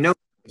 Well, I mean, no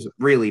one's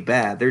really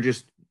bad. They're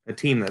just a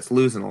team that's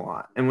losing a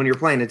lot. And when you're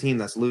playing a team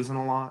that's losing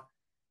a lot,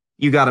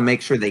 you got to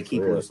make sure they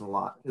keep losing a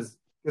lot because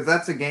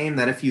that's a game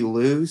that if you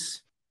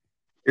lose,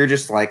 you're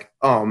just like,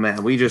 oh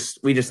man, we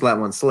just let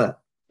one slip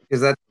because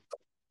that's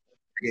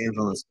games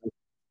on this.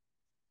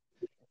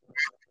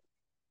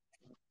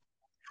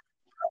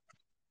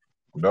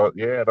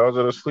 Those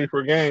are the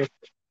sleeper games.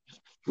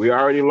 We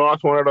already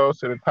lost one of those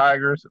to the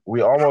Tigers.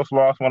 We almost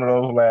lost one of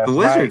those last night. The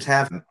Wizards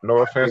have. No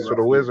offense to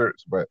the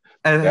Wizards, but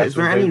is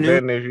there any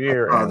news this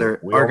year?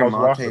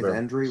 Argamonte's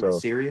injury was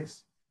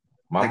serious?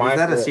 Was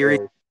that a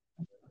serious?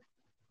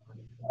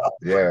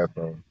 Yeah.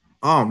 So.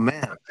 Oh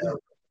man,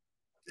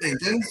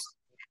 things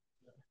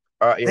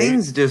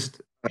just.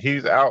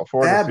 He's out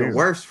for bad the season.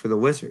 Worse for the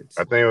Wizards.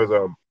 I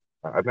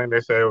think they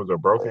said it was a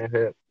broken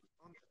hip.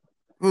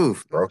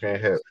 Oof. Broken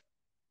hip.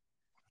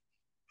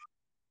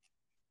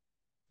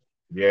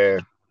 Yeah.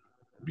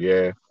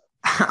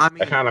 I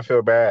kind of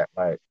feel bad.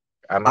 Like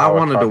I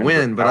wanted to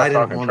win, but I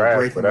didn't want to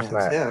break that's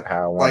not hip.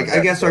 How I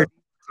guess our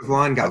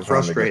line got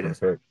frustrated.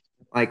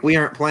 Like we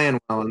aren't playing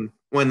well, and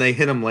when they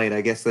hit him late,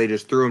 I guess they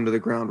just threw him to the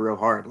ground real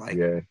hard. Like,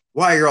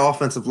 why are your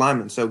offensive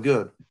linemen so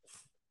good?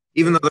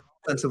 Even though the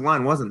offensive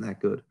line wasn't that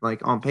good.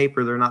 Like on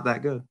paper, they're not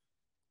that good.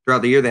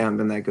 Throughout the year, they haven't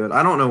been that good.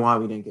 I don't know why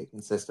we didn't get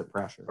consistent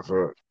pressure.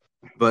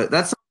 But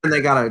that's something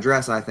they got to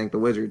address. I think the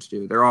Wizards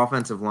do their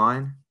offensive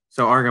line.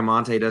 So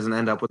Argamonte doesn't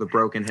end up with a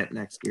broken hip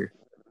next year.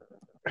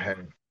 Hey.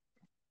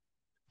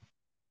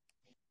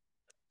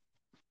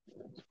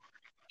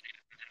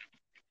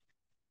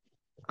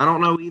 I don't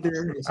know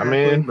either.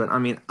 Exactly, but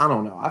I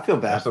don't know. I feel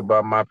bad. That's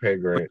above my pay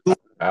grade.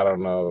 I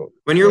don't know.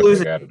 When you're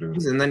losing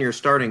and then your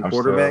starting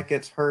quarterback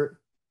gets hurt,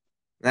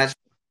 that's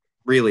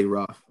really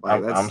rough.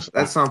 Like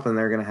that's something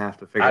they're going to have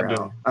to figure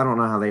out. I don't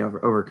know how they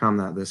overcome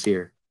that this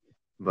year,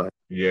 but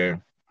yeah.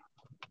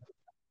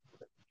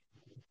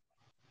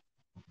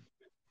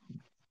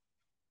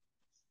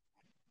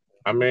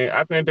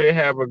 I think they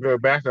have a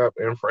good backup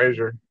in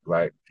Frazier.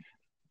 Like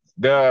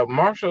the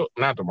Marshalls,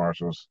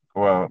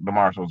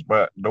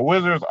 but the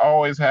Wizards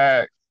always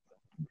had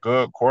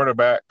good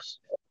quarterbacks.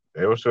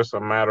 It was just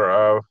a matter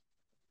of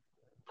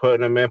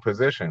putting them in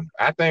position.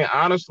 I think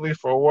honestly,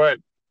 for what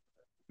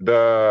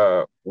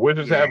the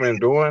Wizards have been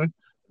doing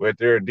with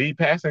their deep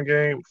passing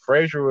game,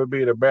 Frazier would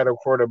be the better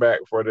quarterback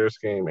for their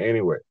scheme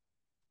anyway.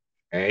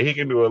 And he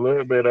can do a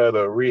little bit of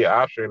the read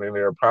option, and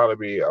it'll probably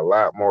be a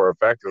lot more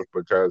effective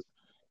because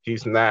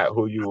he's not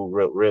who you will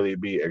really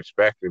be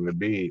expecting to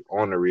be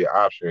on the read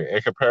option in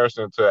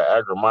comparison to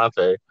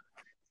Argamonte,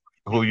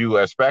 who you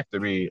expect to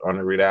be on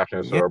the read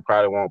option, so it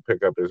probably won't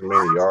pick up as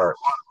many yards.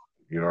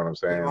 You know what I'm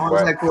saying?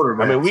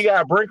 But, we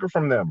got Brinker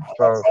from them.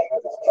 So,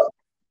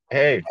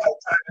 hey,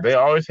 they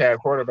always had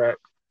quarterbacks.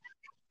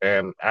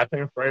 And I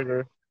think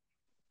Frazier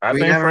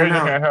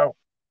can help.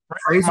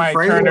 Frazier might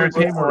turn their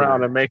team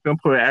around and make them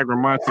put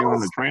Argamonte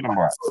on the trading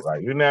block.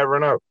 Like, you never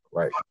know.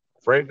 Like,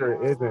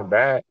 Frazier isn't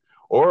bad.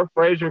 Or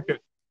Frazier could.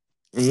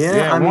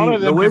 Yeah, one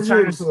of them could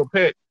turn into a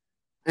pick.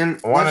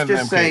 And let's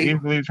just say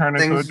easily turn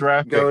into a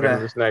draft pick go in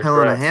this next hell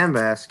in a draft.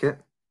 handbasket,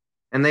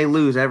 and they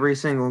lose every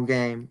single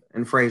game,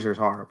 and Frazier's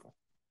horrible.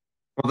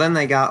 Well, then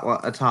they got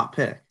a top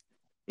pick,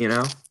 you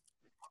know?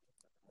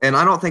 And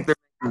I don't think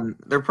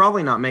they're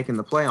probably not making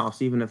the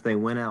playoffs even if they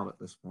win out at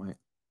this point.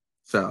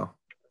 So.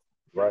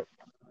 Right.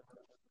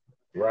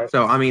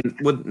 So,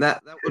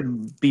 that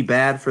would be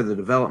bad for the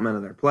development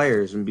of their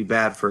players and be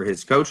bad for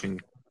his coaching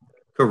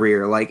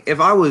career. Like,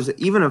 if I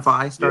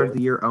started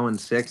the year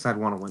 0-6, I'd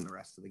want to win the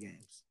rest of the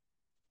games.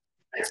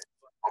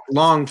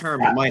 Long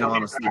term, it might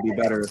honestly be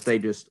better if they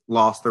just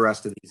lost the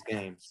rest of these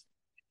games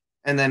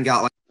and then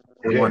got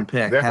one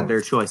pick, definitely. Had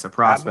their choice of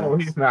prospects. I know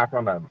he's not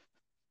gonna.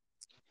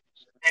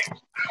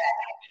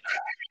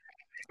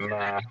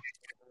 Nah.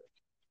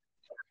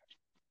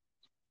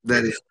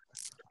 That is,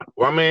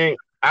 Well, I mean,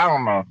 I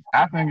don't know.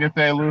 I think if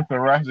they lose the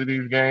rest of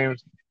these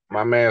games,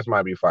 my man's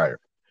might be fired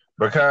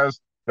because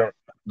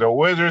the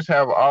Wizards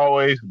have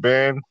always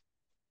been,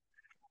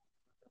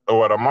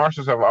 or the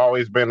Marshals have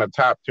always been a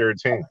top tier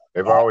team.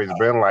 They've always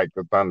been like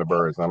the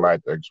Thunderbirds and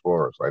like the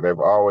Explorers. Like they've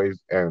always,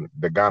 and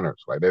the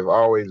Gunners. Like they've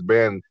always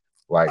been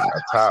like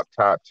a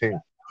top team.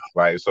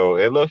 Like so,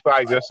 it looks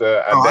like just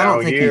a I don't down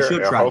think he year,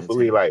 should and try to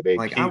hopefully, tank. like they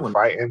Like I keep wouldn't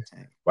try fighting. to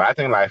tank. But I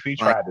think like if he Like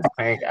tried to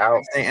tank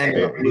out, they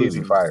ended up he'd be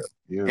losing, fired.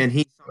 He'd, and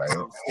he like,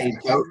 somehow stayed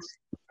coach.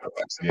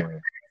 yeah.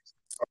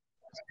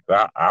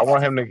 So I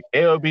want him to.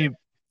 It'll be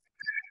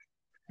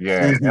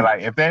yeah. And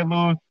like if they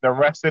lose the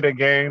rest of the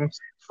games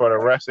for the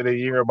rest of the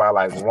year by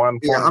like 1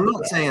 Yeah, point, I'm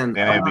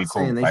then it'd be not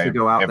cool. saying they Like should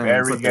go out if there and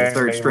every put their game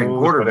third they string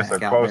lose, but it's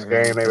quarterback a out close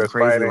there game and they go was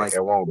crazy fighting, like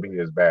it won't be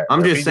as bad.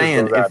 I'm But if just he just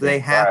saying goes if out there they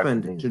and tries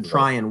happened lose, to it's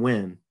try over. and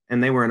win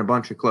and they were in a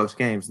bunch of close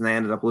games and they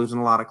ended up losing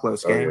a lot of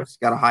close Oh yeah. games,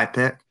 got a high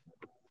pick,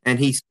 and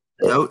he's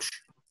coach,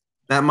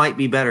 that might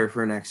be better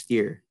for next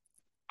year.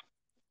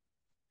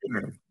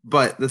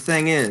 But the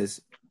thing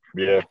is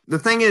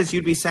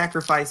you'd be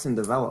sacrificing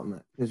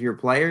development because your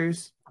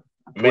players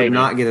would Maybe.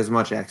 not get as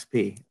much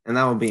XP, and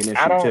that would be an I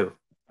issue don't. too.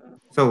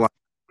 So like,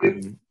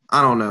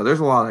 I don't know.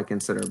 There's a lot to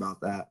consider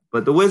about that.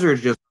 But the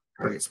Wizards just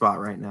in a great spot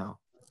right now.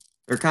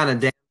 They're kind of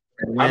damned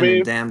if they win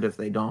and damned if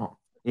they don't.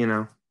 You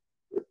know.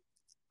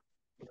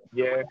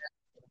 Yeah.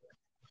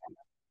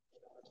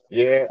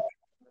 Yeah.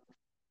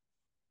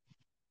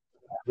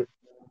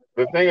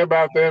 The thing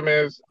about them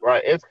is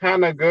like it's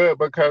kind of good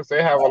because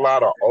they have a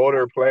lot of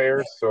older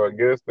players, so it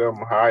gives them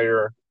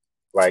higher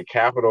like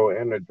capital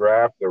in the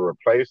draft to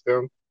replace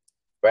them.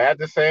 But at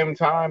the same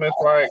time, it's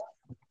like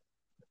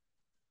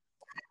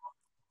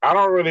I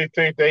don't really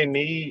think they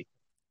need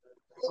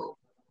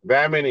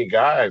that many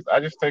guys. I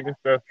just think it's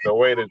just the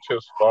way the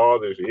chips fall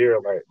this year.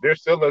 Like they're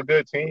still a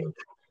good team.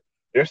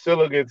 They're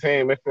still a good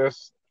team. It's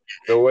just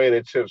the way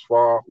the chips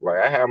fall. Like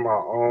I have my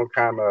own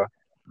kind of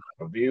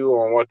view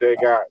on what they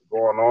got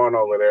going on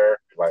over there.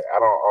 Like I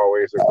don't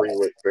always agree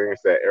with things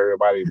that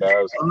everybody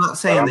does. I'm not But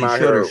saying I'm they out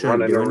should or here shouldn't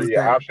running the do read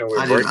anything. option with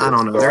I breakers,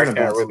 don't know. so They're I in a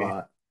can't bad really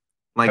spot.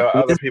 Like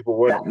tell other people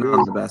what to do.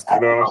 not the best. You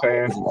know what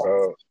I'm saying?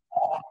 So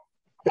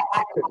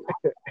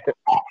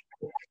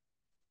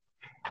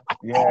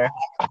yeah,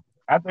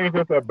 I think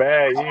it's a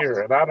bad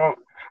year, and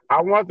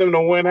I want them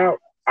to win out.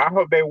 I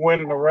hope they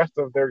win the rest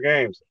of their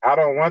games. I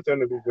don't want them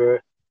to be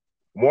good.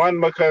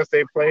 One, because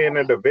they play in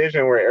a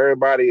division where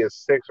everybody is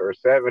 6 or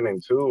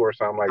 7-2 or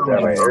something like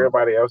that. Like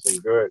everybody else is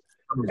good.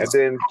 And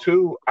then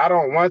two, I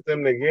don't want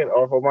them to get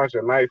a whole bunch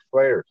of nice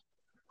players.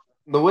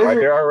 The Wizards, like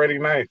they're already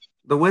nice.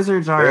 The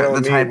Wizards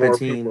aren't the type of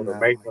team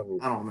that I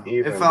don't know.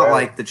 It felt better.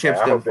 like the chips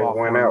didn't fall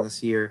for them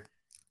this year.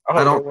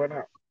 I don't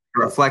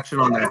reflection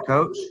on their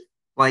coach.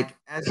 Like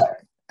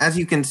as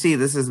you can see,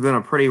 this has been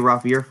a pretty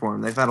rough year for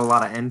them. They've had a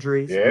lot of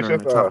injuries and they're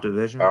in a tough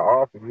division.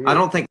 I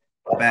don't think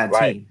they're a bad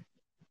team.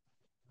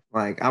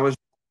 Like I was,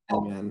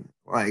 man,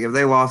 like if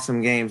they lost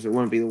some games, it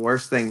wouldn't be the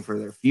worst thing for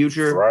their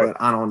future. Right.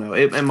 But I don't know.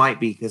 It might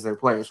be because their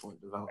players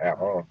weren't developed at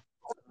all.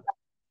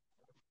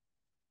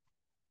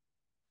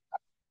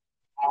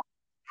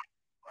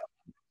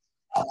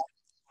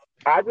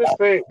 I just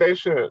think they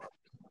should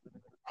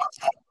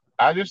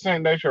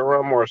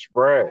run more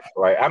spread.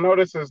 Like I know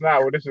this is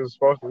not what this is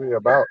supposed to be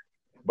about,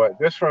 but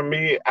just from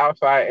me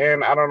outside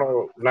in, I don't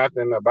know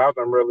nothing about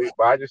them really,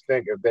 but I just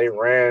think if they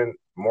ran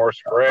more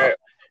spread,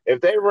 if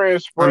they ran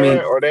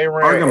spread or they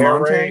ran air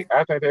raid,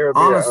 I think they would be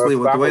honestly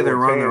with the way they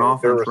run their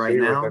offense right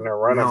now. And their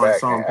running how back I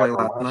saw him play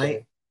last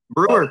night.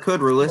 Brewer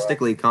could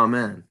realistically come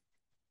in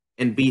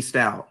and beast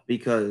out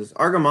because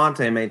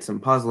Argamonte made some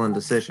puzzling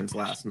decisions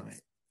last night.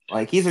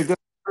 Like he's a good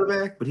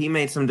quarterback, but he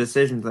made some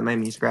decisions that made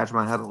me scratch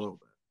my head a little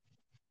bit.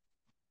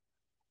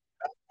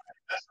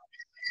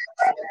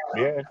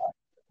 Yeah.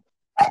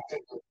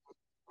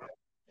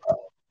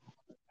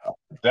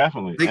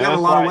 Definitely. They got a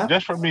lot of weapons.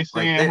 Just from me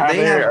seeing like how they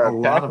have a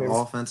lot of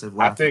offensive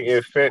weapons. I think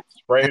it fits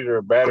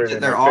Frazier better than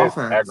their it fits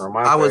offense.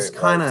 Agramonte. I was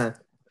kind of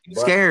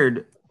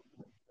scared,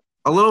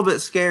 a little bit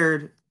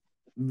scared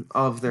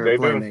of their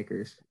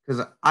playmakers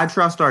because I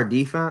trust our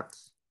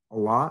defense a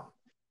lot,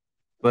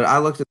 but I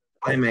looked at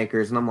the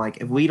playmakers and I'm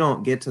like, if we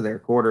don't get to their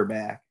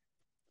quarterback,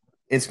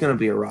 it's going to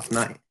be a rough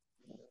night.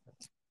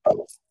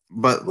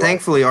 But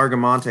thankfully,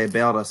 Argamonte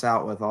bailed us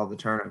out with all the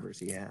turnovers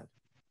he had.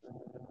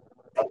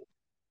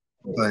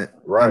 But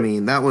I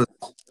mean, that was.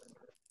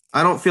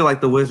 I don't feel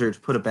like the Wizards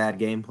put a bad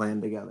game plan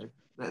together.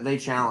 They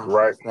challenged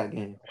us that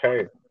game.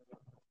 Hey,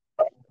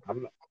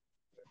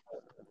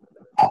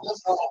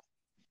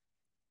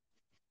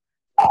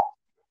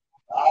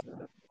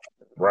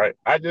 right.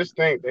 I just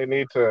think they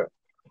need to.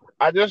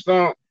 I just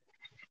don't.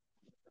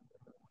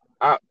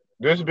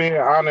 Just being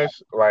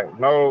honest, like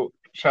no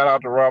shout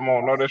out to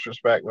Ramo, no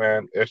disrespect,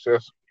 man. It's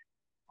just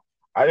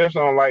I just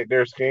don't like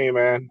their scheme,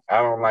 man.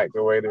 I don't like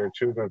the way they're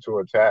choosing to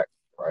attack.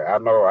 Like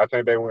I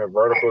think they went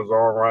vertical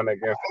zone run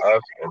against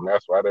us, and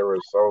that's why there were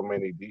so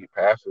many deep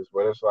passes.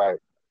 But it's like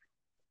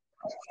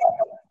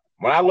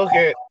when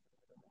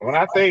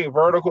I think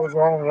vertical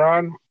zone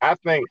run, I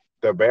think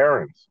the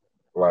Barons.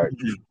 Like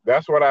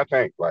that's what I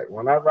think. Like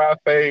whenever I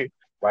say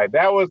like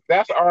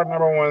that's our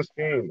number one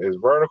scheme is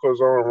vertical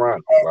zone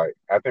run. Like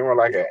I think we're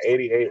like at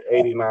 88,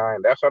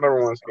 89. That's our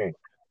number one scheme.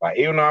 Like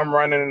even though I'm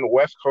running in the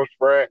West Coast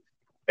spread,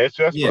 it's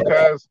just Yeah.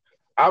 because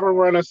I've been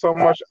running so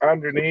much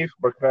underneath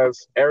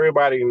because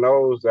everybody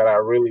knows that I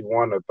really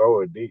want to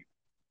throw it deep.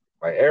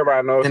 Like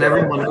everybody knows And that I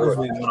everyone can do knows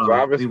it. So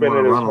I've been we want to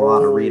spending this run a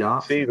lot of read whole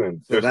option.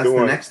 season So just that's the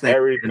doing next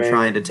thing we've been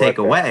trying to everything take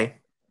but that. away.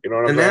 You know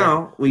what I'm And saying?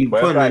 now we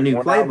But put it's in a like new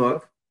when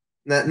playbook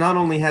that not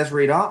only has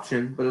read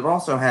option, but it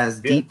also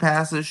has yeah, deep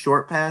passes,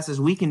 short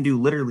passes. We can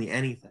do literally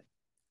anything.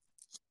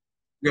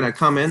 We're gonna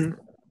come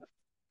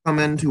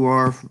into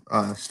our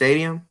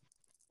stadium,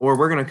 or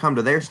we're gonna come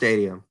to their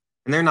stadium,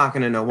 and they're not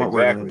gonna know what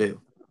we're gonna exactly.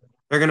 do.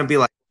 They're gonna be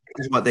like,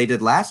 "This is what they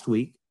did last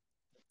week,"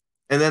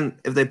 and then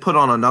if they put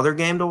on another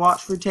game to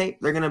watch for tape,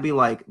 they're gonna be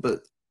like,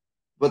 "But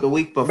the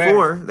week Man,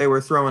 before they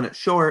were throwing it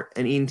short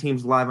and eating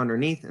teams live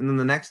underneath, and then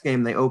the next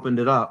game they opened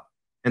it up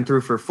and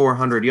threw for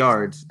 400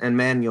 yards, and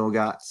Manuel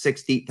got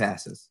 6 deep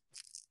passes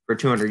for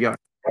 200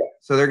 yards."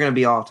 So they're going to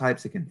be all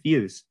types of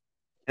confused.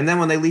 And then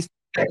when they least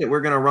expect it,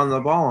 we're going to run the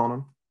ball on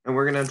them, and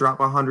we're going to drop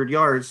 100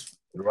 yards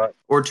right,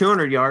 or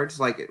 200 yards.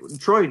 Like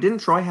didn't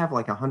Troy have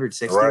like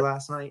 160 right.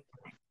 last night?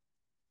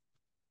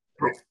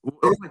 It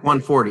was like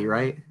 140,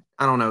 right?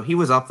 I don't know. He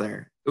was up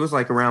there. It was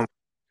like around.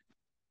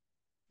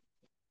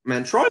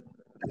 Man, Troy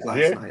last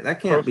Yeah, night. That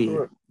close can't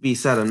to it. be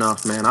said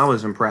enough, man. I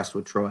was impressed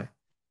with Troy.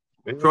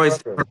 It was Troy's.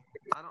 up there.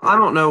 I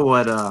don't know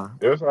what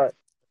It was like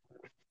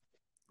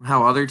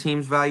how other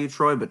teams value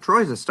Troy, but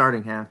Troy's a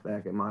starting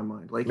halfback in my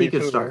mind. Like he me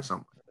could too, start man.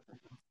 somewhere.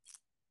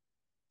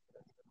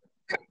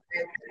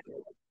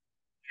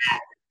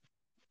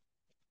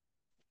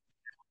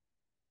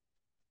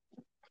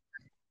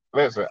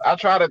 Listen, I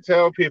try to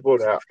tell people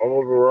that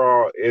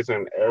overall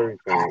isn't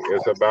everything.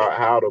 It's about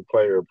how the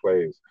player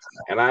plays.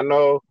 And I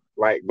know,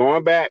 like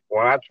going back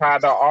when I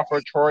tried to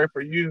offer Troy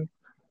for you,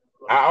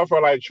 I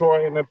offered like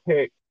Troy in the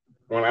pick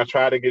when I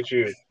tried to get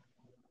you,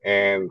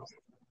 and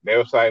they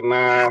was like,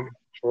 "Nah,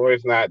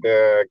 Troy's not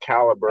the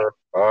caliber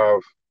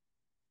of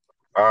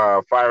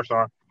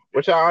Firestorm,"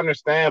 which I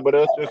understand, but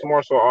it's just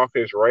more so off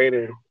his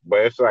rating.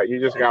 But it's like you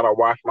just gotta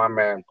watch my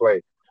man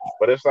play.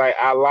 But it's like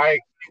I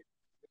like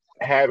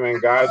having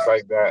guys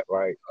like that,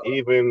 like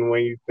even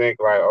when you think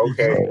like,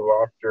 okay, you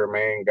lost your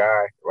main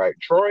guy, like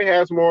Troy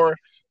has more,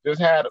 just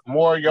had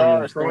more I mean,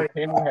 yards than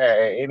Kenny had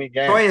at any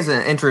game. Troy is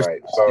an interesting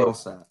Like so, skill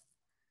set.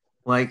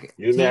 Like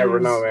you never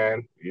know,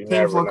 man. You teams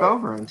never look know.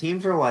 over him.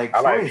 Teams are like,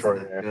 I like Troy's Troy,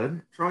 that man.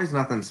 good. Troy's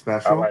nothing I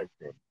special. like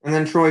Troy. And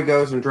then Troy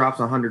goes and drops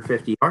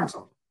 150 yards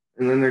on him.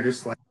 And then they're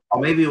just like, oh,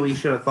 maybe we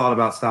should have thought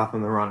about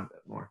stopping the run a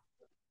bit more.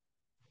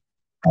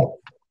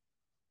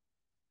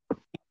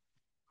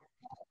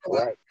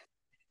 Right,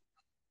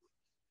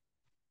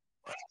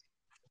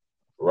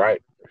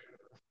 right.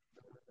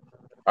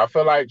 I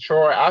feel like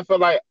Troy. I feel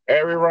like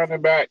every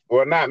running back.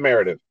 Well, not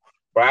Meredith,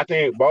 but I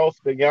think both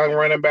the young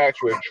running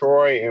backs with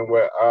Troy and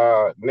with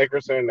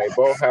Nickerson, they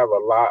both have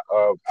a lot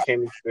of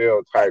Kenny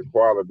Steele type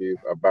qualities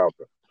about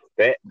them.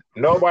 That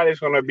nobody's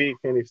gonna beat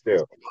Kenny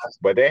Steele,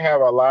 but they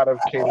have a lot of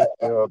Kenny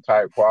Steele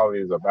type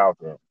qualities about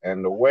them.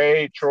 And the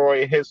way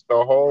Troy hits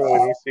the hole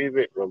when he sees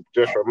it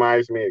just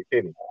reminds me of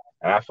Kenny.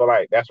 And I feel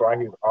like that's why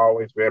he's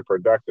always been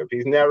productive.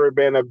 He's never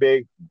been a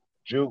big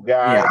juke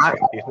Yeah, guy.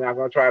 He's not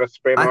going to try to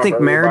spin I off think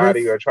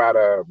everybody Meredith, or try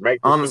to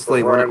make the super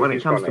honestly, run. when it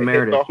He's comes going to to hit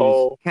Meredith, the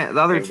hole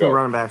the other and two go.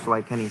 running backs are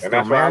like Kenny And Steele.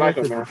 that's why I like Meredith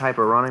him, is the man. type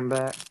of running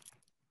back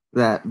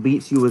that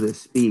beats you with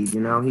his speed.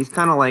 He's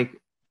kind of like,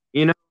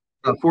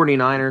 the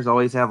 49ers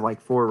always have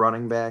like 4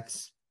 running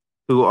backs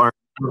who are,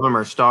 none of them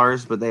are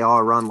stars, but they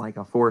all run like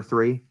a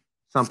 4-3,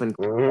 something.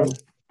 Mm-hmm.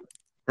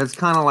 That's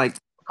kind of like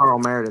Carl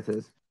Meredith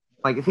is.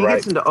 Like if he Right,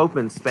 gets into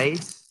open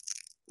space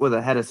with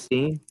a head of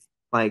steam,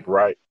 like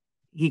right,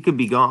 he could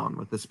be gone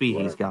with the speed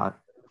he's right. got.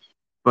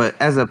 But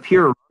as a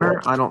pure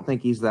runner, I don't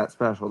think he's that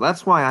special.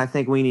 That's why I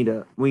think we need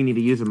to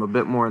use him a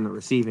bit more in the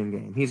receiving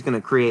game. He's going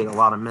to create a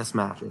lot of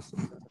mismatches.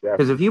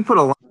 Because Definitely. if you put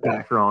a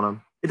linebacker on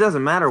him, it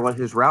doesn't matter what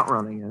his route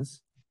running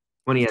is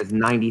when he has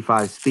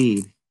 95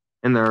 speed,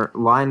 and their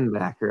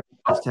linebacker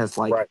just has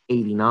like Right,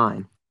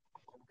 89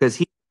 because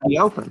he's going to be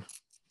open.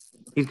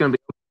 He's going to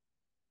be.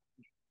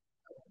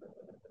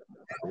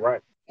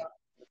 right,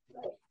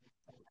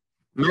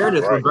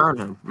 Meredith would right. burn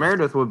him.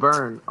 Meredith would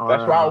burn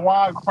That's why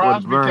Juan would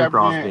Crosby burn kept getting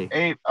Crosby.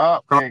 ate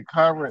up and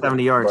covered.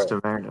 70 yards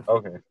But to Meredith.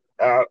 okay.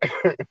 Uh,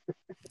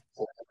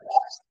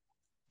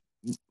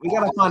 We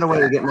got to find a way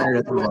to get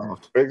Meredith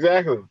involved.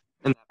 exactly.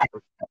 And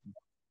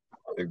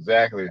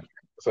Exactly.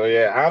 So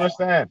yeah, I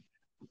understand.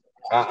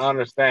 I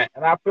understand.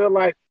 And I feel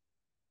like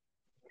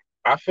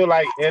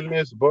in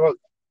this book,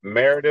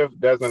 Meredith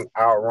doesn't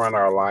outrun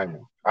our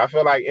linemen. I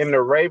feel like in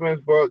the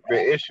Ravens book,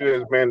 the issue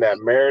has been that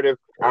Meredith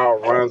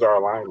outruns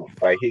our linemen.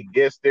 Like he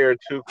gets there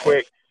too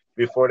quick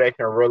before they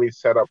can really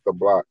set up the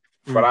block.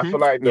 But I feel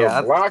like the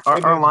yeah, blocks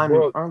in our this linemen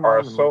book our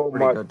are linemen look so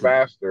pretty much good today.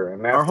 faster,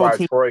 and Our that's whole why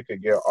team Troy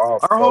could get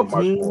off our so whole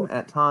much team more.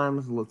 at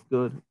times looked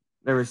good.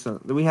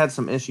 We had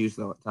some issues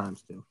though at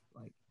times too.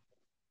 Like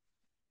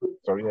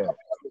So yeah,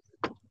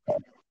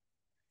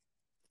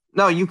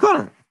 No, you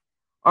couldn't.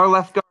 Our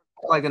left guard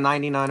was like a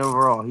 99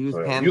 overall. He was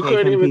You couldn't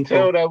handpicking even people.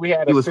 tell that we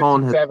had He a was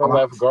holding his 67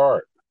 left blocks.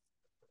 guard.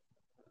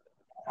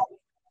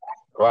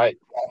 Like,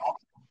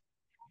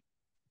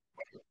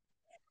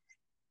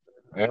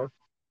 yeah.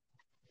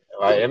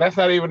 Like, and that's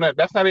not even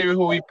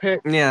who we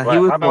picked. Yeah, he Like,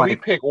 was I know we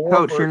like, picked Coach, you're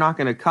Warford, not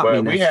going to cut me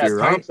but we next had year,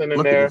 right? Thompson in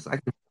Look at there,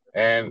 this.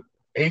 and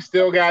he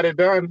still got it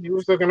done. He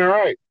was looking all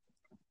right.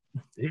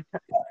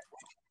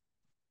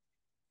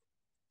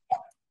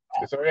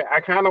 So yeah, I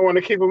kind of want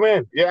to keep him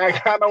in. Yeah, I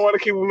kind of want to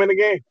keep him in the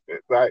game.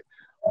 It's like,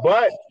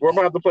 but we're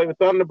about to play the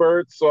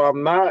Thunderbirds, so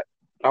I'm not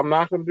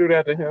going to do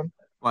that to him.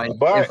 Like,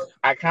 But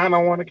I kind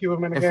of want to keep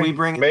him in the if game. we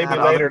bring in Maybe that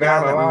later other guy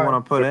down the that we line,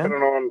 want to put in,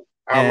 depending on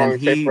how long and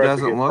it takes he for us to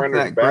doesn't get look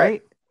printers that back.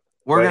 great,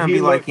 we're But going to he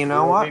be like, looked you know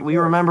really what? We good.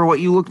 remember what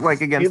you looked like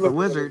He against the looked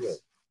really good.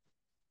 Wizards,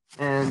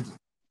 and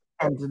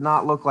did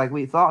not look like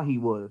we thought he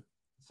would.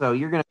 So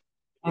you're going to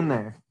be in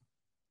there.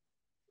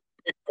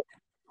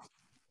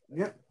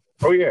 Yep.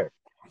 Oh yeah,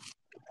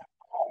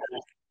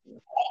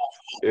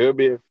 it'll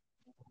be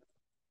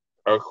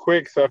a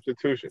quick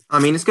substitution. I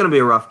mean, it's going to be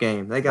a rough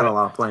game. They got a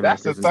lot of playmakers.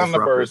 That's the and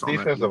disruptors Thunderbirds on that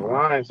defensive team.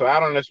 line, so I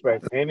don't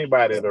expect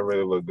anybody to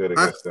really look good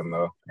against them,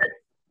 though.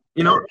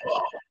 You know,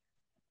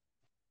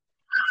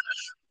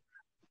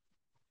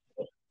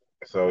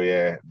 So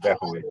yeah,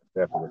 definitely.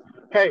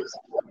 Hey,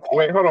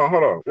 wait, hold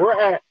on.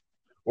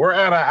 We're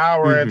at an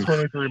hour and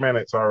 23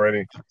 minutes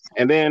already,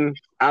 and then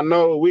I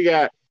know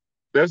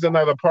there's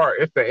another part.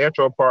 It's the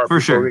intro part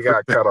before we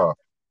got cut off.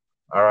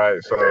 All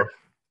right, so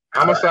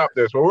I'm gonna stop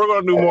this, but we're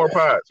gonna do more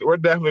pods. We're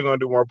definitely gonna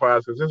do more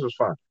pods because this was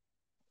fun.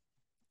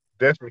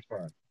 This was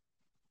fun.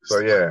 So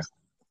yeah,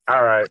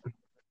 all right.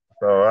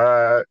 So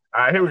all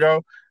right, here we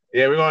go.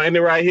 Yeah, we're gonna end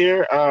it right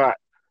here. Earn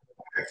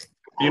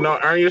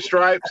your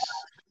stripes.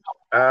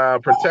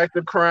 Protect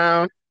the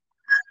crown.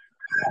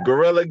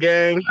 Gorilla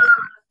Gang.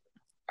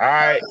 All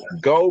right,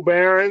 go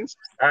Barons.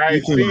 All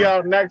right, see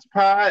y'all next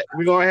pod.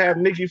 We're gonna have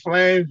Nikki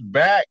Flames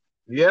back.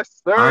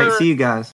 Yes, sir. all right, see you guys.